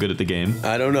you so good at the game?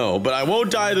 I don't know, but I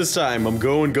won't die this time. I'm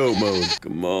going goat mode.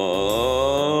 Come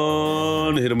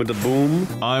on. Hit him with the boom.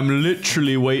 I'm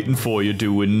literally waiting for you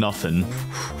doing nothing.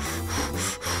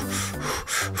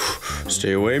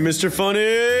 Stay away, Mr.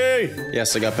 Funny!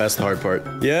 Yes, I got past the hard part.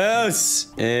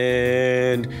 Yes!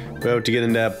 And about to get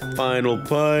in that final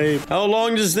pipe. How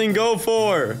long does this thing go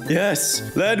for?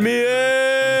 Yes! Let me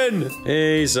in!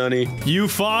 Hey, Sonny. You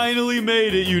finally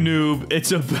made it, you noob.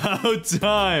 It's about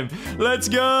time. Let's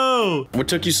go! What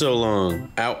took you so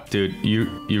long? Ow. Dude, you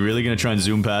really gonna try and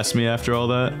zoom past me after all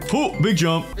that? Oh, big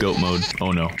jump. Goat mode.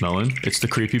 Oh no, Melon. It's the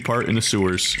creepy part in the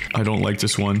sewers. I don't like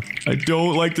this one. I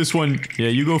don't like this one. Yeah,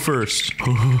 you go first.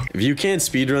 If you can't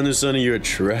speedrun this, Sonny, you're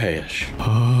trash.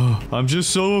 I'm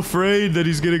just so afraid that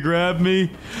he's gonna grab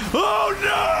me. Oh no!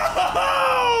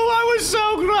 I was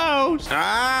so close!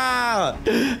 Ah!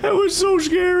 That was so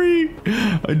scary.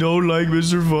 I don't like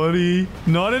Mr. Funny.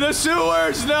 Not in the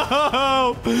sewers,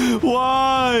 no!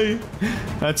 Why?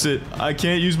 That's it. I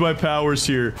can't use my powers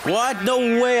here. What?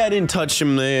 No way I didn't touch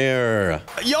him there.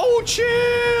 Yo,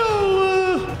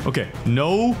 chill! Okay,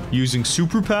 no using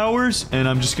superpowers, and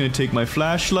I'm just gonna take my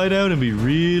flashlight out and be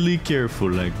really careful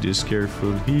like this.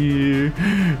 Careful here.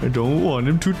 I don't want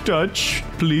him to touch.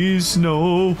 Please,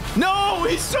 no. No,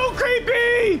 he's so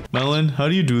creepy! me? Melon, how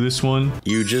do you do this one?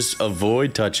 You just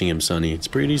avoid touching him, Sonny. It's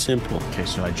pretty simple. Okay,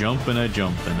 so I jump and I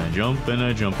jump and I jump and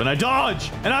I jump and I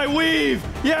dodge and I weave.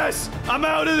 Yes, I'm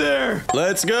out of there.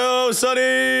 Let's go,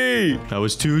 Sonny! That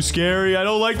was too scary. I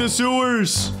don't like the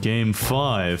sewers. Game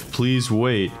 5. Please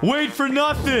wait. Wait for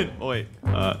nothing. Oh, wait.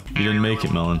 You didn't make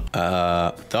it, Melon.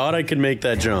 Thought I could make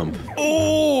that jump.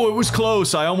 Oh, it was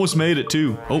close. I almost made it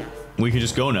too. Oh, we can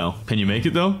just go now. Can you make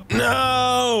it though?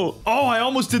 No! Oh, I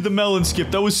almost did the melon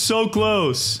skip. That was so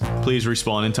close. Please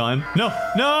respawn in time. No,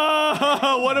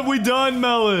 no! What have we done,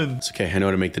 Melon? It's okay. I know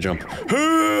how to make the jump.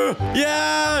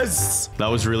 Yes! That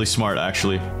was really smart,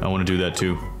 actually. I want to do that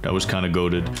too. That was kind of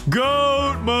goated.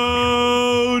 Goat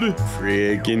mode!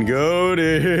 Freaking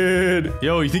goated.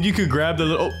 Yo, you think you could grab the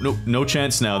little... Oh, no, no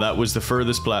chance now. That was the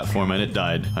furthest platform and it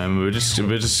died. I'm just a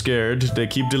bit scared. They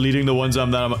keep deleting the ones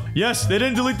I'm... Yes, they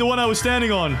didn't delete the one I was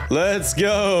standing on. Let's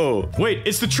go. Wait,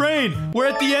 it's the train. We're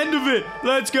at the end of it.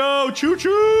 Let's go.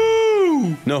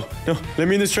 Choo-choo. No, no. Let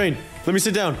me in this train. Let me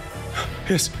sit down.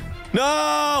 Yes.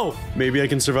 No! Maybe I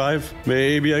can survive.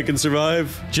 Maybe I can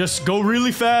survive. Just go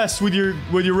really fast with your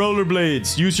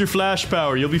rollerblades. Use your flash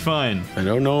power. You'll be fine. I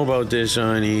don't know about this,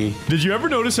 honey. Did you ever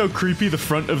notice how creepy the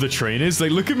front of the train is?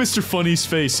 Like, look at Mr. Funny's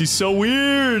face. He's so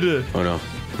weird. Oh, no.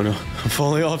 Oh, no. I'm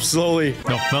falling off slowly.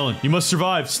 No, Melon, you must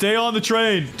survive. Stay on the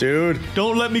train. Dude.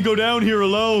 Don't let me go down here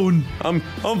alone. I'm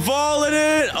falling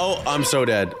in. Oh, I'm so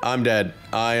dead. I'm dead.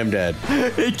 I am dead.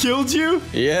 It killed you?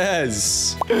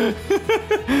 Yes.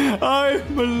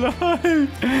 I'm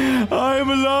alive. I'm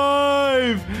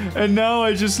alive. And now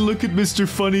I just look at Mr.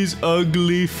 Funny's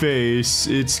ugly face.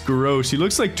 It's gross. He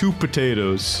looks like 2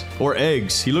 potatoes. Or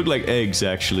eggs. He looked like eggs,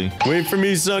 actually. Wait for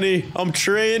me, Sonny. I'm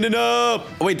training up.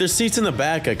 Wait, there's seats in the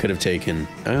back I could have taken.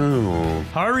 Oh.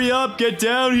 Hurry up. Get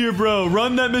down here, bro.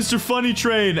 Run that Mr. Funny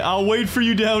train. I'll wait for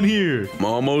you down here. I'm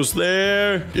almost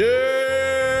there.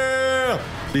 Yeah.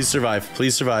 Please survive.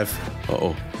 Please survive.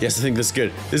 Uh-oh. Yes, I think this is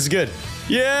good. This is good.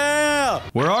 Yeah!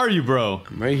 Where are you, bro?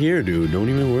 I'm right here, dude. Don't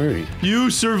even worry. You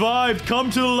survived.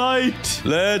 Come to the light.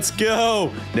 Let's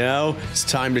go. Now it's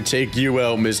time to take you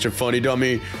out, Mr. Funny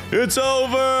Dummy. It's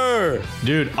over.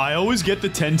 Dude, I always get the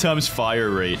 10 times fire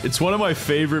rate. It's one of my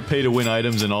favorite pay-to-win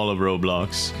items in all of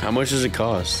Roblox. How much does it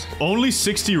cost? Only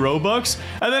 60 Robux,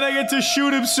 and then I get to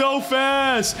shoot him so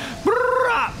fast.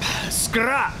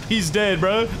 Scrap. He's dead,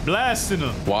 bro. Blasting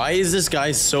him. Why is this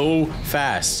guy so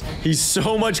fast? He's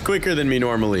so much quicker than me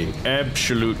normally.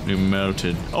 Absolutely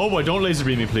melted. Oh boy, don't laser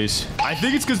beam me, please. I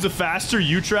think it's because the faster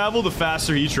you travel, the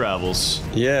faster he travels.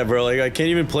 Yeah, bro. Like, I can't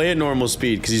even play at normal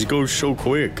speed because he goes so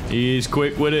quick. He's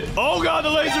quick with it. Oh god, the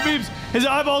laser beams. His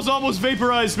eyeballs almost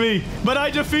vaporized me, but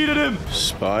I defeated him.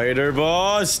 Spider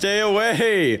boss, stay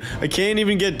away. I can't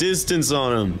even get distance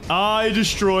on him. I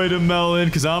destroyed him, Melon,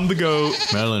 because I'm the goat.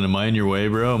 Melon, am I in your way,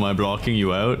 bro? Am I blocking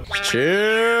you out?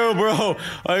 Chill, bro.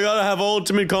 I gotta have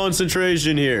ultimate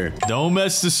concentration here. Don't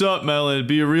mess this up, Melon. It'd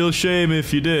be a real shame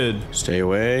if you did. Stay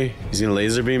away. He's gonna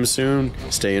laser beam soon.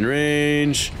 Stay in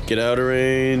range. Get out of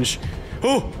range.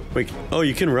 Oh, wait. Oh,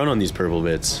 you can run on these purple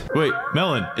bits. Wait,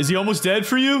 Melon, is he almost dead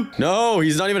for you? No,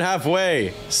 he's not even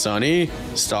halfway. Sonny,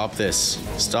 stop this.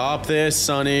 Stop this,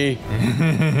 Sonny.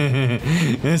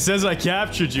 It says I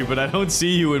captured you, but I don't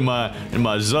see you in my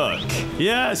Zuck.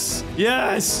 Yes,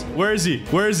 yes. Where is he?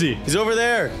 Where is he? He's over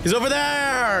there. He's over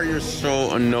there. You're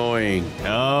so annoying.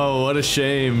 Oh, what a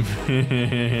shame.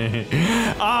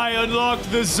 I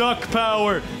unlocked the Zuck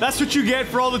power. That's what you get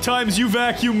for all the times you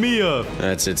vacuum me up.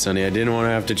 That's it, Sonny. I didn't want to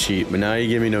have to cheat, but now you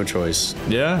give me no choice.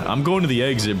 Yeah, I'm going to the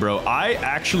exit, bro. I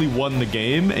actually won the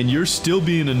game, and you're still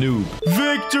being a noob.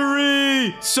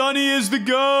 Victory! Sonny is the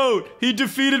GOAT! He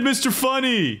defeated Mr.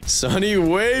 Funny! Sonny,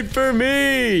 wait for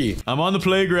me! I'm on the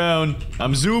playground.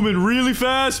 I'm zooming really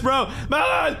fast, bro.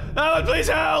 Melon! Melon, please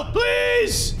help!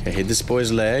 Please! I hit this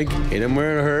boy's leg. Hit him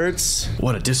where it hurts.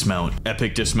 What a dismount.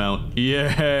 Epic dismount.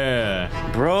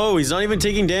 Yeah! Bro, he's not even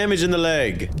taking damage in the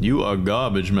leg. You are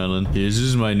garbage, Melon. This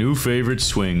is my new favorite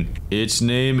swing. Its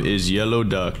name is Yellow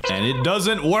Duck. And it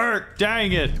doesn't work!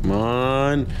 Dang it! Come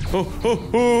on.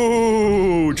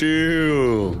 Oh, chill.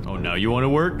 Oh, now you want to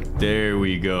work? There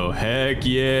we go. Heck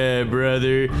yeah,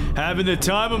 brother. Having the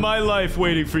time of my life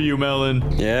waiting for you, Melon.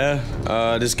 Yeah?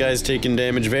 This guy's taking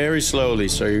damage very slowly,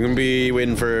 so you're gonna be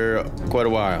waiting for quite a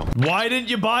while. Why didn't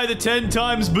you buy the 10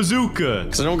 times bazooka?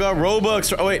 Because I don't got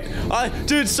Robux. Oh, wait. I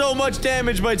did so much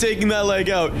damage by taking that leg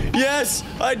out. Yes!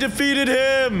 I defeated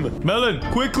him! Melon,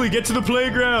 quickly get to the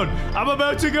playground. I'm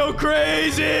about to go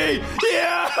crazy.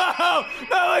 Yeah!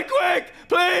 Melon, quick!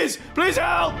 Please! Please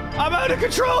help! I'm out of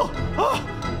control!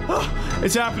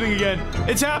 It's happening again.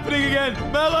 It's happening again.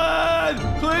 Melon,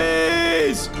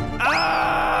 please.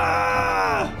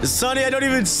 Ah! Sonny, I don't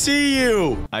even see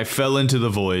you. I fell into the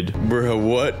void. Bro,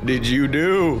 what did you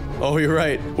do? Oh, you're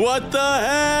right. What the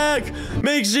heck?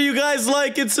 Make sure you guys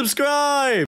like and subscribe.